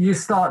know, you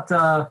just start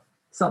to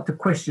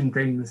question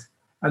things,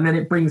 and then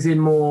it brings in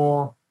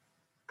more.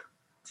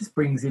 Just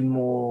brings in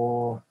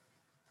more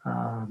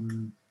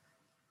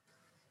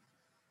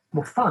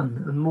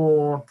fun and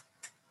more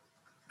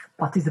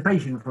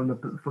participation from the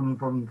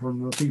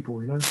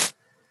people, you know.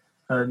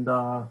 And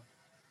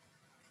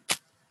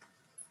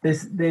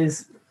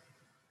there's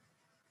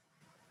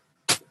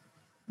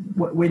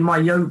when my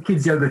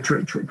kids yoga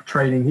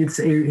training,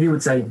 he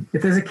would say,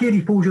 if there's a kid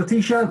who pulls your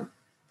t-shirt,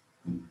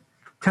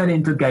 turn it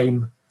into a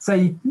game.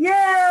 Say,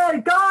 yeah,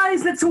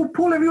 guys, let's all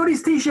pull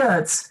everybody's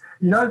t-shirts.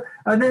 You know,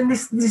 and then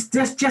this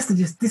gesture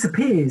just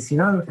disappears. You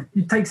know,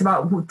 it takes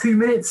about 2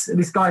 minutes, and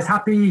this guy's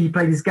happy. He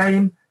played his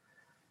game.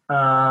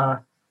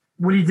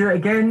 Will he do it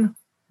again?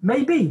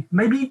 Maybe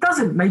he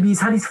doesn't. Maybe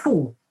he's had his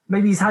full.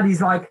 Maybe he's had his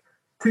like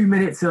 2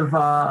 minutes of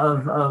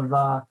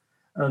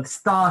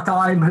star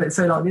time. Let's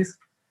say like this.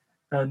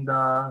 And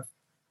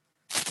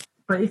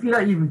but if you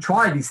don't even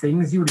try these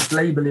things, you would just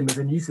label him as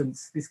a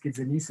nuisance. This kid's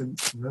a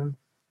nuisance. You know.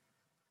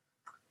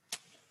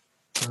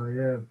 So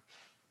yeah.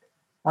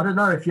 I don't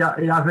know if you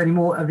have any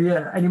more. Have you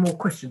any more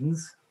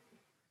questions?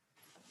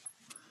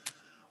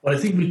 Well, I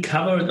think we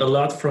covered a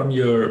lot from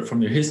your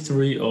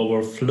history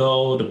over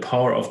flow, the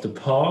power of the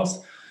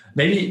pause.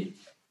 Maybe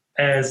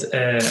as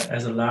a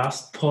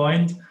last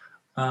point,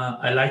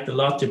 I liked a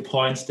lot your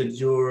points that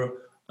you're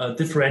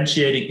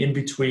differentiating in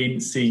between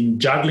seeing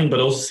juggling, but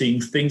also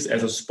seeing things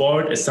as a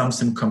sport, as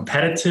something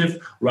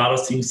competitive, rather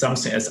seeing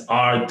something as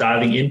art,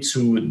 diving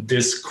into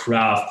this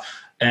craft.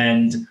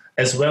 And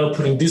as well,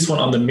 putting this one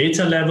on the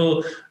meta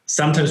level,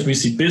 sometimes we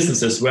see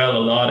business as well a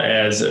lot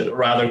as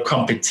rather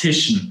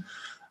competition.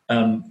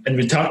 And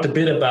we talked a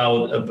bit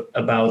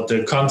about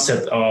the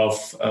concept of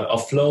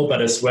flow,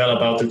 but as well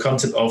about the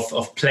concept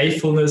of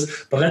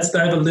playfulness. But let's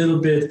dive a little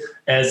bit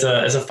as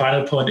a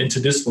final point into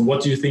this one.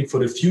 What do you think for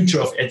the future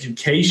of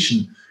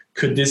education?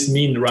 Could this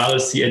mean rather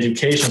see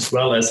education as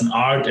well as an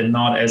art and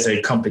not as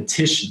a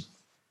competition?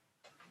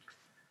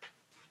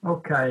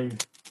 Okay,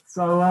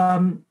 so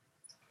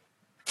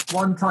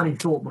one tiny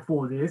thought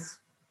before this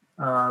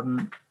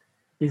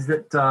is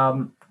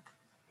that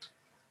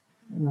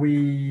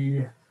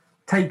we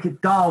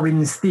take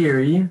Darwin's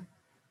theory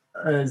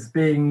as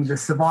being the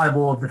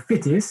survival of the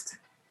fittest,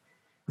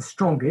 the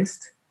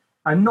strongest,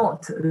 and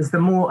not as the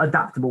more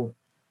adaptable,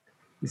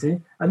 you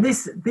see? And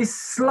this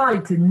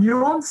slight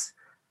nuance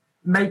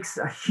makes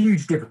a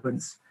huge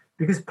difference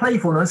because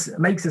playfulness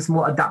makes us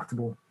more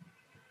adaptable.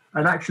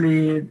 And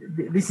actually,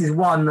 this is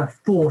one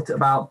thought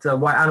about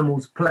why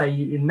animals play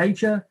in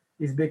nature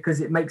is because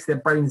it makes their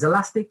brains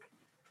elastic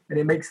and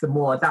it makes them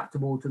more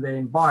adaptable to their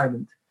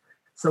environment.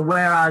 So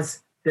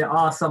whereas there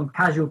are some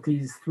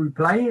casualties through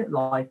play,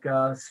 like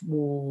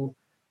small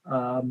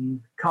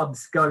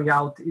cubs going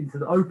out into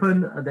the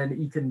open and then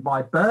eaten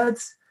by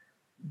birds,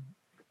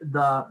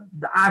 the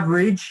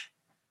average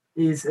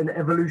is an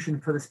evolution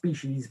for the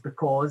species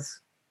because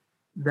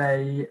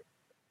they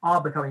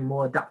are becoming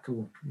more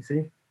adaptable, you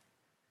see.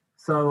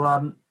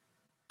 So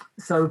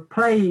so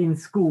play in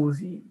schools,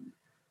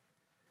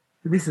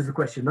 this is a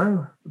question,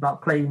 no?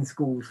 About play in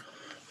schools.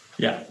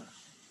 Yeah.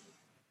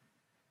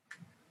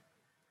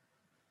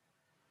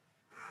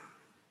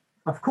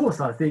 Of course,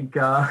 I think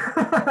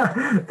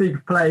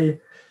think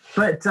play,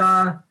 but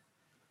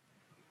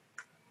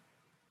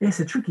it's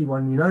a tricky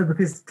one, you know,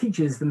 because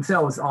teachers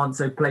themselves aren't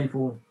so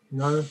playful, you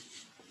know.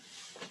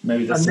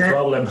 Maybe that's the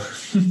problem.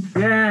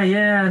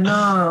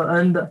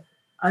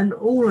 and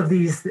all of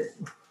these,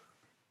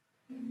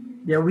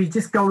 we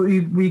just go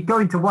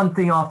into one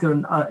thing after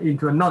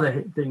into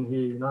another thing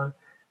here, you know.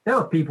 There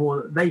are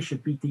people, they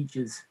should be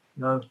teachers,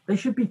 you know. They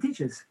should be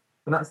teachers,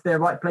 and that's their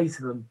right place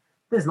for them.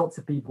 There's lots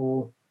of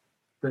people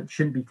that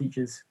shouldn't be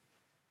teachers,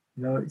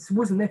 you know. It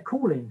wasn't their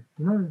calling,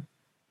 you know.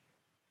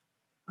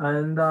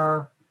 And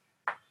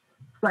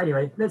but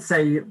anyway, let's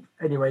say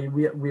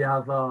we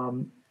have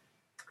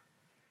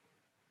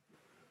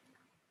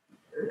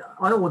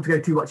I don't want to go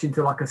too much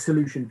into like a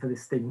solution for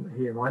this thing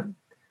here, right?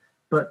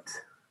 But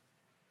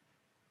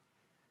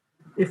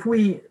if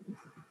we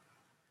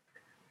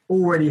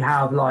already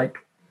have, like,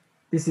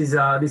 this is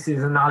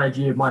an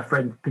analogy of my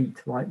friend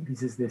Pete, right?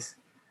 This is this.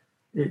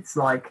 It's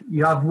like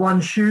you have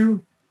one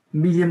shoe,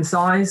 medium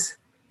size,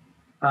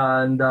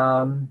 and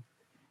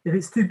if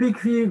it's too big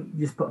for you,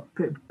 you just put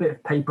a bit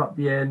of paper up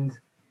the end,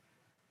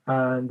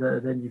 and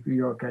then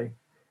you're okay.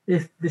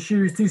 If the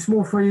shoe is too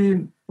small for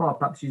you, well,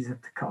 perhaps you just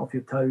have to cut off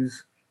your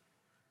toes,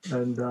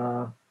 and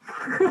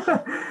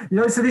you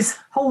know. So this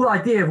whole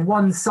idea of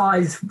one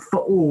size for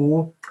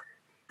all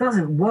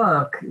doesn't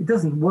work. It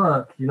doesn't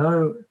work, you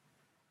know,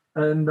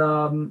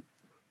 and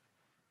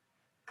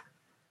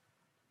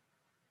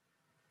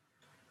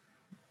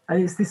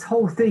it's this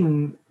whole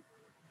thing.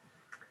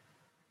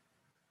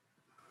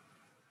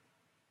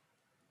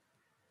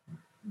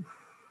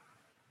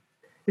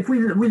 if we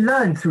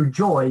learn through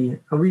joy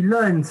and we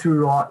learn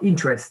through our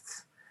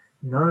interests,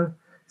 you know.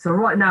 So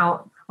right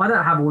now, I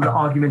don't have all the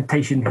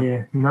argumentation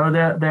here. You know,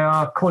 there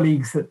are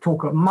colleagues that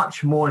talk at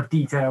much more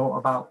detail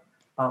about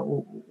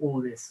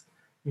all this.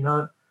 You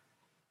know,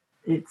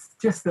 it's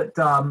just that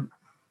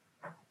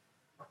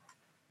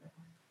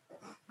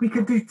we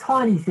could do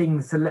tiny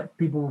things to let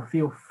people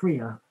feel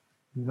freer.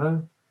 You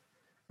know,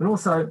 and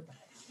also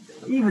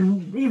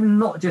even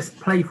not just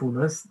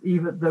playfulness.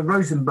 Even the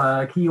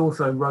Rosenberg, he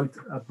also wrote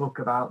a book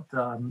about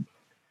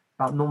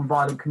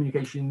nonviolent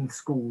communication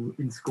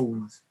in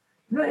schools.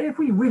 You know, if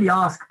we really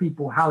ask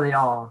people how they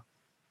are,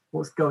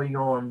 what's going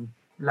on,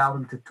 allow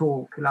them to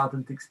talk, allow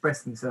them to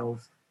express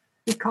themselves,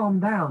 they calm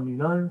down, you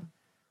know.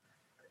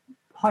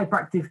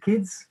 Hyperactive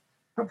kids,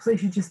 perhaps they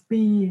should just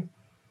be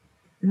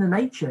in the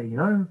nature, you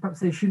know. Perhaps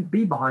they shouldn't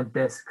be behind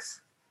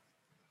desks.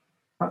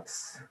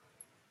 Perhaps,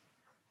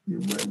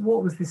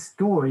 what was this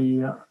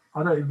story?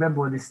 I don't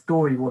remember what this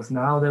story was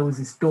now. There was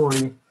this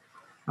story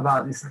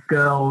about this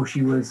girl,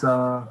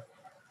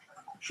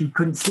 she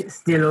couldn't sit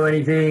still or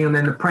anything, and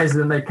then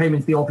they came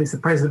into the office, the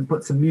president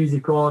put some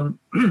music on,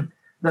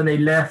 then they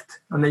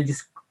left, and they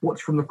just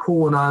watched from the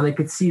corner, and they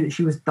could see that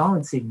she was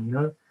dancing, you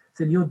know.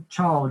 Said, your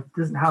child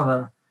doesn't have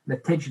an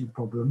attention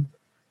problem,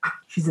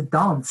 she's a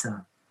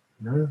dancer,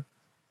 you know.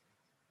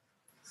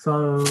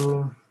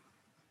 So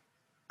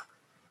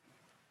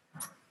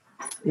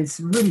it's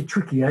really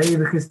tricky,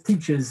 because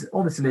teachers,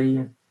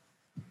 obviously,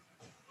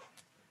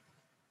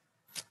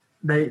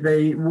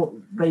 they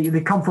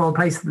come from a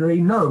place that they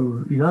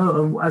know, you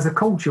know. And as a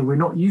culture, we're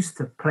not used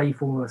to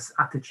playfulness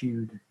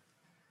attitude.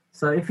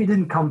 So if it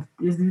didn't come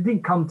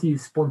to you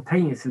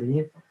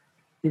spontaneously,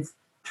 it's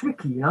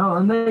tricky, you know.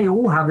 And they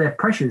all have their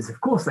pressures.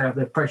 Of course, they have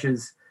their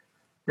pressures.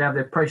 They have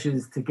their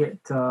pressures to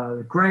get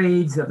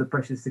grades. They have the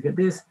pressures to get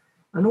this,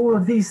 and all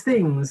of these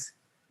things,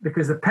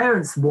 because the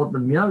parents want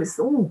them. You know,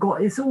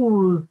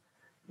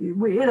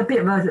 we're in a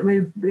bit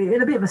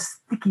of a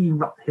sticky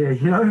rut here,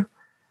 you know.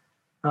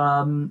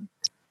 But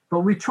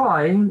I'm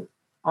trying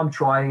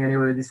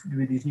anyway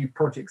with these new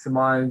projects of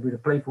mine, with the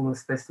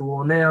Playfulness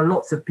Festival, and there are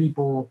lots of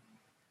people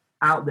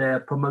out there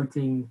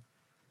promoting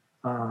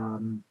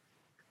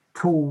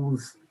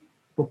tools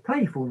for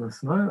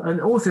playfulness, no?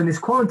 And also in this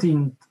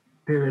quarantine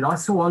period, I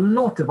saw a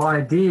lot of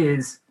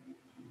ideas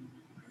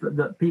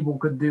that people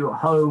could do at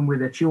home with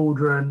their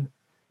children.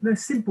 You know,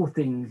 simple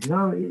things, you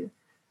know.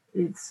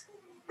 It's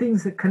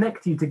things that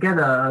connect you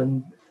together,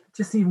 and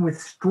just even with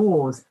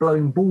straws,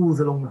 blowing balls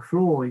along the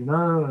floor, you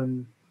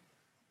know,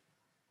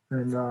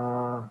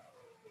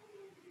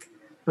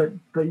 but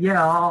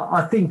yeah,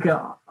 I think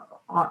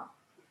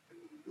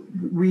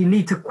we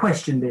need to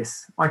question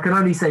this. I can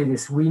only say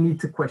this: we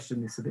need to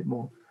question this a bit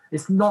more.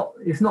 It's not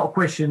a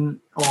question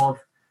of,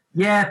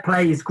 yeah,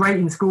 play is great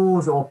in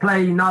schools, or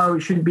play, no, it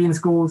shouldn't be in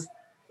schools.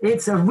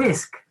 It's a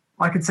risk.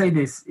 I could say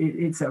this: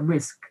 it's a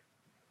risk.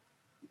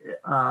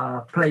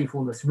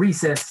 Playfulness,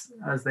 recess,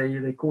 as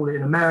they call it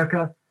in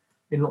America.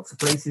 In lots of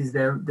places,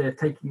 they're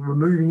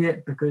removing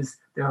it because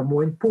there are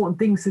more important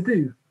things to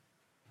do.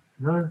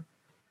 No,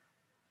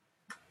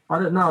 I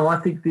don't know. I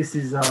think this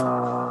is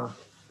not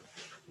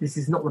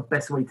the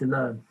best way to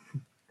learn.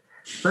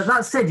 But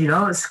that said, you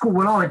know, at school,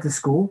 when I went to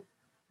school,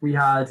 we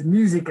had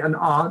music and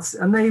arts,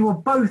 and they were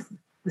both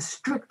the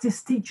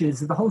strictest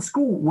teachers of the whole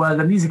school were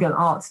the music and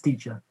arts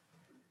teacher.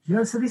 You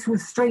know, so this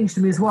was strange to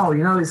me as well.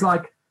 You know, it's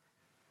like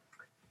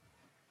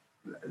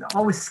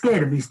I was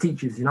scared of these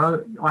teachers. You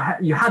know,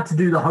 you had to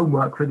do the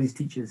homework for these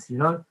teachers. You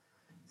know,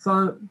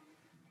 so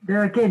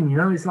there again, you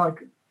know, it's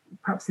like,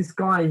 perhaps this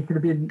guy, he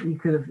could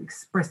have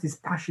expressed his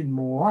passion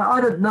more.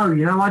 I don't know,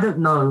 you know. I don't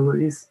know.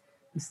 It's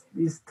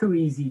too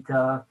easy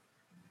to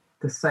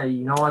say,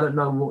 you know. I don't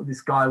know what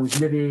this guy was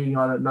living.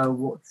 I don't know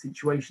what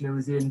situation he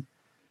was in.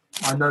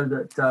 I know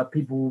that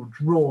people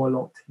draw a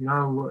lot, you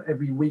know.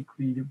 Every week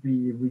we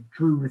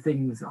drew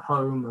things at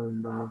home,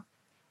 and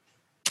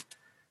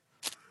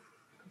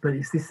but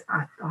it's this.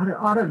 I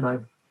don't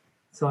know.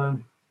 So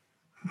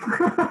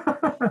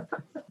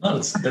no,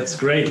 that's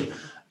great.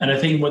 And I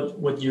think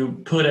what you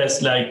put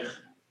as like,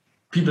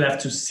 people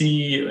have to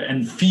see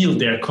and feel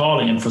their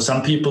calling. And for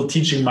some people,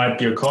 teaching might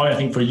be a calling. I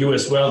think for you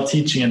as well,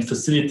 teaching and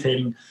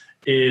facilitating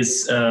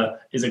is a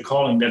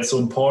calling. That's so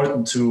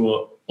important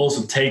to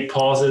also take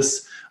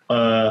pauses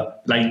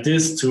like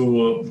this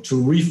to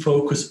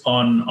refocus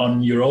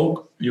on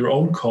your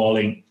own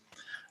calling.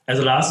 As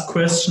a last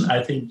question,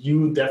 I think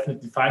you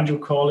definitely find your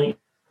calling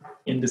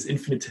in this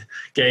infinite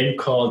game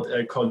called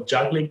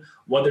juggling.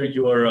 What are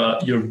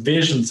your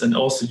visions and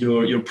also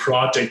your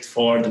project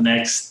for the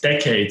next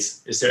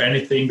decades? Is there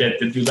anything that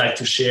you'd like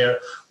to share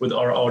with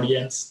our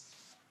audience?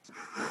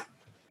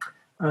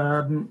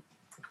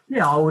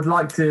 Yeah, I would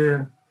like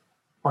to.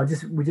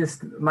 We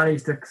just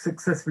managed to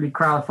successfully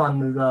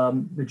crowdfund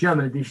the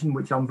German edition,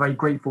 which I'm very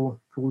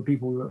grateful for all the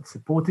people that have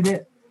supported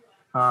it.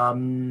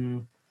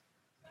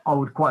 I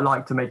would quite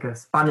like to make a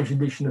Spanish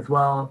edition as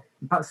well,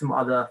 and perhaps some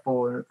other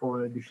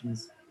foreign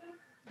editions.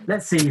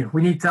 Let's see.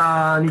 We need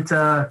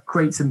to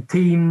create some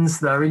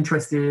teams that are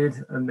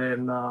interested, and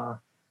then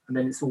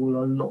it's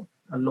all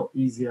a a lot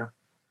easier,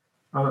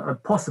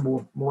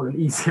 possible more than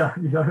easier,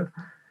 you know.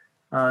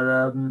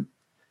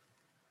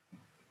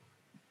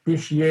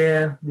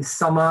 This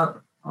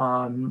summer,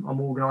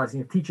 I'm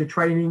organising a teacher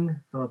training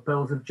for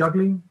Pearls of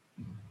Juggling.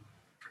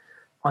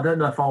 I don't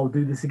know if I'll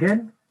do this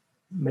again.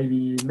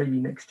 Maybe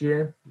next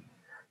year.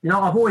 You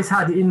know, I've always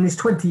had, in these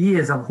 20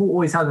 years, I've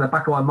always had in the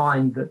back of my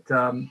mind that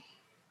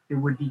it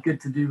would be good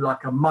to do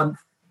like a month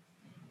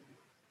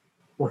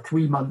or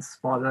 3 months.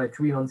 But I don't know,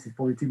 3 months is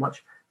probably too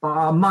much. But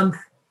a month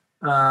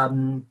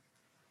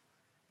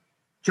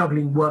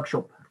juggling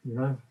workshop, you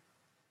know.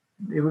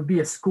 It would be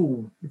a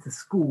school. It's a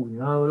school, you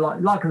know,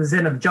 like the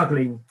Zen of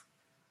juggling.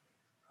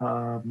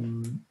 But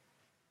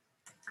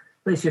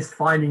it's just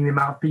finding the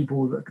amount of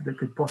people that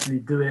could possibly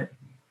do it,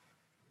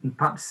 and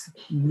perhaps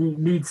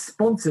need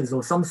sponsors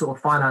or some sort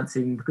of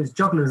financing, because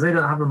jugglers, they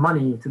don't have the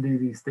money to do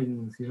these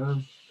things, you know.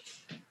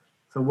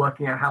 So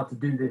working out how to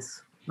do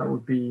this, that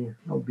would be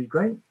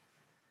great.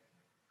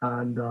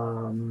 And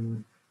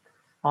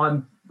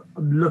I'm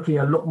looking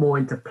a lot more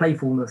into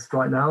playfulness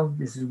right now.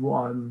 This is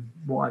what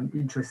I'm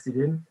interested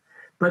in.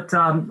 But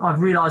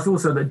I've realised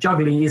also that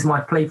juggling is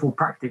my playful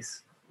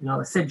practice. You know,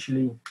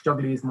 essentially,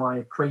 juggling is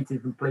my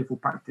creative and playful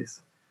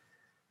practice.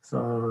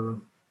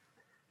 So,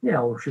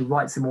 yeah, I should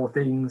write some more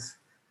things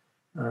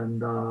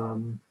and,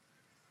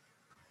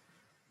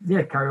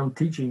 carry on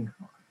teaching.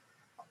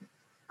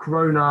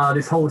 Corona,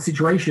 this whole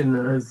situation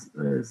has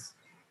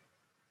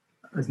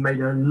made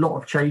a lot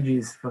of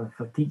changes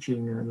for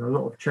teaching, and a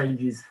lot of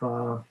changes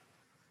for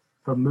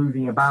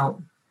moving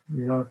about.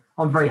 You know,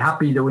 I'm very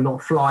happy that we're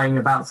not flying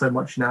about so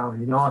much now.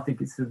 You know, I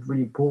think it's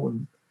really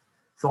important.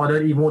 So I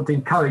don't even want to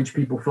encourage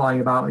people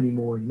flying about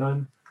anymore, you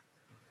know.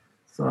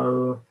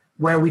 So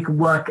where we can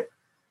work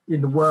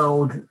in the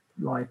world,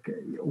 like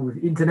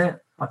with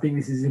internet, I think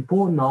this is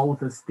important. I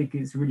also think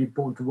it's really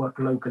important to work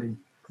locally,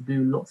 to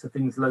do lots of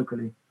things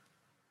locally.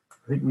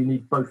 I think we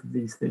need both of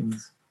these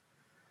things.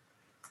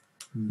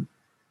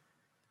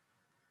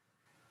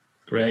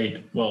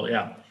 Great. Well,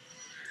 yeah.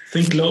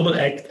 Think global,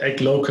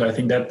 act local. I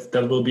think that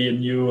will be a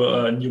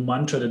new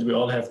mantra that we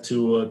all have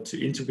to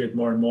integrate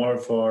more and more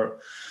for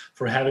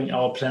having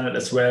our planet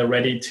as well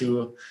ready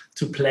to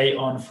play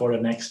on for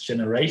the next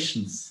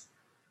generations.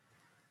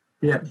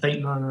 Yeah.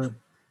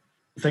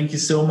 Thank you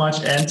so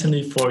much,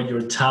 Anthony, for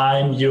your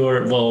time,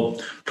 your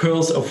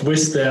pearls of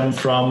wisdom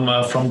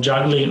from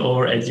juggling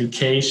or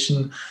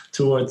education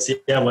towards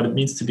what it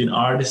means to be an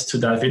artist. To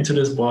dive into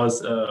this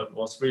was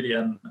really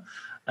an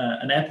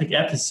epic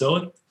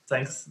episode.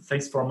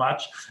 Thanks very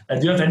much.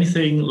 Do you have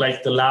anything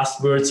like the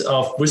last words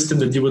of wisdom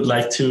that you would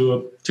like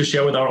to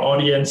share with our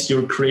audience,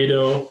 your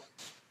credo?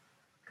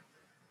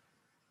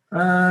 There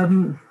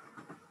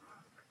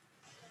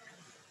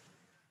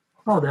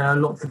are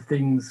lots of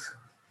things,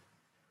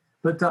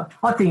 but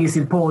I think it's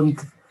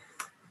important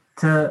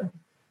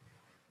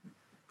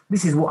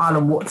this is what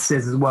Alan Watts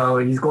says as well.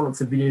 He's got lots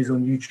of videos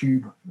on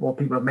YouTube, or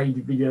people have made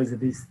videos of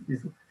this.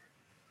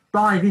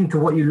 Dive into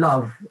what you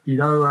love, you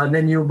know, and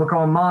then you'll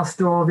become a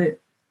master of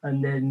it,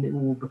 and then it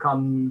will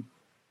become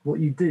what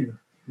you do,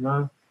 you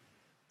know.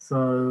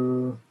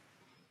 So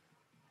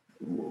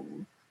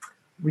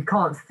we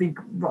can't think,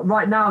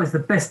 right now is the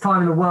best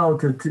time in the world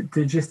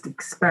to just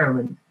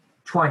experiment,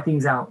 try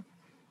things out.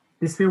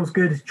 This feels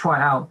good, try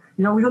it out.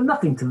 You know, we've got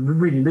nothing to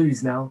really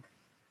lose now.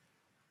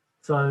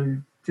 So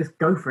just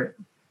go for it.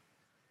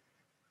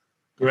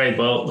 Great.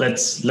 Well,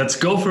 let's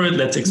go for it.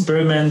 Let's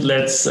experiment.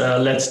 Let's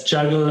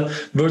juggle.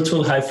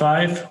 Virtual high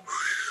five.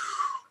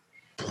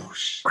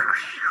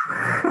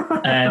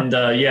 And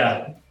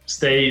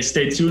stay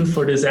tuned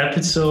for this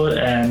episode.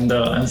 And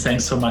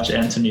thanks so much,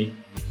 Anthony.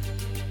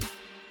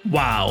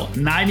 Wow,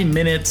 90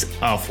 minutes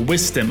of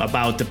wisdom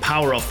about the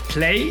power of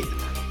play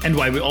and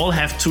why we all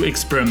have to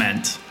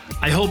experiment.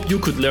 I hope you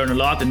could learn a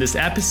lot in this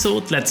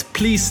episode. Let's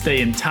please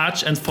stay in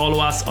touch and follow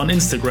us on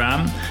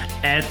Instagram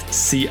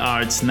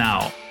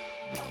 @SeeArtsNow.